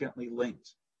significantly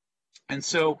linked. And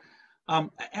so, and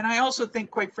I also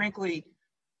think, quite frankly,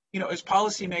 as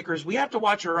policymakers, we have to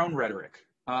watch our own rhetoric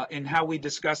in how we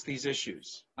discuss these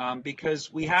issues,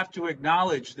 because we have to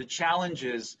acknowledge the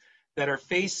challenges that are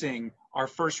facing our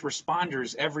first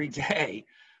responders every day,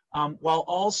 while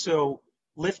also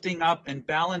lifting up and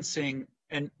balancing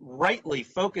and rightly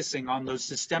focusing on those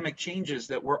systemic changes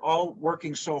that we're all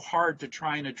working so hard to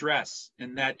try and address,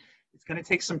 and that it's going to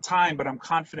take some time, but I'm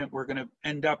confident we're going to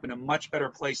end up in a much better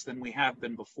place than we have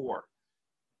been before.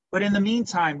 But in the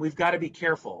meantime, we've got to be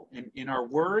careful in our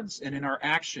words and in our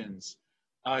actions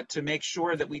to make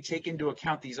sure that we take into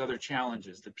account these other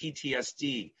challenges, the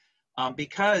PTSD,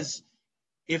 because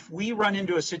if we run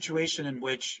into a situation in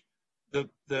which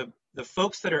the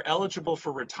folks that are eligible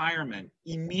for retirement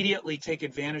immediately take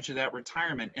advantage of that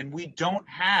retirement, and we don't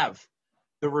have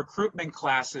the recruitment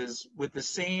classes with the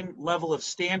same level of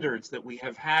standards that we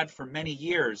have had for many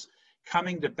years,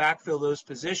 coming to backfill those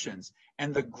positions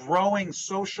and the growing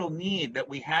social need that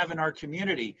we have in our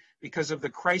community because of the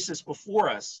crisis before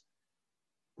us,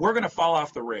 we're going to fall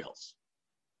off the rails.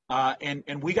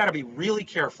 And we got to be really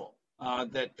careful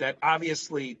that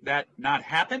obviously that not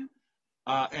happen,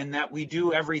 and that we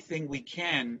do everything we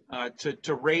can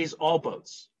to raise all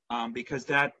boats, because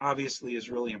that obviously is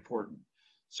really important.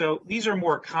 So these are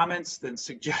more comments than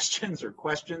suggestions or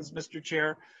questions, Mr.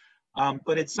 Chair,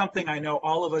 but it's something I know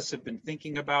all of us have been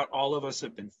thinking about, all of us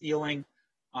have been feeling.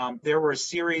 There were a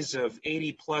series of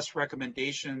 80+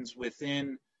 recommendations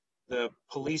within the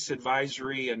police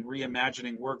advisory and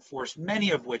reimagining workforce,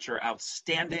 many of which are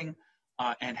outstanding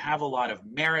and have a lot of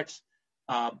merit,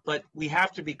 but we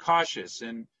have to be cautious.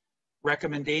 And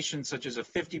recommendations such as a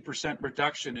 50%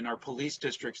 reduction in our police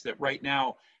districts that right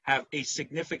now have a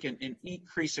significant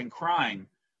increase in crime,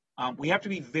 we have to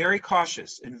be very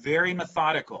cautious and very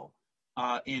methodical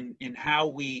in how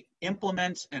we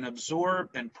implement and absorb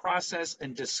and process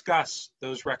and discuss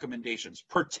those recommendations,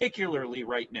 particularly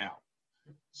right now.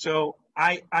 So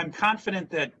I'm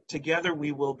confident that together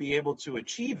we will be able to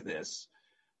achieve this,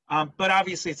 but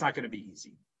obviously it's not going to be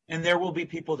easy. And there will be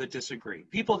people that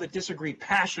disagree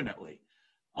passionately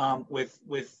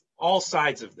with all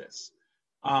sides of this.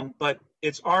 But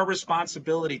it's our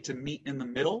responsibility to meet in the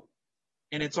middle,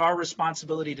 and it's our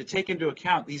responsibility to take into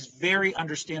account these very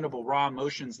understandable raw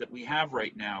emotions that we have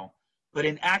right now, but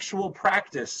in actual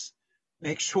practice,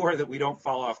 make sure that we don't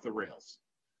fall off the rails.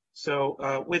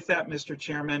 So with that, Mr.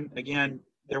 Chairman, again,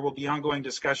 there will be ongoing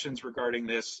discussions regarding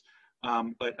this,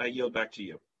 but I yield back to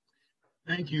you.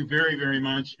 Thank you very, very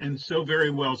much, and so very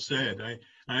well said.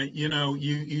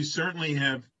 You certainly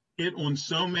have hit on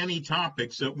so many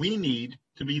topics that we need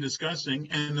to be discussing,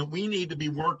 and that we need to be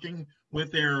working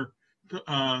with their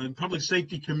public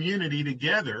safety community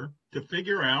together to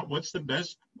figure out what's the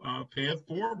best path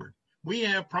forward. We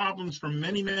have problems from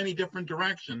many, many different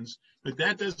directions, but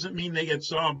that doesn't mean they get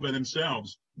solved by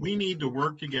themselves. We need to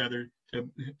work together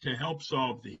to help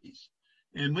solve these.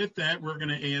 And with that, we're going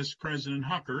to ask President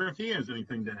Hucker if he has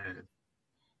anything to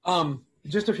add.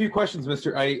 Just a few questions,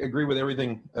 Mr. I agree with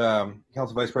everything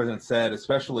Council Vice President said,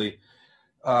 especially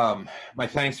my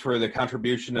thanks for the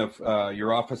contribution of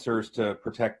your officers to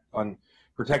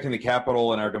protecting the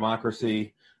Capitol and our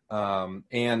democracy.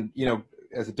 And,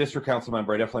 as a district council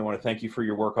member, I definitely want to thank you for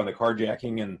your work on the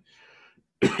carjacking and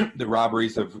the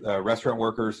robberies of restaurant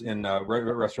workers and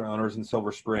restaurant owners in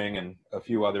Silver Spring and a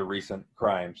few other recent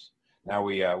crimes. Now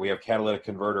we have catalytic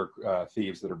converter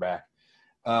thieves that are back.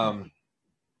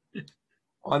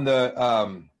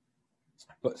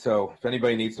 So if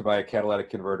anybody needs to buy a catalytic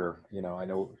converter, I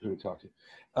know who to talk to.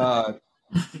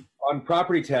 On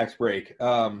property tax break,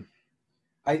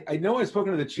 I know I've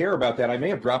spoken to the chair about that. I may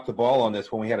have dropped the ball on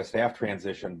this when we had a staff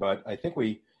transition, but I think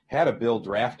we had a bill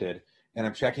drafted, and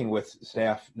I'm checking with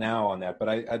staff now on that. But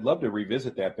I'd love to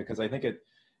revisit that because I think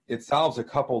it solves a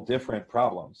couple different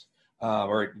problems,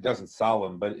 or it doesn't solve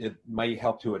them, but it might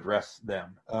help to address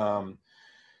them.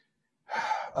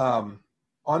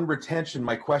 On retention,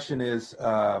 my question is,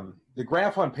 the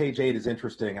graph on page 8 is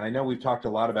interesting, and I know we've talked a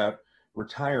lot about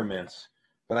retirements,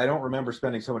 but I don't remember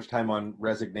spending so much time on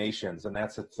resignations, and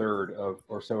that's a third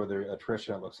or so of the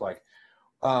attrition, it looks like.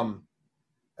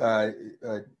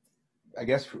 I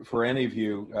guess for any of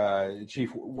you,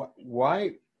 Chief,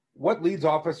 what leads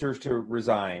officers to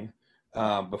resign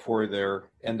before their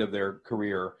end of their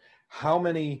career? How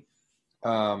many,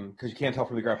 because you can't tell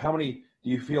from the graph, how many do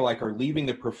you feel like are leaving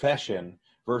the profession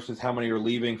versus how many are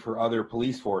leaving for other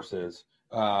police forces?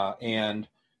 And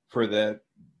for that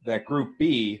group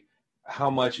B,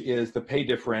 how much is the pay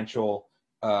differential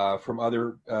from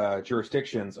other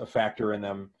jurisdictions a factor in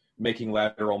them making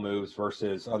lateral moves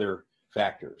versus other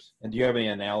factors? And do you have any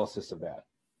analysis of that?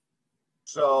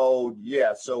 So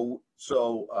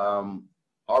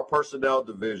our personnel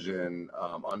division,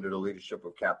 under the leadership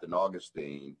of Captain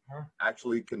Augustine,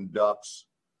 actually conducts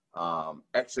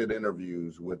exit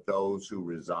interviews with those who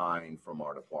resign from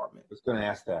our department. I was going to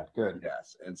ask that. Good.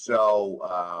 Yes. And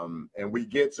so, and we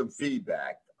get some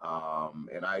feedback.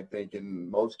 And I think in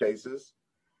most cases,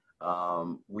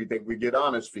 we think we get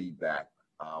honest feedback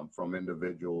from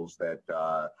individuals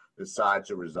that decide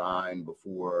to resign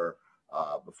before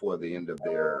the end of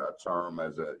their term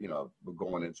as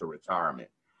going into retirement.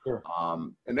 Sure.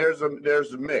 And there's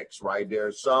a mix, right?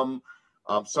 There's some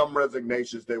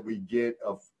resignations that we get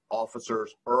of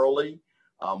officers early,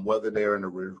 whether they're in a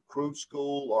recruit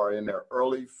school or in their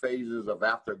early phases of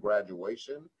after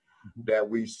graduation, that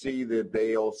we see that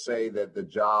they'll say that the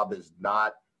job is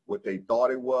not what they thought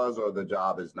it was, or the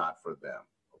job is not for them.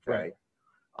 Okay.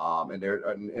 Right.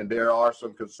 And there are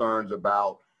some concerns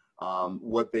about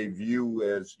what they view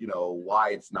as, why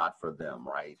it's not for them,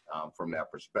 right, from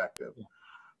that perspective.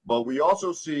 But we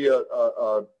also see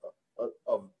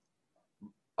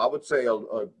I would say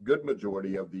a good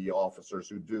majority of the officers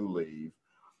who do leave,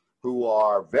 who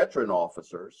are veteran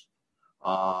officers,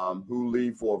 who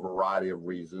leave for a variety of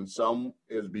reasons. Some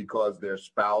is because their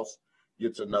spouse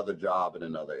gets another job in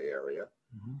another area.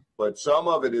 Mm-hmm. But some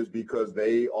of it is because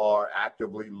they are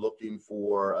actively looking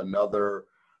for another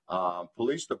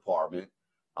police department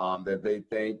that they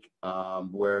think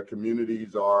where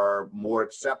communities are more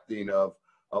accepting of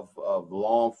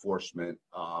law enforcement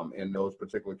in those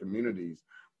particular communities.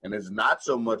 And it's not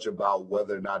so much about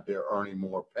whether or not they're earning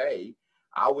more pay.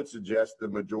 I would suggest the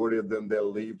majority of them,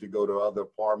 they'll leave to go to other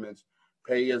departments.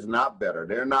 Pay is not better.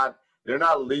 They're not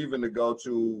leaving to go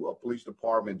to a police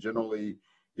department generally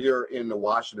here in the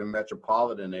Washington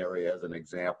metropolitan area, as an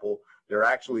example. They're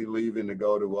actually leaving to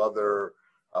go to other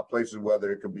places,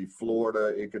 whether it could be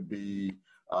Florida, it could be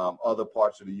other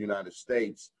parts of the United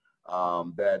States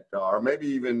that are maybe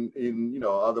even in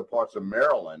other parts of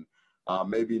Maryland,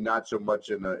 maybe not so much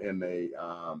in a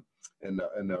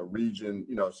region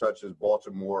such as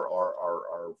Baltimore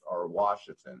or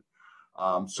Washington.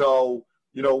 So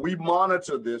we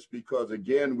monitor this because,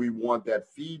 again, we want that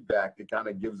feedback that kind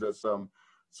of gives us some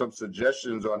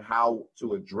suggestions on how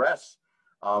to address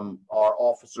our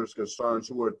officers' concerns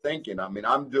who are thinking. I mean,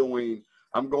 I'm going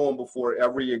before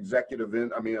every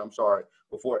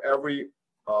before every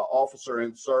officer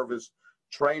in service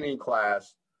training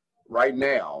class right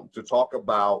now to talk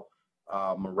about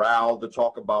morale, to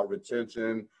talk about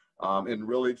retention, and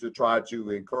really to try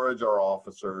to encourage our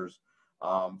officers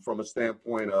from a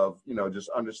standpoint of, just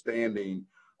understanding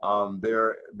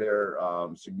their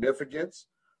significance,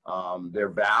 their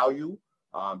value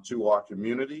to our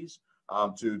communities,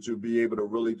 to be able to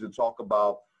really to talk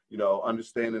about,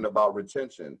 understanding about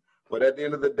retention. But at the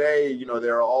end of the day,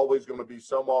 there are always going to be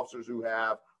some officers who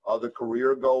have other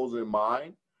career goals in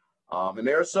mind. And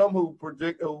there are some who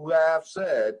have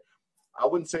said, I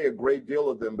wouldn't say a great deal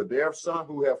of them, but there are some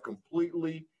who have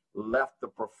completely left the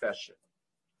profession.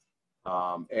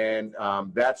 And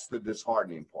that's the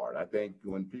disheartening part. I think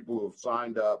when people who have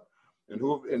signed up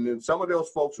and then some of those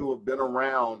folks who have been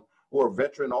around, who are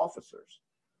veteran officers,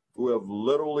 who have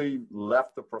literally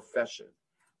left the profession.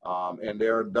 And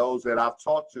there are those that I've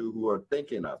talked to who are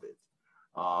thinking of it.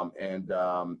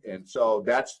 And so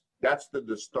that's the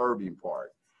disturbing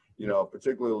part,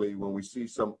 particularly when we see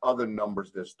some other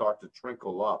numbers that start to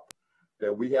trickle up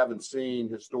that we haven't seen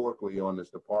historically on this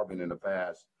department in the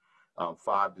past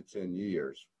 5 to 10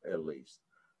 years, at least.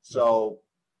 So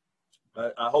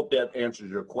I hope that answers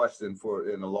your question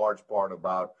in a large part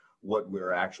about what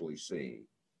we're actually seeing.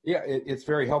 Yeah, it's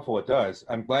very helpful. It does.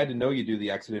 I'm glad to know you do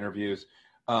the exit interviews.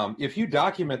 If you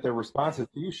document their responses,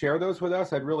 do you share those with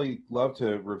us? I'd really love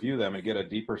to review them and get a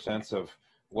deeper sense of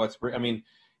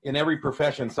in every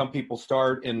profession, some people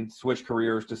start and switch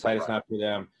careers, decide it's not for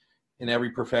them. In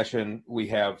every profession, we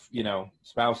have,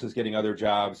 spouses getting other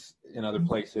jobs in other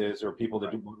places, or people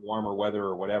that do warmer weather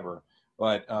or whatever.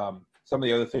 But some of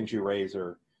the other things you raise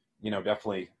are,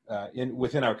 definitely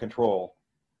within our control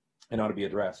and ought to be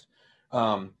addressed.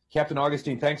 Captain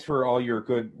Augustine, thanks for all your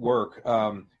good work.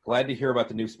 Glad to hear about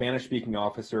the new Spanish-speaking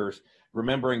officers.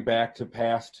 Remembering back to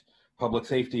past public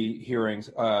safety hearings,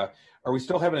 are we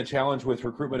still having a challenge with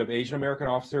recruitment of Asian American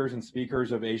officers and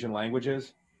speakers of Asian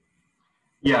languages?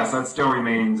 Yes, that still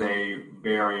remains a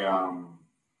very,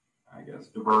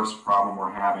 diverse problem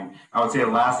we're having. I would say the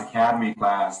last academy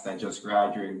class that just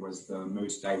graduated was the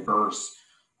most diverse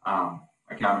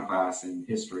academy class in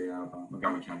history of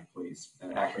Montgomery County Police,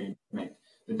 that actually make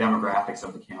the demographics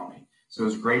of the county. So it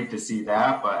was great to see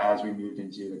that, but as we moved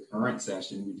into the current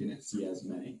session, we didn't see as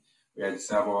many. We had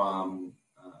several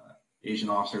Asian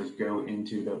officers go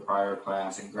into the prior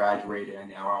class and graduate and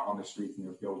now are on the streets in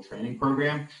their field training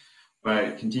program,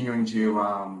 but continuing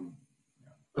to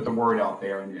put the word out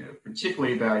there, and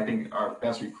particularly I think our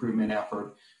best recruitment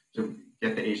effort to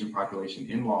get the Asian population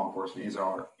in law enforcement is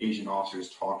our Asian officers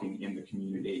talking in the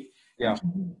community,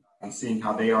 and seeing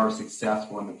how they are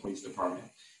successful in the police department,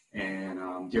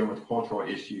 and dealing with cultural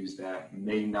issues that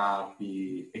may not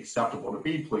be acceptable to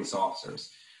be police officers.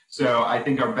 So I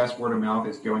think our best word of mouth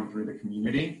is going through the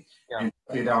community, and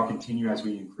that will continue as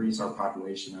we increase our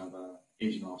population of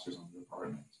Asian officers on the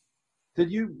department. Did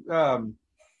you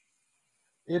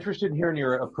interested in hearing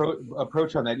your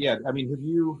approach on that? Yeah, I mean,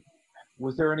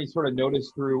 was there any sort of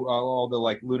notice through all the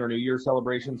Lunar New Year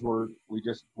celebrations where we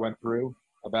just went through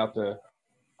about the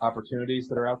opportunities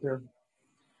that are out there?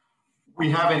 We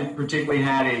haven't particularly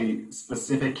had a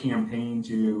specific campaign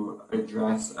to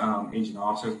address aging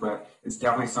officers, but it's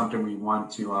definitely something we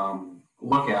want to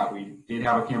look at. We did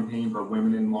have a campaign for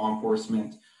women in law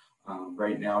enforcement.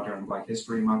 Right now during Black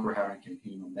History Month, we're having a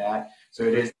campaign on that. So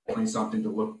it is definitely something to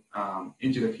look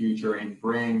into the future and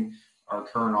bring our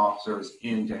current officers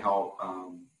in to help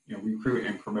recruit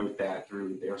and promote that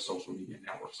through their social media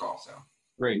networks also.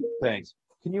 Great, thanks.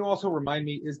 Can you also remind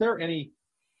me, is there any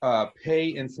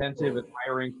pay incentive in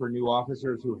hiring for new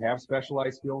officers who have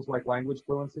specialized skills like language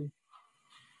fluency?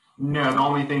 No, the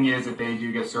only thing is if they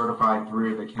do get certified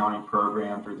through the county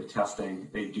program, through the testing,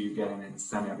 they do get an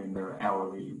incentive in their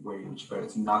hourly wage, but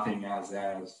it's nothing as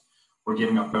we're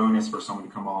giving a bonus for someone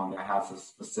to come on that has a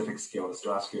specific skill. It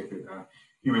still has to go through the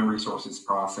human resources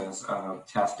process of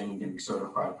testing and getting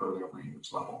certified for their language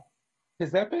level.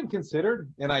 Has that been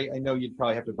considered? And I know you'd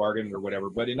probably have to bargain or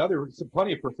whatever, but in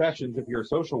plenty of professions, if you're a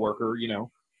social worker,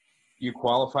 you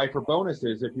qualify for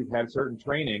bonuses if you've had certain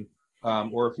training.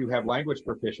 Or if you have language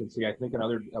proficiency. I think in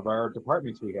other of our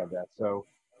departments we have that. So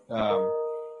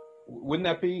wouldn't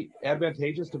that be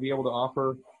advantageous to be able to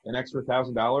offer an extra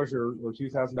 $1,000 or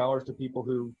 $2,000 to people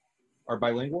who are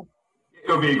bilingual? It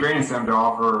would be a great incentive to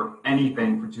offer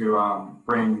anything to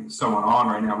bring someone on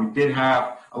right now. We did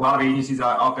have a lot of agencies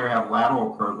out there have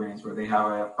lateral programs where they have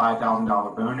a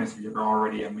 $5,000 bonus if you're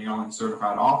already a male and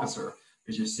certified officer,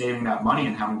 because you're saving that money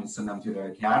and having to send them to the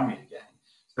academy again.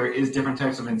 There is different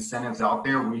types of incentives out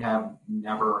there. We have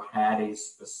never had a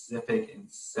specific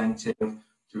incentive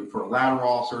for lateral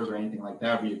officers or anything like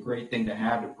that. It'd be a great thing to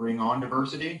have to bring on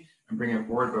diversity and bring it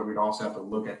forward, but we'd also have to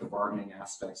look at the bargaining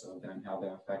aspects of that and how they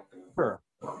affect the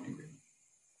bargaining agreement.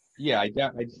 Yeah, I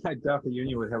doubt the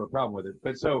union would have a problem with it.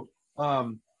 But so,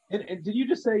 and did you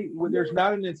just say there's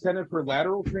not an incentive for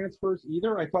lateral transfers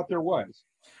either? I thought there was.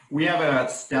 We have a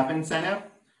step incentive.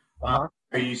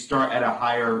 You start at a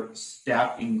higher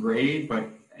step in grade, but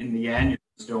in the end, you're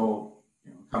still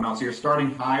come out. So you're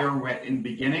starting higher in the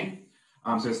beginning.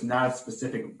 So it's not a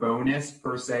specific bonus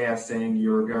per se as saying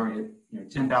you're going at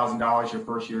 $10,000 your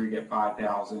first year, you get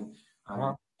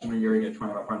 $5,000. Junior year, you get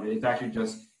 $2,500. It's actually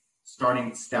just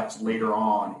starting steps later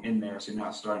on in there, so you're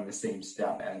not starting the same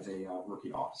step as a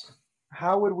rookie officer.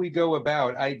 How would we go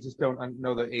about? I just don't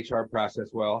know the HR process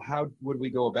well. How would we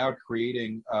go about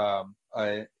creating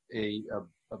a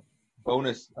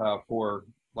bonus for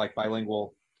like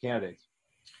bilingual candidates?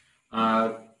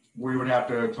 We would have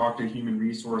to talk to human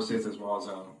resources as well as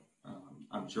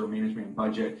I'm sure management and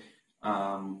budget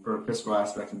for fiscal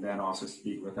aspects, and then also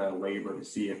speak with labor to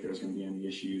see if there's going to be any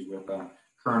issues with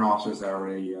current officers that are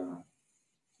already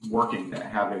working that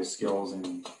have those skills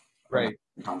and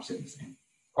compensate the same.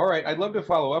 All right, I'd love to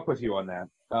follow up with you on that.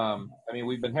 I mean,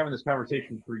 we've been having this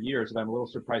conversation for years, and I'm a little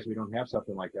surprised we don't have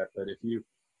something like that. But if you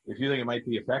think it might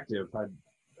be effective,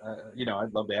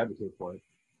 I'd love to advocate for it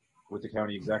with the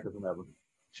county executive, whomever.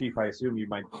 Chief, I assume you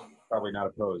might probably not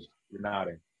oppose. You're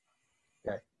nodding.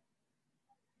 Okay.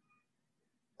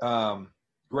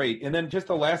 Great. And then just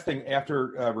the last thing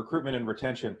after recruitment and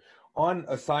retention on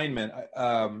assignment,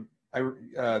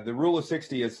 the rule of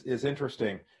 60 is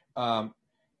interesting.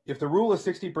 If the rule is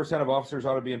 60% of officers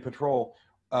ought to be in patrol,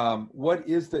 what's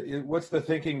the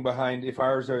thinking behind if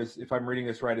I'm reading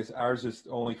this right, is ours is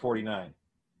only 49?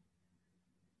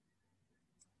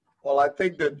 Well, I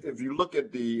think that if you look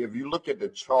at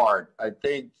the chart, I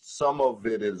think some of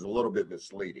it is a little bit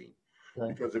misleading.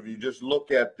 Okay. Because if you just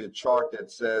look at the chart that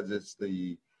says it's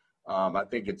I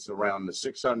think it's around the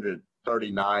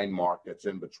 639 mark that's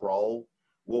in patrol.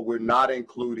 What we're not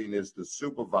including is the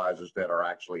supervisors that are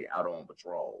actually out on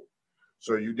patrol.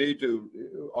 So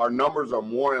our numbers are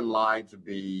more in line to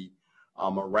be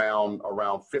around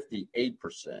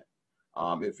 58%.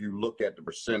 If you look at the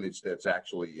percentage that's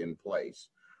actually in place.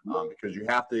 Because you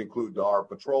have to include our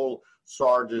patrol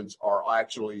sergeants are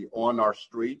actually on our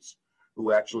streets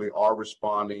who actually are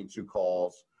responding to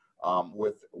calls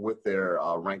with their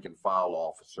rank and file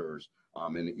officers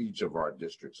in each of our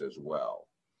districts as well.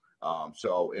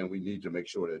 And we need to make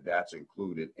sure that that's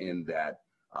included in that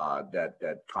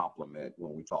complement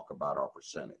when we talk about our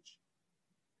percentage.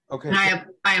 Okay. And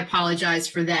I apologize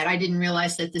for that. I didn't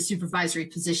realize that the supervisory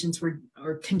positions were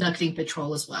conducting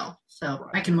patrol as well. So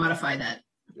right. I can modify that.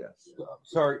 Yes.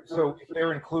 Sorry. So if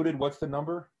they're included, what's the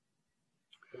number?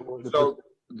 So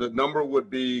the number would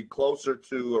be closer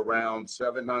to around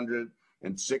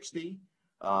 760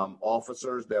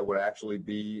 officers that would actually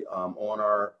be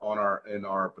in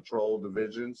our patrol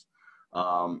divisions,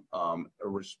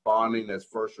 responding as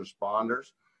first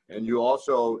responders. And you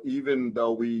also, even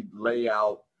though we lay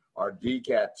out our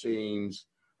DCAT teams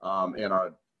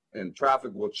and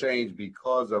traffic will change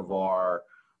because of our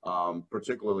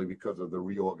particularly because of the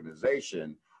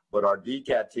reorganization. But our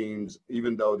DCAT teams,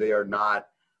 even though they are not,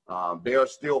 they are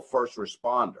still first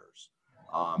responders.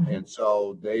 And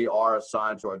so they are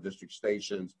assigned to our district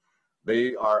stations.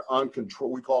 They are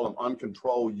uncontrolled, we call them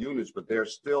uncontrolled units, but they're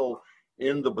still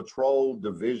in the patrol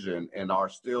division and are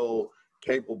still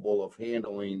capable of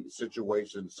handling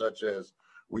situations such as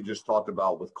we just talked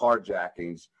about with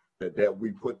carjackings, that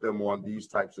we put them on these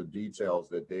types of details,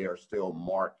 that they are still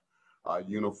marked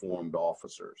uniformed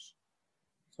officers.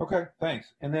 Okay,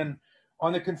 thanks. And then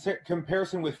on the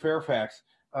comparison with Fairfax,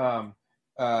 someone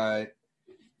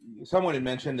had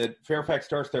mentioned that Fairfax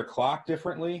starts their clock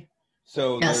differently.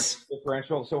 So yes. There's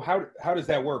differential. So how does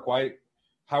that work? Why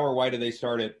do they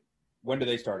start it? When do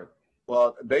they start it?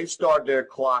 Well, they start their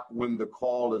clock when the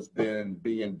call has been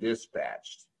being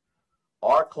dispatched.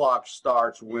 Our clock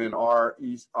starts when our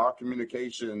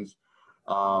communications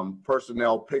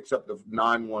personnel picks up the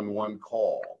 911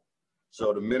 call.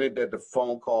 So the minute that the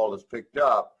phone call is picked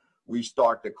up, we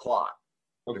start the clock.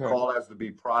 Okay. The call has to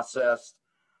be processed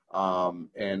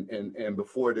and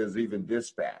before it is even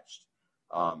dispatched,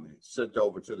 sent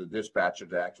over to the dispatcher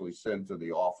to actually send to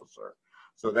the officer.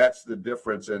 So that's the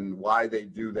difference in why they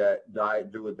do it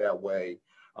that way,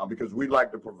 because we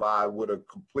like to provide what a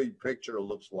complete picture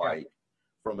looks like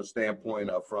from a standpoint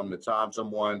of from the time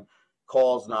someone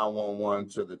calls 911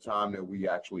 to the time that we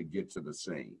actually get to the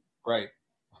scene. Right.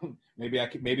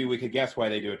 Maybe we could guess why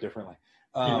they do it differently.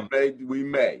 We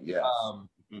may, yes.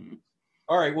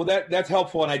 All right. Well, that's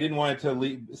helpful, and I didn't want it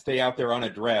to stay out there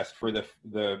unaddressed for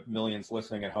the millions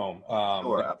listening at home.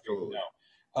 Sure, absolutely.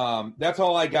 That's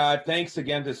all I got. Thanks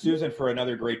again to Susan for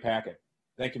another great packet.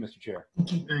 Thank you, Mr. Chair.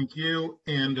 Thank you.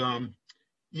 And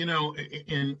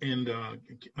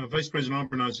Vice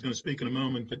President Alpernoz is going to speak in a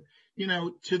moment, but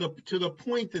to the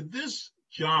point that this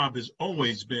job has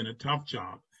always been a tough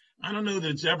job. I don't know that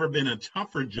it's ever been a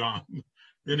tougher job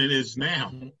than it is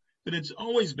now, but it's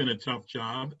always been a tough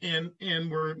job, and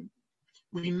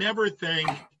we never thank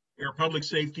our public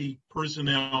safety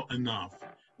personnel enough,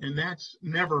 and that's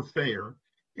never fair.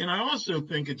 And I also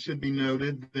think it should be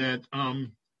noted that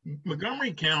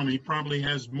Montgomery County probably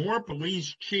has more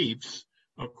police chiefs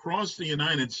across the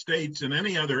United States than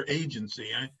any other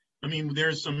agency. I mean,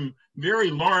 there's some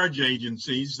very large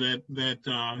agencies that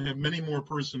have many more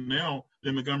personnel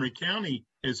than Montgomery County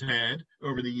has had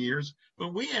over the years.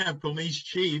 But we have police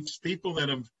chiefs, people that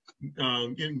have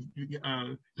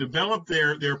developed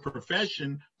their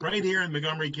profession right here in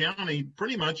Montgomery County,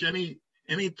 pretty much any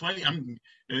place.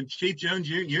 Chief Jones,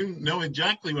 you know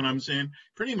exactly what I'm saying.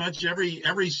 Pretty much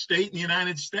every state in the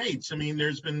United States. I mean,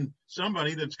 there's been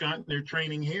somebody that's gotten their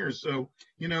training here. So,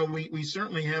 we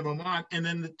certainly have a lot. And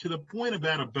then to the point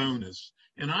about a bonus,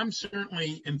 and I'm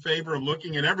certainly in favor of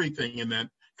looking at everything in that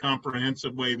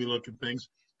comprehensive way we look at things.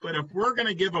 But if we're going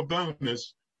to give a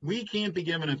bonus, we can't be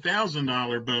given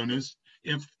 $1,000 bonus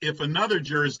if another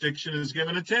jurisdiction is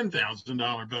given a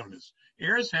 $10,000 bonus.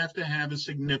 Heirs have to have a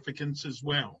significance as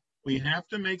well. We have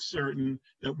to make certain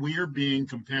that we are being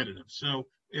competitive. So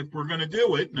if we're going to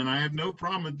do it, and I have no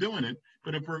problem with doing it,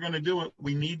 but if we're going to do it,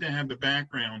 we need to have the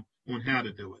background on how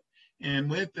to do it. And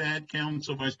with that,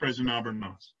 Council Vice President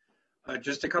Alpernoz.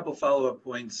 Just a couple follow-up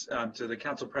points to the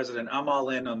Council President. I'm all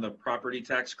in on the property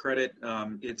tax credit.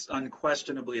 It's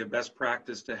unquestionably a best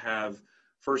practice to have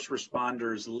first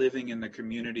responders living in the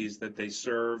communities that they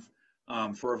serve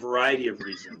for a variety of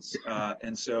reasons.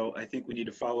 And so I think we need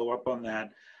to follow up on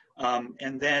that.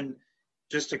 And then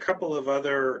just a couple of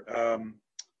other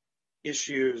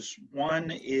issues.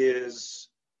 One is,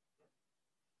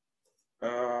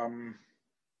 I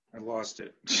lost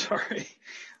it, sorry,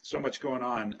 so much going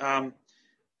on.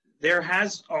 There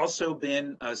has also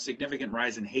been a significant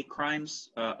rise in hate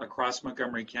crimes across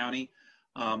Montgomery County,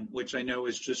 which I know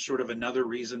is just sort of another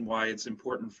reason why it's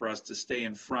important for us to stay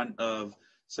in front of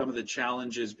some of the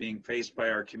challenges being faced by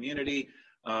our community.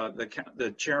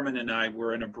 The chairman and I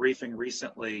were in a briefing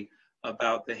recently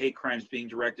about the hate crimes being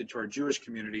directed to our Jewish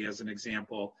community as an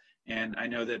example. And I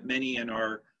know that many in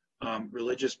our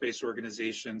religious-based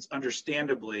organizations,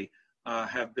 understandably,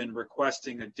 have been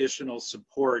requesting additional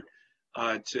support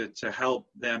to help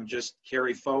them just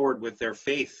carry forward with their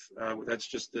faith. That's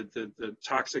just the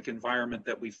toxic environment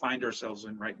that we find ourselves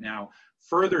in right now,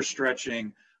 further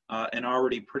stretching an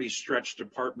already pretty stretched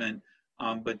department,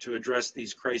 but to address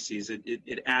these crises,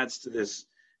 it adds to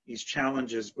these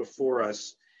challenges before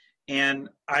us. And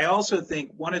I also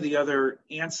think one of the other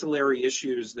ancillary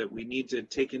issues that we need to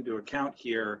take into account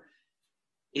here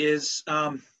is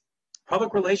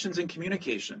public relations and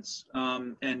communications.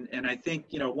 And I think,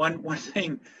 one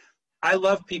thing I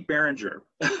love Pete Berenger.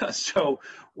 So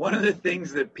one of the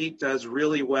things that Pete does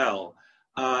really well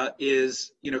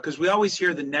is, because we always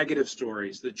hear the negative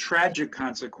stories, the tragic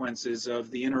consequences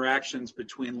of the interactions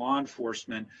between law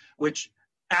enforcement, which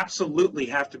absolutely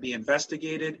have to be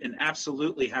investigated and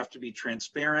absolutely have to be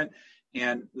transparent.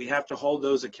 And we have to hold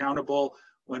those accountable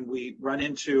when we run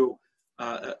into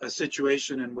a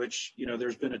situation in which,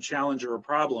 there's been a challenge or a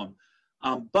problem.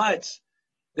 But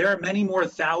there are many more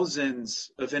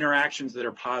thousands of interactions that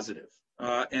are positive,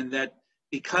 and that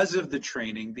because of the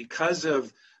training, because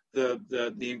of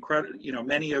the incredible,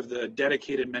 many of the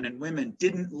dedicated men and women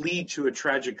didn't lead to a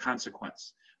tragic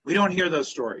consequence. We don't hear those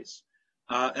stories.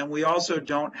 And we also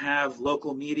don't have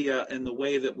local media in the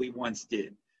way that we once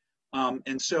did. And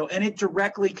it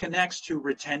directly connects to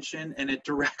retention, and it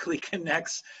directly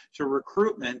connects to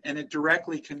recruitment, and it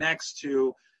directly connects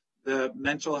to the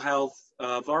mental health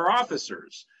of our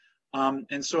officers.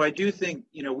 And so I do think,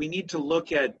 we need to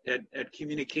look at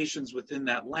communications within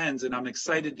that lens. And I'm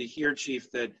excited to hear,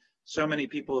 Chief, that so many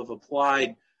people have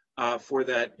applied for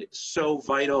that so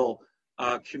vital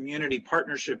community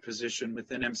partnership position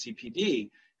within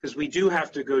MCPD, because we do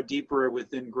have to go deeper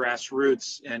within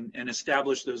grassroots and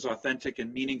establish those authentic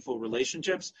and meaningful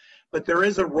relationships. But there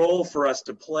is a role for us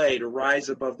to play to rise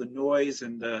above the noise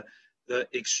and the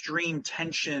extreme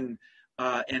tension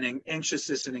and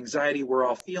anxiousness and anxiety we're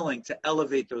all feeling to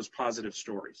elevate those positive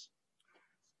stories.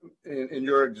 And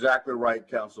you're exactly right,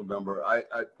 Council Member.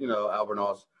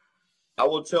 Albornoz, I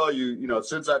will tell you,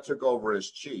 since I took over as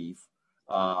chief,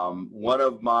 one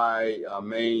of my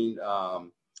main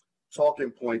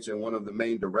talking points and one of the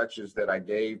main directions that I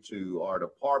gave to our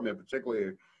department,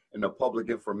 particularly in the Public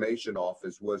Information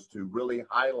Office, was to really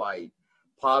highlight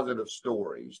positive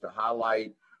stories, to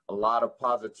highlight a lot of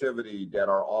positivity that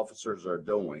our officers are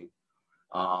doing.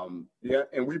 And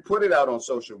we put it out on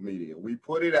social media. We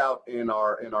put it out in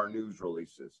our news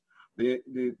releases.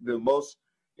 The most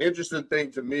interesting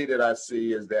thing to me that I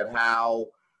see is that how,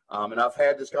 and I've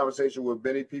had this conversation with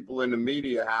many people in the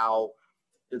media, how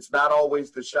it's not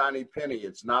always the shiny penny.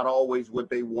 It's not always what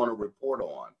they want to report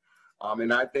on.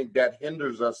 And I think that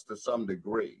hinders us to some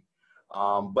degree.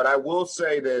 But I will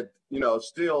say that,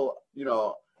 still,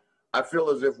 I feel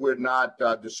as if we're not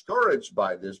discouraged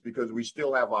by this, because we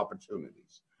still have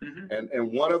opportunities. Mm-hmm.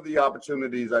 And one of the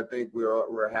opportunities I think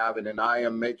we're having, and I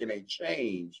am making a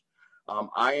change,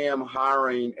 I am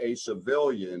hiring a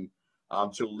civilian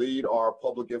to lead our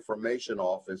Public Information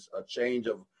Office, a change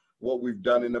of what we've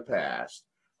done in the past,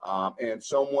 and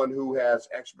someone who has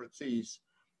expertise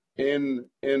in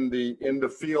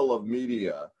the field of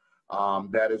media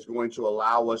that is going to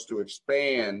allow us to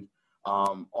expand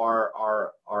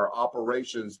our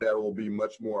operations that will be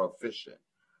much more efficient,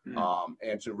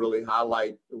 and to really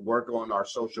work on our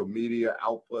social media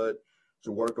output,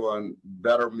 to work on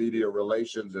better media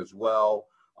relations as well.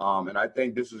 And I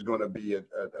think this is going to be a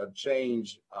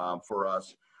change for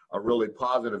us, a really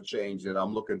positive change that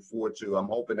I'm looking forward to. I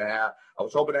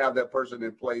was hoping to have that person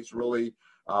in place really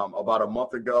about a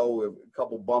month ago, a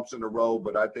couple bumps in the road,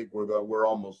 but I think we're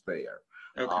almost there.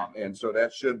 Okay. And so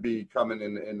that should be coming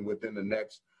in within the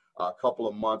next couple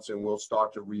of months, and we'll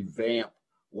start to revamp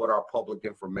what our Public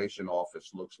Information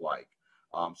Office looks like.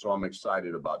 So I'm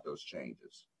excited about those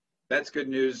changes. That's good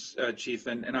news, Chief.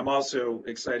 And I'm also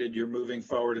excited you're moving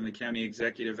forward, and the county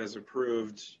executive has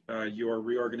approved your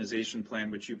reorganization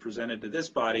plan, which you presented to this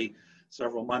body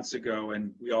several months ago,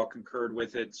 and we all concurred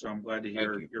with it. So I'm glad to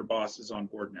hear your boss is on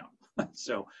board now.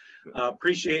 So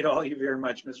appreciate all you very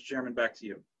much, Mr. Chairman. Back to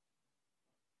you.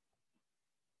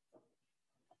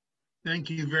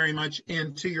 Thank you very much.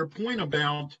 And to your point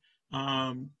about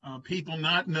people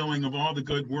not knowing of all the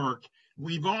good work,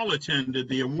 we've all attended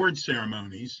the award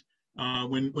ceremonies.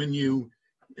 When you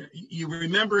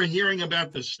remember hearing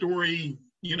about the story,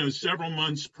 several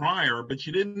months prior, but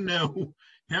you didn't know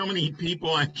how many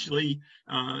people actually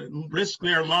risk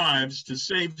their lives to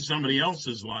save somebody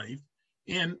else's life.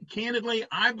 And candidly,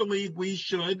 I believe we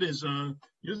should, as a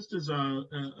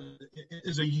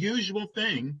usual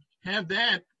thing, have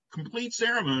that complete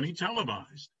ceremony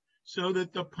televised, so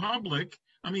that the public,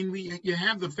 you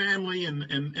have the family and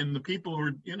the people who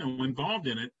are, involved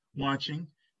in it watching,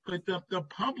 but the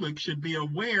public should be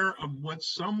aware of what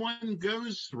someone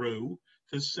goes through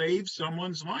to save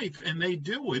someone's life, and they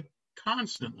do it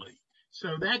constantly.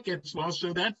 So that gets lost.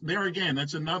 So that there again,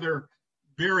 that's another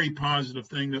very positive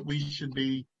thing that we should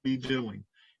be doing.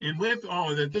 And with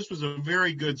all of that, this was a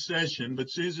very good session. But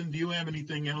Susan, do you have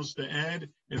anything else to add?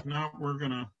 If not, we're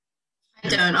gonna. I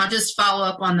don't. I'll just follow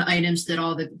up on the items that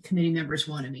all the committee members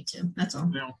wanted me to. That's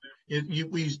all. Well,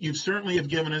 you certainly have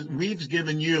given us, we've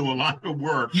given you a lot of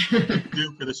work to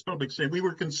do for this public safety. We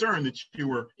were concerned that you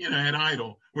were, had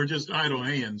idle. We're just idle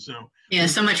hands. So yeah,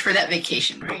 so much for that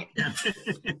vacation, right? Yeah,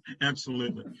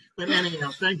 absolutely. But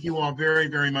anyhow, thank you all very,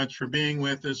 very much for being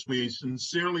with us. We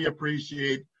sincerely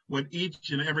appreciate what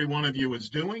each and every one of you is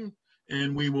doing,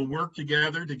 and we will work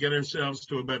together to get ourselves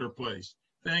to a better place.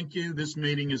 Thank you. This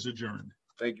meeting is adjourned.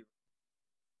 Thank you.